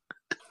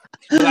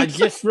 But I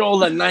just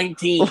rolled a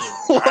 19.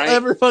 Right?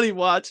 Everybody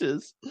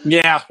watches.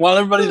 Yeah, well,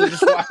 everybody's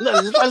just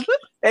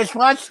let's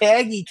watch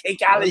Haggy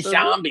take out a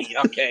zombie.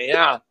 Okay,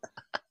 yeah.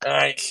 All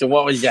right, so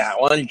what was that?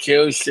 1,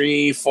 2,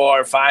 3,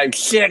 4, 5,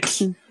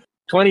 6.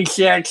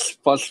 26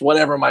 plus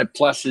whatever my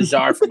pluses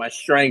are for my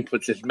strength,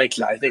 which is makes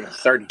it, I think,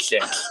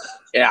 36.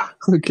 Yeah.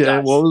 Okay.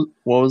 Gosh. What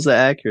was the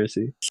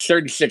accuracy?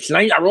 36.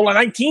 I rolled a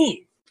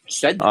 19. I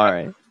said that. All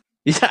right.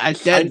 Yeah, I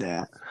said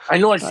that. I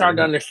know it's hard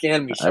to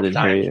understand me I didn't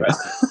hear sometimes, you.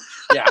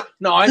 but yeah.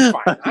 No, I'm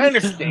fine. I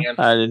understand.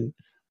 I didn't.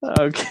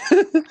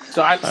 Okay.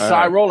 So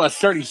I rolled a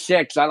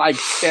 36. I like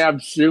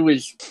stabbed through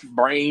his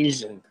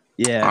brains and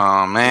Yeah.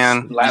 Oh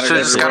man, you Ladder should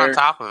have just got on everywhere.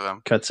 top of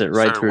him. Cuts it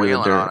right Started through the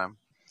wheeling dirt. on him.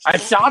 I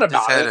thought His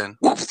about head it. in.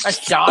 I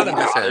thought His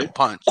about head. it.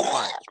 Punch,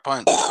 punch,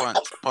 punch,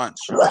 punch, punch.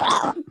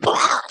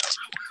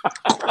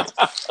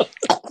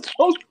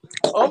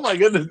 Oh my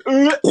goodness.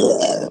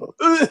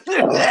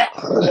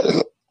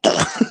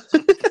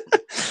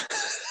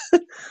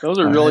 Those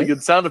are really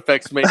good sound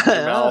effects made in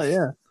your Oh, mouth.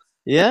 yeah.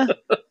 Yeah.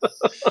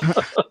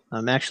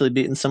 I'm actually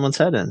beating someone's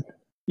head in.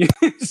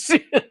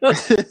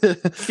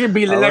 Should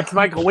be the next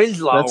Michael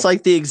Winslow. That's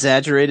like the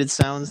exaggerated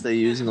sounds they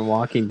use in The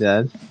Walking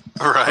Dead.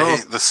 Right.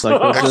 It's like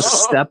they'll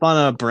just step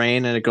on a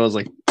brain and it goes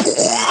like.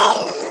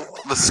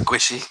 The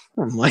squishy.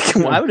 I'm like,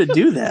 why would it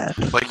do that?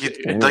 Like you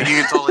can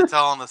totally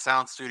tell in the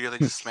sound studio they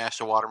just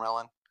smashed a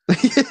watermelon.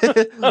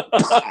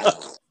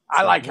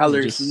 I like how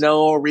there's Just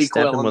no stab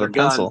recoil him on with their a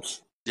pencil.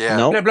 guns. Yeah.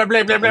 Nope. Blah, blah,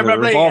 blah, blah, blah, And blah, the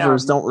blah,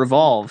 revolvers don't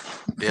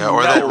revolve. Yeah,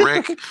 or that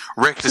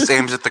Rick just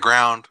aims at the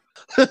ground.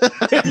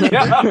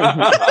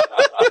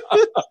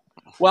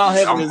 While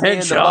having his hand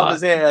Headshot. above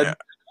his head. Yeah.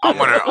 I'm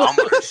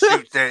gonna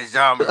shoot that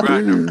zombie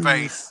right in the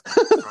face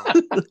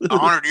from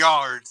 100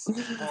 yards.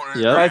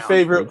 Yep. My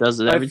favorite, It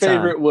does it my every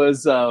favorite time.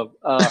 was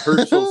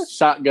Herschel's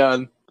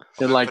shotgun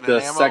in like the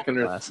Infinite ammo? second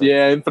or Classic.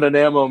 infinite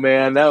ammo.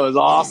 Man, that was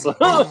awesome.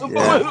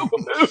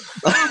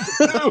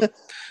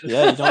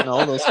 Yeah, you don't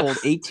know those hold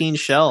 18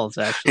 shells.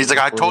 Actually, He's like,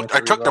 I before you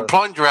took the have to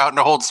plunger out and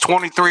it holds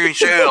 23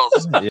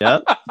 shells. reload.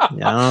 Yep. Yeah, I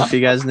don't know if you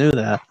guys knew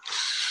that.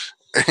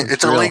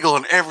 It's real. illegal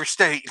in every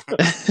state.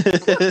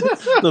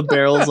 The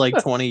barrel's like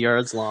 20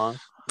 yards long.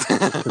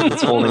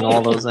 It's holding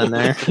all those in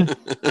there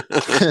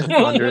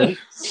under it.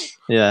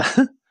 Yeah.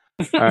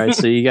 All right,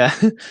 so you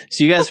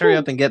guys hurry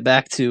up and get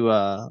back to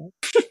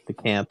the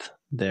camp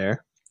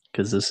there,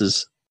 because this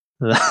is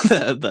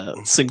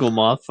the single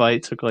moth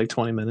fight took like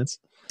 20 minutes.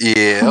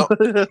 Yeah,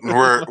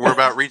 we're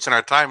about reaching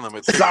our time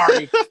limit.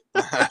 Sorry.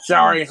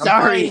 Sorry.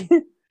 Sorry.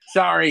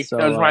 Sorry. So,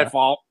 that was my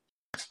fault.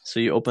 So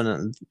you open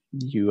it,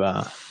 you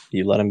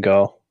let him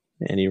go,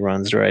 and he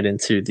runs right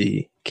into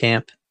the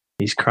camp.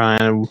 He's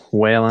crying,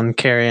 wailing,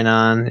 carrying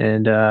on,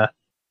 and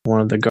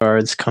one of the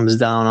guards comes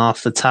down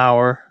off the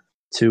tower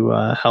to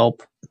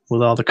help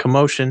with all the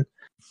commotion,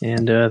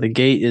 and the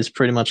gate is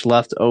pretty much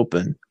left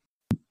open.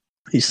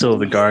 He's still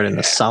the guard in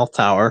the south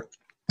tower.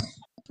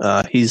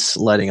 He's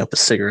lighting up a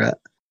cigarette.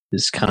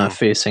 He's kind of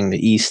facing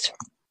the east,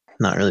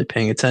 not really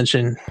paying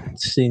attention.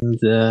 Seemed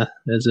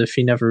as if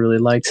he never really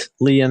liked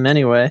Liam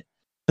anyway.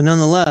 But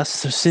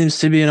nonetheless, there seems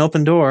to be an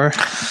open door,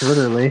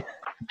 literally.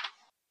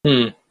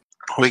 We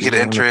could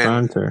On enter the in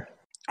front, or-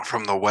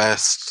 from the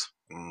west.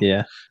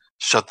 Yeah.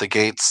 Shut the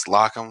gates,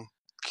 lock them,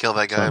 kill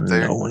that guy so up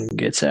there. no one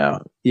gets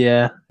out.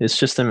 Yeah, it's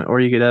just him. Or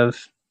you could have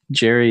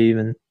Jerry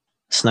even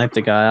snipe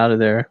the guy out of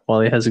there while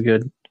he has a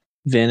good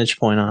vantage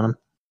point on him.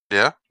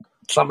 Yeah.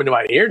 Somebody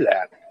might hear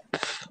that.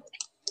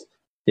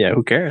 Yeah,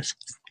 who cares?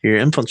 You're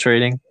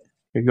infiltrating.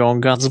 You're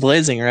going guns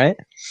blazing, right?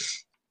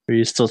 Or are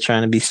you still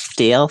trying to be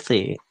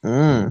stealthy? I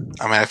mean,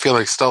 I feel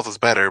like stealth is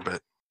better,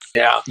 but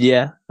Yeah.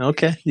 Yeah.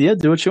 Okay. Yeah.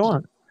 Do what you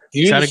want.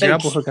 You Try either to say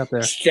grapple hook up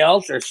there.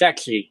 Stealth or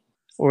sexy.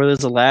 Or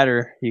there's a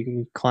ladder. You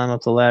can climb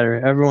up the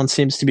ladder. Everyone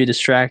seems to be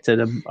distracted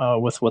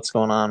with what's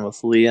going on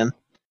with Leon.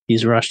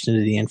 He's rushed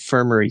into the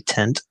infirmary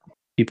tent.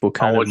 People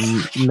kind of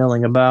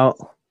milling about.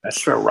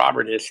 That's where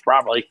Robert is,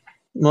 probably.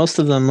 Most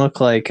of them look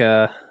like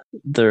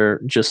they're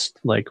just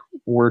like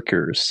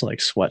workers,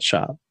 like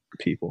sweatshop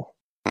people.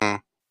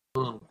 All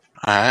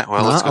right.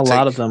 Well, not a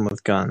lot of them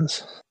with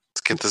guns.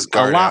 Let's get this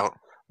guard out.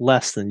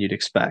 Less than you'd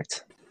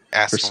expect.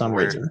 Ask for him some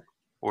reason.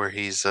 Where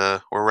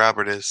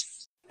Robert is.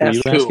 Who are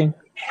you asking?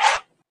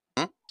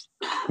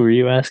 Who are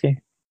you asking?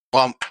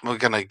 Well, we're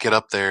gonna get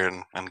up there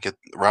and get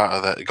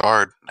that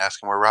guard and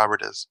ask him where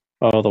Robert is.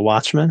 Oh, the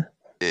watchman?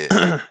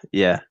 Yeah.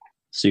 Yeah.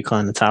 So you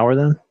climb the tower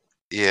then?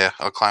 Yeah,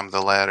 I'll climb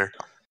the ladder.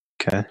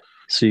 Okay.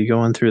 So you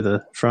go in through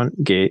the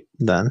front gate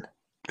then.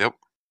 Yep.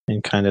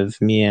 And kind of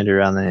meander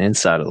around the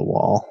inside of the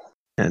wall.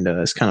 And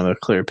it's kind of a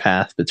clear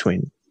path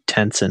between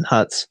tents and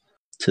huts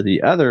to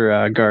the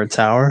other guard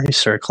tower. You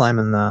start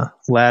climbing the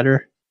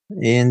ladder.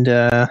 And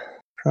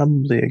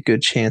probably a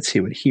good chance he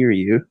would hear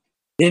you.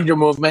 Ninja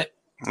movement.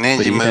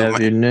 But you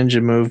have your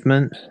ninja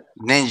movement.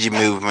 Ninja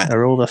movement. I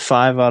rolled a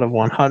 5 out of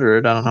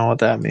 100. I don't know what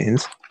that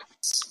means.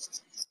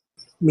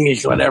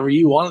 Means whatever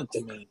you want it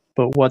to mean.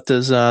 But what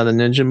does the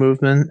ninja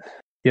movement?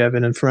 You have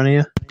it in front of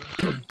you?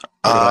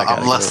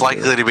 I'm less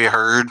likely to be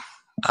heard,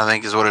 I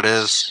think is what it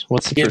is.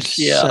 What's the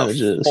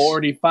percentages?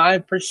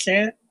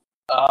 45%.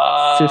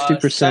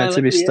 50%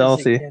 to be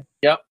stealthy.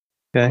 Yep.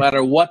 Okay. No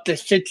matter what the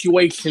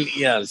situation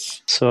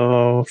is.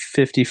 So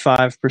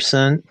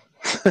 55%.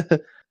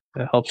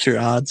 That helps your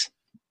odds.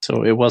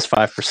 So it was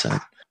 5%.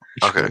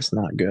 Okay. It's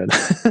not good.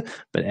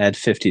 But add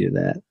 50 to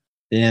that.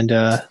 And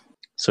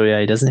so yeah,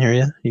 he doesn't hear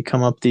you. You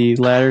come up the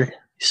ladder,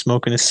 he's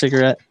smoking a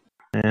cigarette.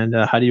 And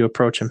how do you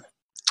approach him?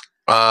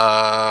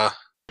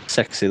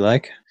 Sexy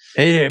like.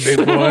 Hey,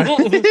 big boy.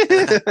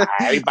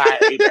 Hey,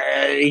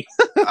 baby.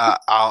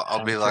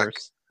 I'll be like,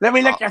 let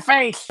me lick your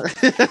face.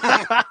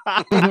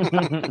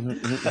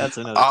 That's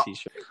another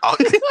t-shirt.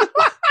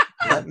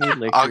 Let me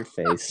lick your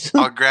face.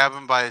 I'll grab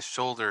him by his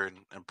shoulder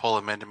and pull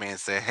him into me and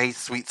say, "Hey,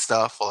 sweet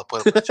stuff," while I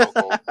put him in the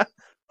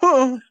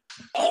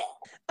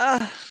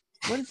chokehold.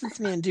 What is this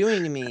man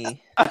doing to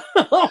me?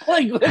 Oh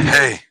my goodness.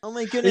 Hey. Oh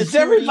my goodness. Is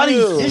everybody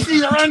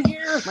sissy around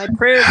here? My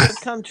prayers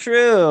have come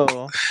true.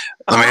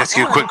 Let me ask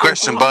you a quick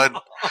question, bud.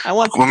 I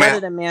once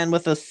gutted a man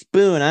with a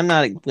spoon. I'm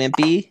not a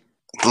wimpy.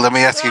 Let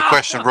me ask you a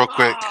question real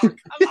quick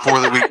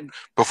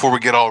before we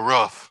get all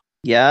rough.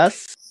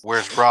 Yes?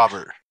 Where's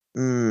Robert?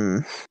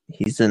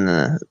 He's in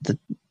the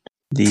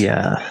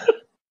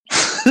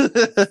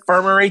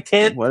infirmary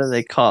tent? What do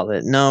they call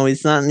it? No,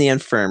 he's not in the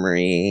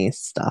infirmary.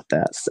 Stop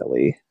that,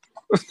 silly.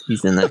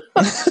 He's in the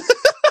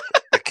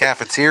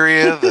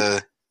cafeteria,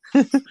 the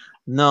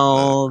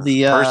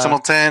personal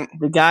tent.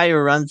 The guy who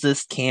runs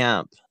this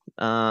camp.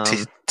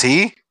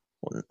 T?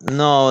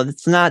 No,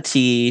 it's not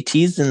T.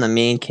 T's in the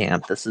main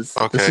camp. This is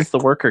the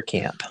worker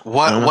camp.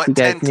 What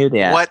tent? Knew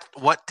that.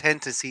 What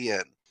tent is he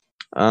in?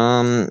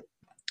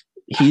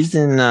 He's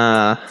in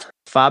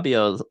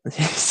Fabio's.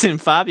 He's in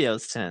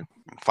Fabio's tent.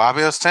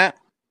 Fabio's tent?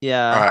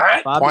 Yeah.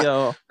 Right.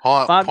 Fabio.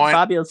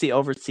 Fabio's the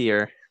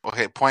overseer.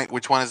 Okay, point.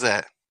 Which one is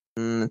that?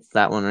 It's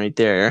that one right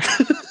there.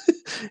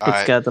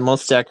 It's got the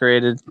most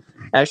decorated.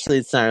 Actually,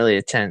 it's not really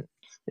a tent.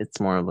 It's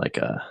more of like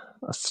a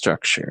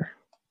structure.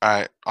 All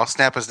right, I'll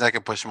snap his neck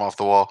and push him off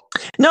the wall.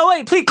 No,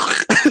 wait, please.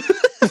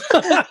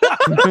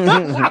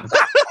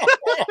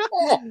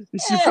 You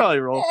should probably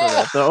roll for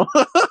that, though.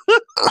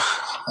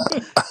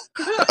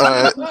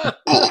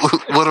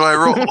 What do I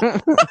roll?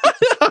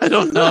 I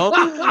don't know.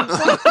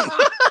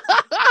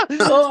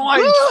 Oh my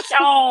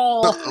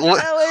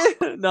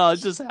god! No, it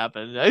just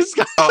happened.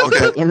 Okay.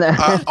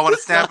 I want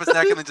to snap his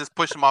neck and then just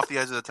push him off the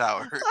edge of the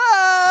tower.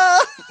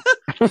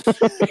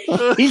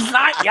 He's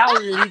not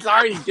yelling. He's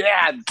already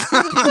dead.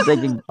 It's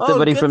like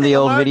somebody from the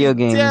old video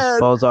games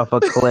falls off a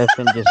cliff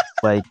and just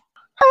like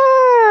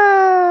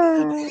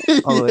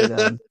all the way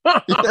down.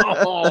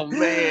 Oh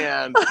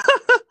man.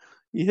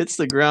 He hits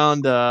the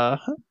ground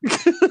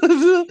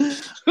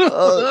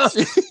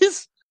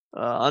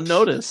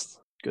unnoticed.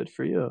 Good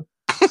for you.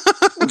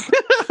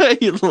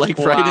 You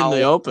right in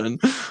the open.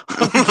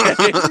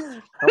 Okay.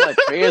 My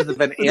prayers have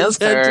been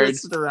answered.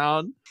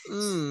 Around.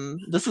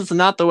 This is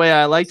not the way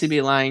I like to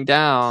be lying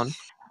down.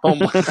 Oh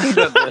my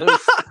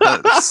goodness.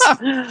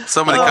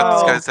 Somebody cut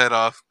this guy's head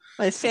off.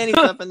 My fanny's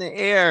up in the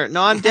air.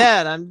 No, I'm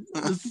dead.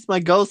 This is my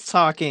ghost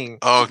talking.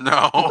 Oh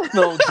no.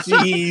 No,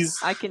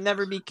 jeez. I can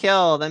never be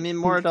killed. I'm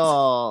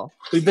immortal.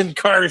 We've been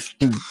cursed.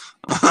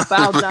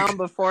 Bow down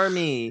before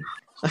me.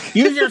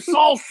 Use your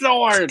soul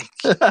sword.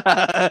 Yeah,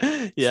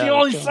 it's the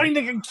only thing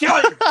that can kill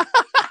you.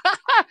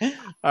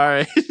 All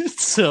right.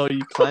 So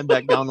you climb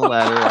back down the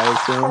ladder, I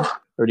assume,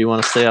 or do you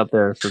want to stay up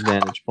there for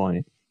vantage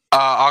point?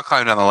 I'll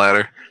climb down the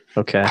ladder.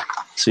 Okay.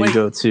 So you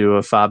go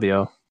to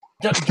Fabio.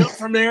 jump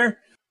from there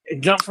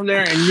and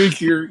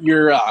use your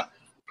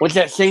what's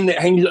that thing that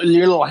hangs your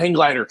little hang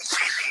glider?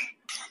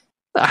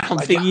 I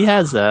don't think he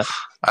has that.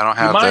 I don't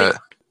have might. that.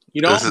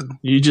 You know,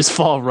 You just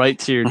fall right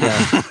to your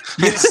death.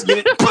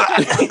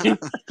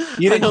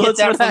 you didn't get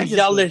that from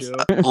Zelda's.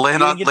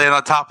 Land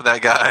on top of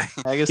that guy.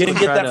 I guess You didn't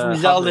get that from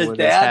Zelda's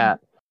dad?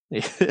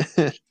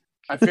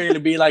 I figured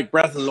it'd be like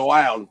Breath of the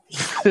Wild.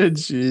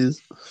 Jeez.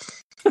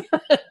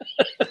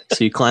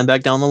 So you climb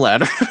back down the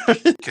ladder.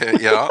 Okay,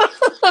 yeah.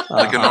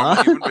 Like a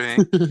normal human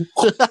being.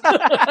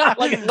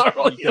 Like a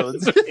normal human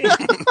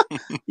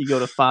being. You go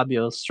to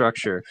Fabio's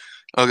structure.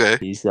 Okay.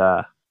 He's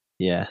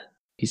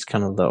he's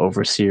kind of the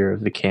overseer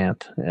of the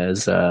camp,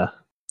 as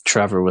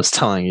Trevor was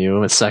telling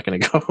you a second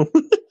ago.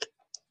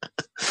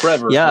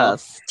 Trevor.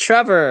 Yes,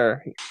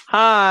 Trevor.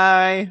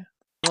 Hi.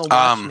 Oh,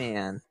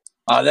 Watchman.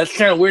 That's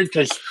kind of weird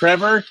because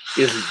Trevor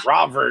is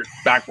Robert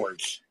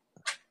backwards.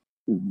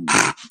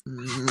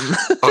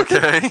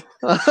 Okay.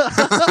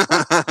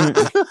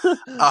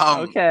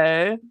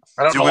 Okay.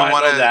 I don't know why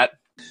I know that.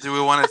 Do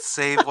we want to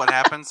save what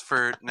happens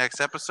for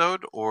next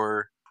episode,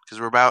 or because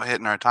we're about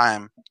hitting our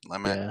time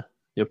limit? Yeah,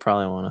 you'll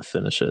probably want to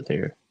finish it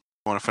here.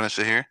 Want to finish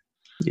it here?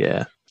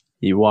 Yeah.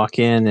 You walk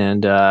in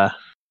and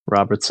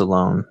Robert's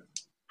alone.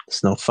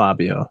 There's no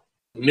Fabio.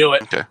 Knew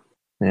it. Okay.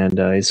 And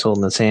he's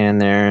holding his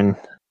hand there and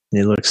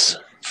he looks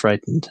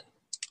frightened.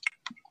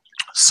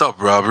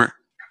 Sup, Robert?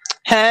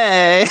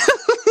 Hey!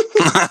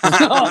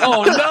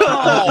 Oh,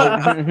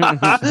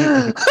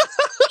 no!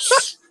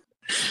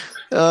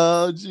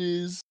 Oh,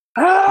 jeez.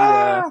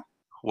 Ah!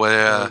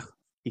 Well,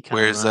 He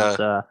kind where's of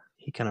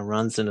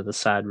runs into the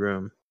side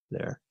room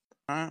there.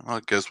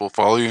 I guess we'll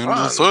follow you into the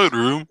Run. side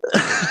room.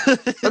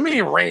 I mean,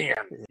 he ran.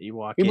 You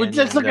walk He in was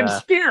just and, looking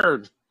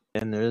scared.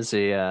 and there's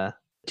a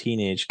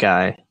teenage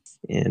guy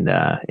and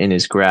in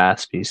his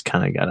grasp he's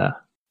kind of got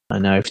a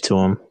knife to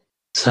him.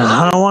 So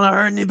I don't want to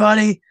hurt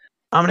anybody.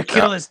 I'm gonna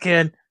kill this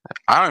kid.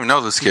 I don't even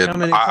know this kid.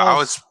 coming in I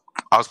close.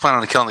 was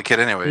planning on killing the kid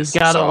anyways. He's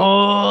got so- a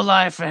whole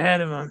life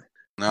ahead of him.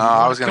 No,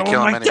 I was gonna Go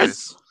kill him like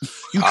anyways.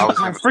 this. You I got was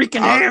my gonna-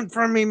 freaking I- hand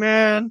from me,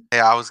 man. Hey,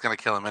 I was gonna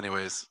kill him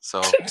anyways. So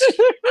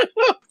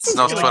it's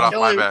no Gonna sweat off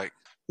kill my him. back.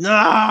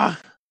 Nah,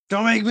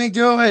 don't make me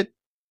do it.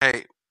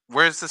 Hey,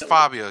 where's this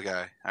Fabio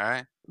guy? All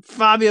right,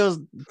 Fabio's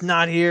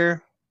not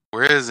here.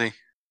 where is he?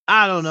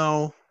 I don't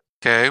know.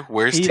 Okay,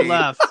 where's He T?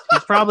 left.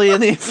 He's probably in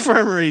the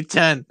infirmary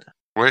tent.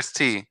 Where's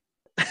T?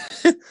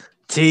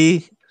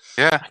 T,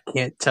 Yeah. I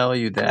can't tell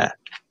you that.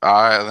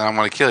 All right, then I'm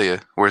gonna kill you.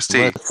 Where's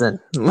T? Listen,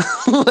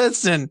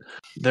 listen.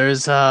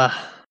 There's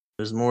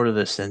more to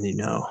this than you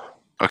know.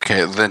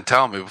 Okay, then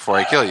tell me before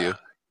I kill you.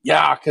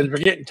 Yeah, because we're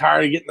getting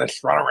tired of getting this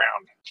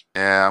runaround.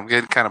 Yeah, I'm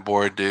getting kind of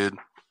bored, dude.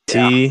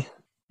 T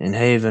and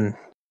Haven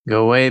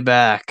go way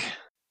back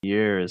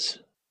years.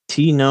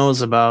 T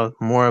knows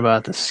more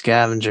about the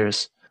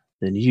scavengers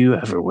than you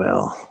ever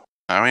will.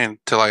 I mean,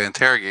 till I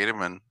interrogate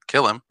him and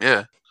kill him.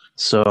 Yeah.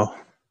 So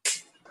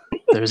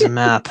there's a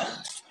map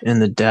in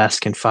the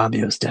desk, in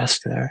Fabio's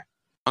desk there.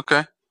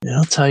 Okay. And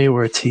I'll tell you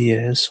where T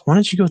is. Why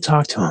don't you go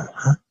talk to him,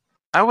 huh?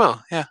 I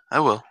will. Yeah, I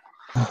will.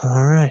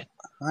 All right.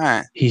 All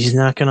right. He's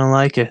not gonna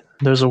like it.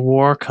 There's a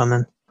war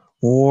coming.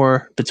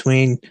 War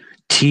between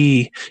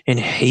T and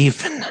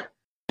Haven.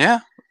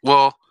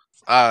 Well,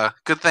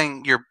 good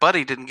thing your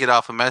buddy didn't get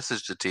off a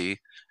message to T,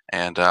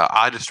 and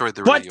I destroyed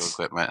the What? radio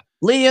equipment.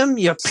 Liam,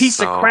 you piece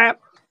of So- crap.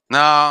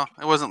 No,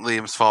 it wasn't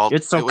Liam's fault.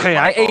 It's It was okay. my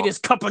I ate fault. his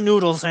cup of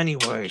noodles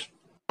anyway.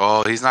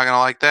 Oh, he's not gonna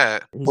like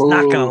that. He's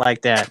not gonna Ooh.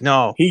 like that.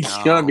 No. He's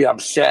No. gonna be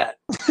upset.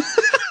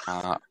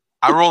 I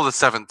rolled a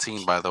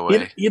 17, by the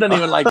way. He doesn't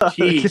even like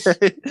cheese.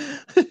 Okay.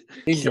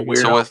 He's a So weirdo.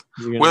 So with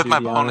You're gonna with do my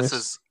the honors?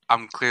 bonuses,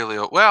 I'm clearly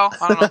well.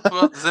 I don't know.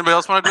 Well, does anybody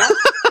else want to do it?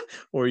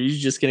 Or are you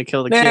just gonna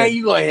kill the Nah, kid?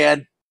 you go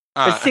ahead.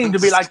 It seemed to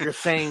be like you're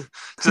saying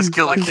just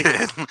kill the like the-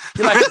 kid.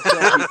 you like to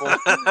kill people.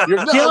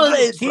 You're killing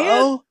it, bro.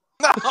 No.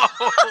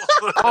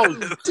 Oh,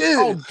 dude.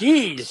 Oh,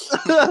 geez.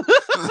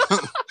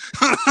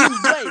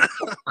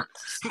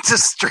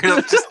 Just straight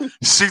up, just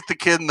shoot the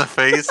kid in the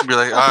face and be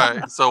like, "All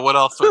right, so what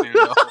else do I need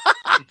to know?"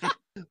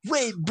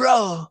 Wait,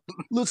 bro.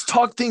 Let's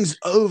talk things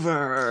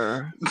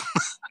over.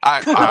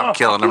 I'm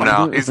killing him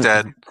now. He's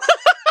dead.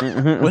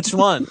 Which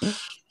one?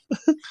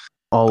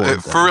 All of them.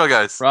 For real,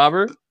 guys.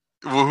 Robert?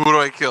 Who do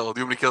I kill?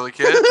 Do you want me to kill the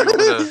kid? Do you want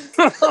me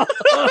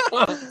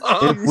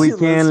to... If we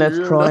can, let's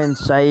try and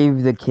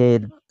save the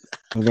kid.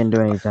 He didn't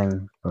do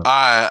anything. All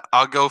right,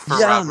 I'll go for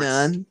Yeah,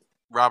 man.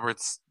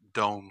 Robert's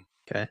dome.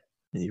 Okay.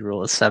 You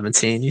roll a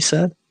 17, you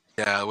said?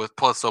 Yeah, with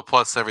plus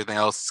everything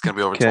else, it's gonna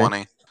be over Okay.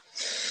 20.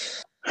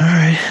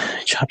 Alright.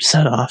 Chop his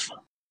head off.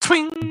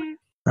 Swing.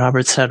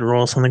 Robert's head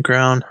rolls on the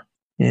ground,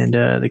 and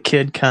the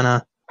kid kind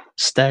of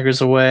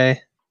staggers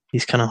away.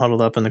 He's kind of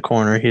huddled up in the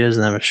corner. He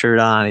doesn't have a shirt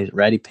on. He's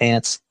ratty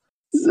pants.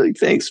 He's like,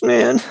 thanks,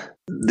 man.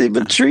 They've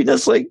been treating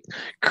us like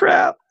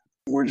crap.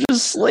 We're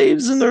just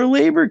slaves in their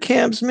labor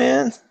camps,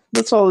 man.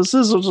 That's all this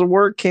is. It's a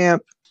work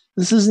camp.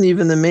 This isn't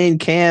even the main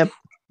camp.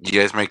 You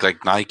guys make like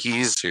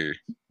Nikes or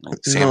like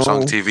No.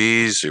 Samsung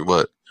TVs or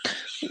what?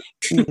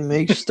 We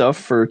make stuff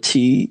for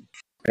tea.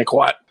 Like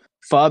what?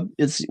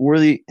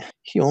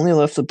 He only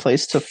left the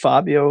place to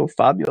Fabio.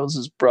 Fabio's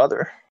his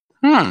brother.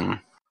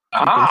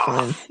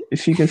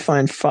 If you can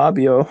find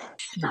Fabio,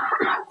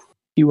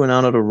 he went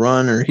out on a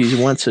run, or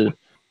he went to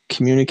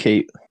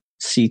communicate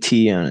CT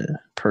in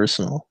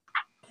person.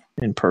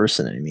 I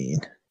mean,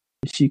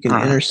 if you can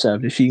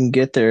intercept, if you can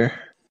get there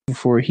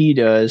before he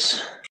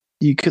does,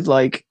 you could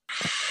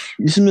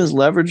use him as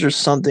leverage or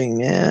something,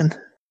 man.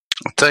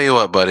 I'll tell you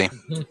what, buddy.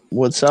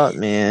 What's up,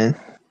 man?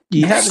 Do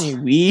you have any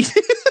weed?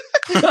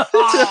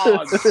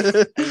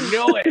 I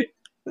knew it.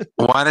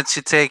 Why don't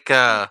you take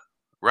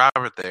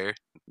Robert there,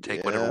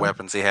 take whatever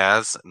weapons he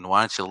has, and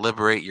why don't you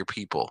liberate your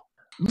people?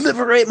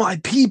 Liberate my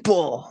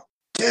people!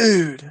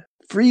 Dude!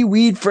 Free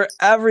weed for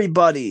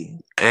everybody!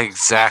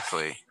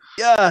 Exactly.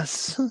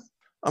 Yes!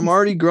 I'm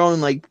already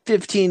growing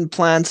 15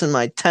 plants in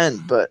my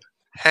tent, but...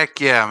 Heck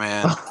yeah,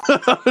 man.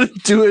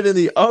 Do it in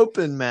the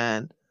open,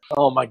 man.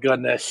 Oh my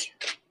goodness.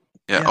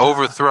 Yeah,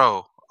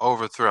 overthrow.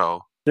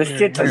 This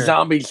shit's a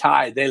zombies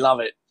hide. They love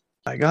it.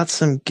 I got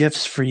some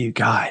gifts for you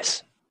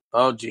guys.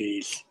 Oh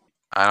jeez.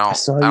 I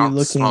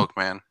don't smoke,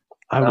 man.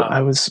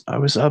 I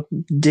was up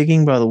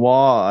digging by the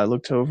wall. I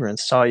looked over and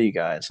saw you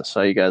guys. I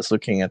saw you guys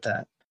looking at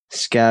that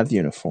scav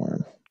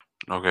uniform.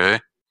 Okay.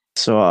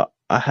 So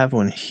I have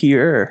one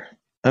here.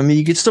 I mean,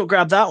 you could still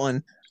grab that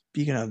one. But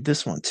you can have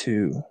this one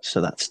too.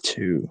 So that's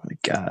 2, I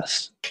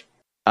guess.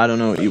 I don't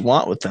know what you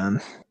want with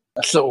them.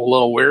 That's a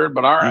little weird,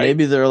 but all right.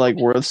 Maybe they're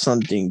worth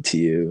something to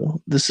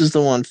you. This is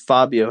the one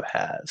Fabio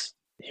has.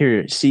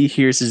 Here, see,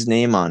 here's his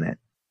name on it.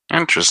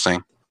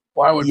 Interesting.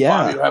 Why would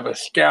Fabio have a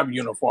scab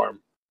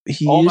uniform?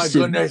 My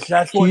goodness,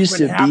 that's what's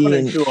been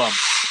happening to him.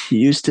 He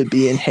used to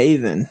be in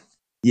Haven.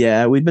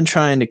 Yeah, we've been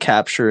trying to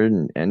capture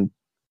and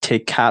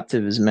take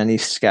captive as many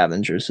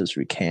scavengers as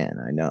we can,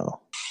 I know.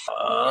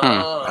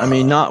 I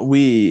mean, not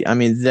we. I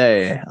mean,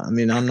 they. I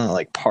mean, I'm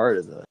not part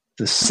of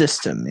the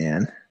system,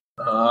 man.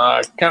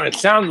 Kind of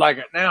sounds like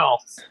it now.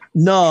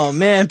 No,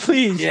 man,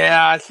 please.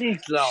 Yeah, I think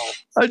so.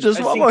 I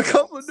just want my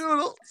cup of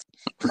noodles.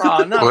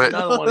 Oh, not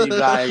another one of you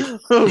guys.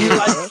 Do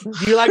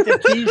you like the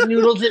cheese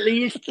noodles at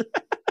least?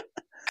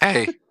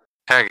 Hey,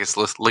 Haggis,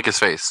 let's lick his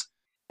face.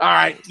 All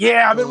right.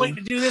 Yeah, I've been waiting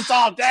to do this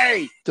all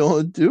day.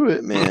 Don't do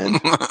it, man.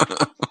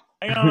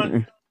 Hang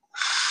on.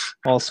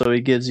 Also,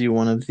 he gives you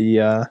one of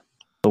the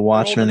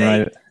Watchman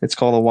rifle. It's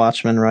called a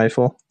Watchman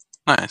rifle.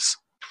 Nice.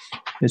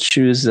 It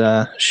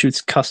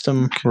shoots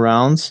custom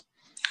rounds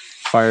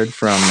fired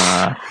from...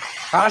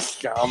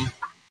 Custom?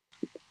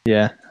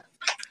 Yeah.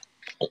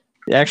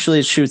 Actually,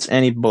 it shoots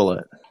any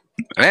bullet.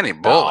 Any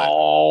bullet?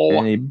 Oh.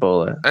 Any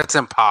bullet. That's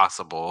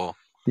impossible.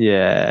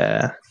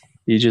 Yeah.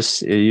 You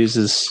just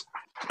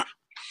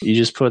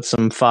put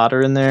some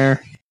fodder in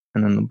there,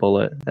 and then the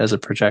bullet as a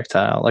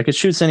projectile. It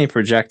shoots any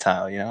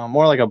projectile,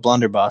 more like a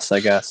blunderbuss, I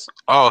guess.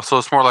 Oh, so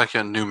it's more like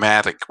a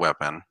pneumatic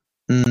weapon.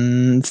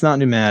 It's not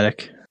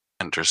pneumatic.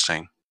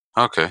 Interesting.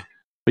 Okay.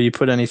 But you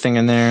put anything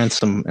in there and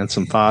some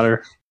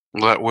fodder.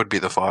 Well, that would be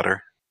the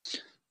fodder.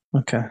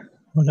 Okay.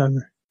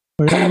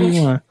 Whatever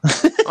you want.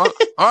 All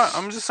right,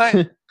 I'm just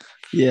saying.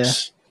 Yeah.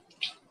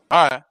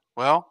 All right.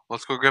 Well,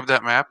 let's go grab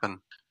that map and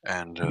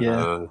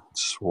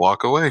just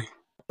walk away.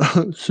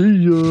 See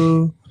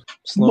ya.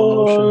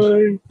 Slow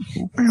motion.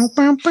 Bow,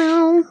 bow,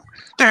 bow.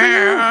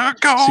 There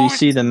goes so you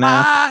see the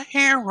map. My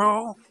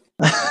hero.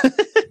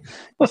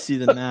 You see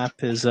the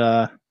map is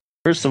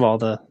first of all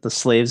the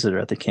slaves that are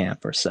at the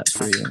camp are set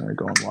free and they're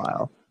going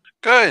wild.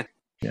 Good.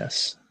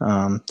 Yes.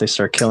 They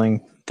start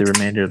killing the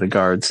remainder of the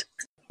guards.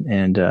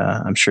 And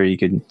I'm sure you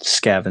could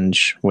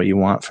scavenge what you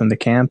want from the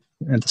camp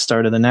at the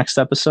start of the next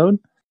episode.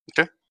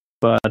 Okay.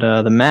 But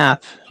the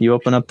map, you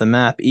open up the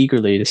map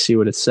eagerly to see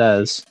what it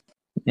says.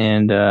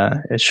 And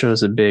it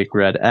shows a big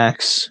red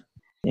X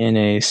in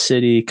a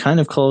city kind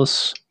of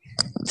close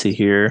to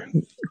here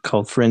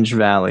called Fringe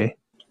Valley.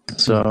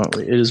 So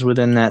it is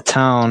within that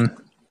town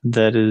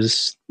that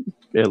is,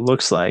 it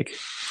looks like,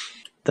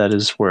 that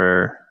is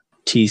where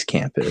T's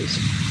camp is.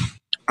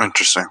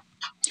 Interesting.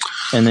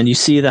 And then you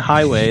see the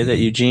highway that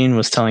Eugene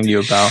was telling you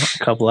about a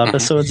couple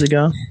episodes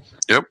ago.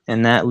 Yep.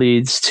 And that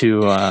leads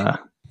to a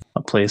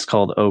place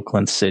called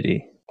Oakland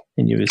City.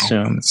 And you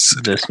assume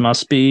this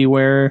must be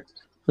where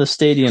the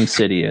Stadium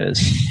City is.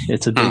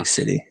 It's a big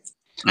city.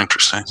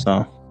 Interesting.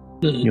 So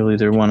you'll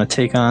either want to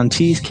take on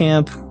T's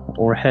camp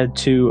or head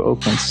to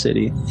Oakland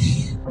City.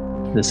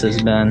 This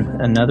has been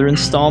another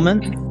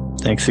installment.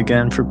 Thanks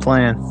again for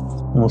playing.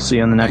 We'll see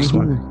you on the next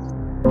one.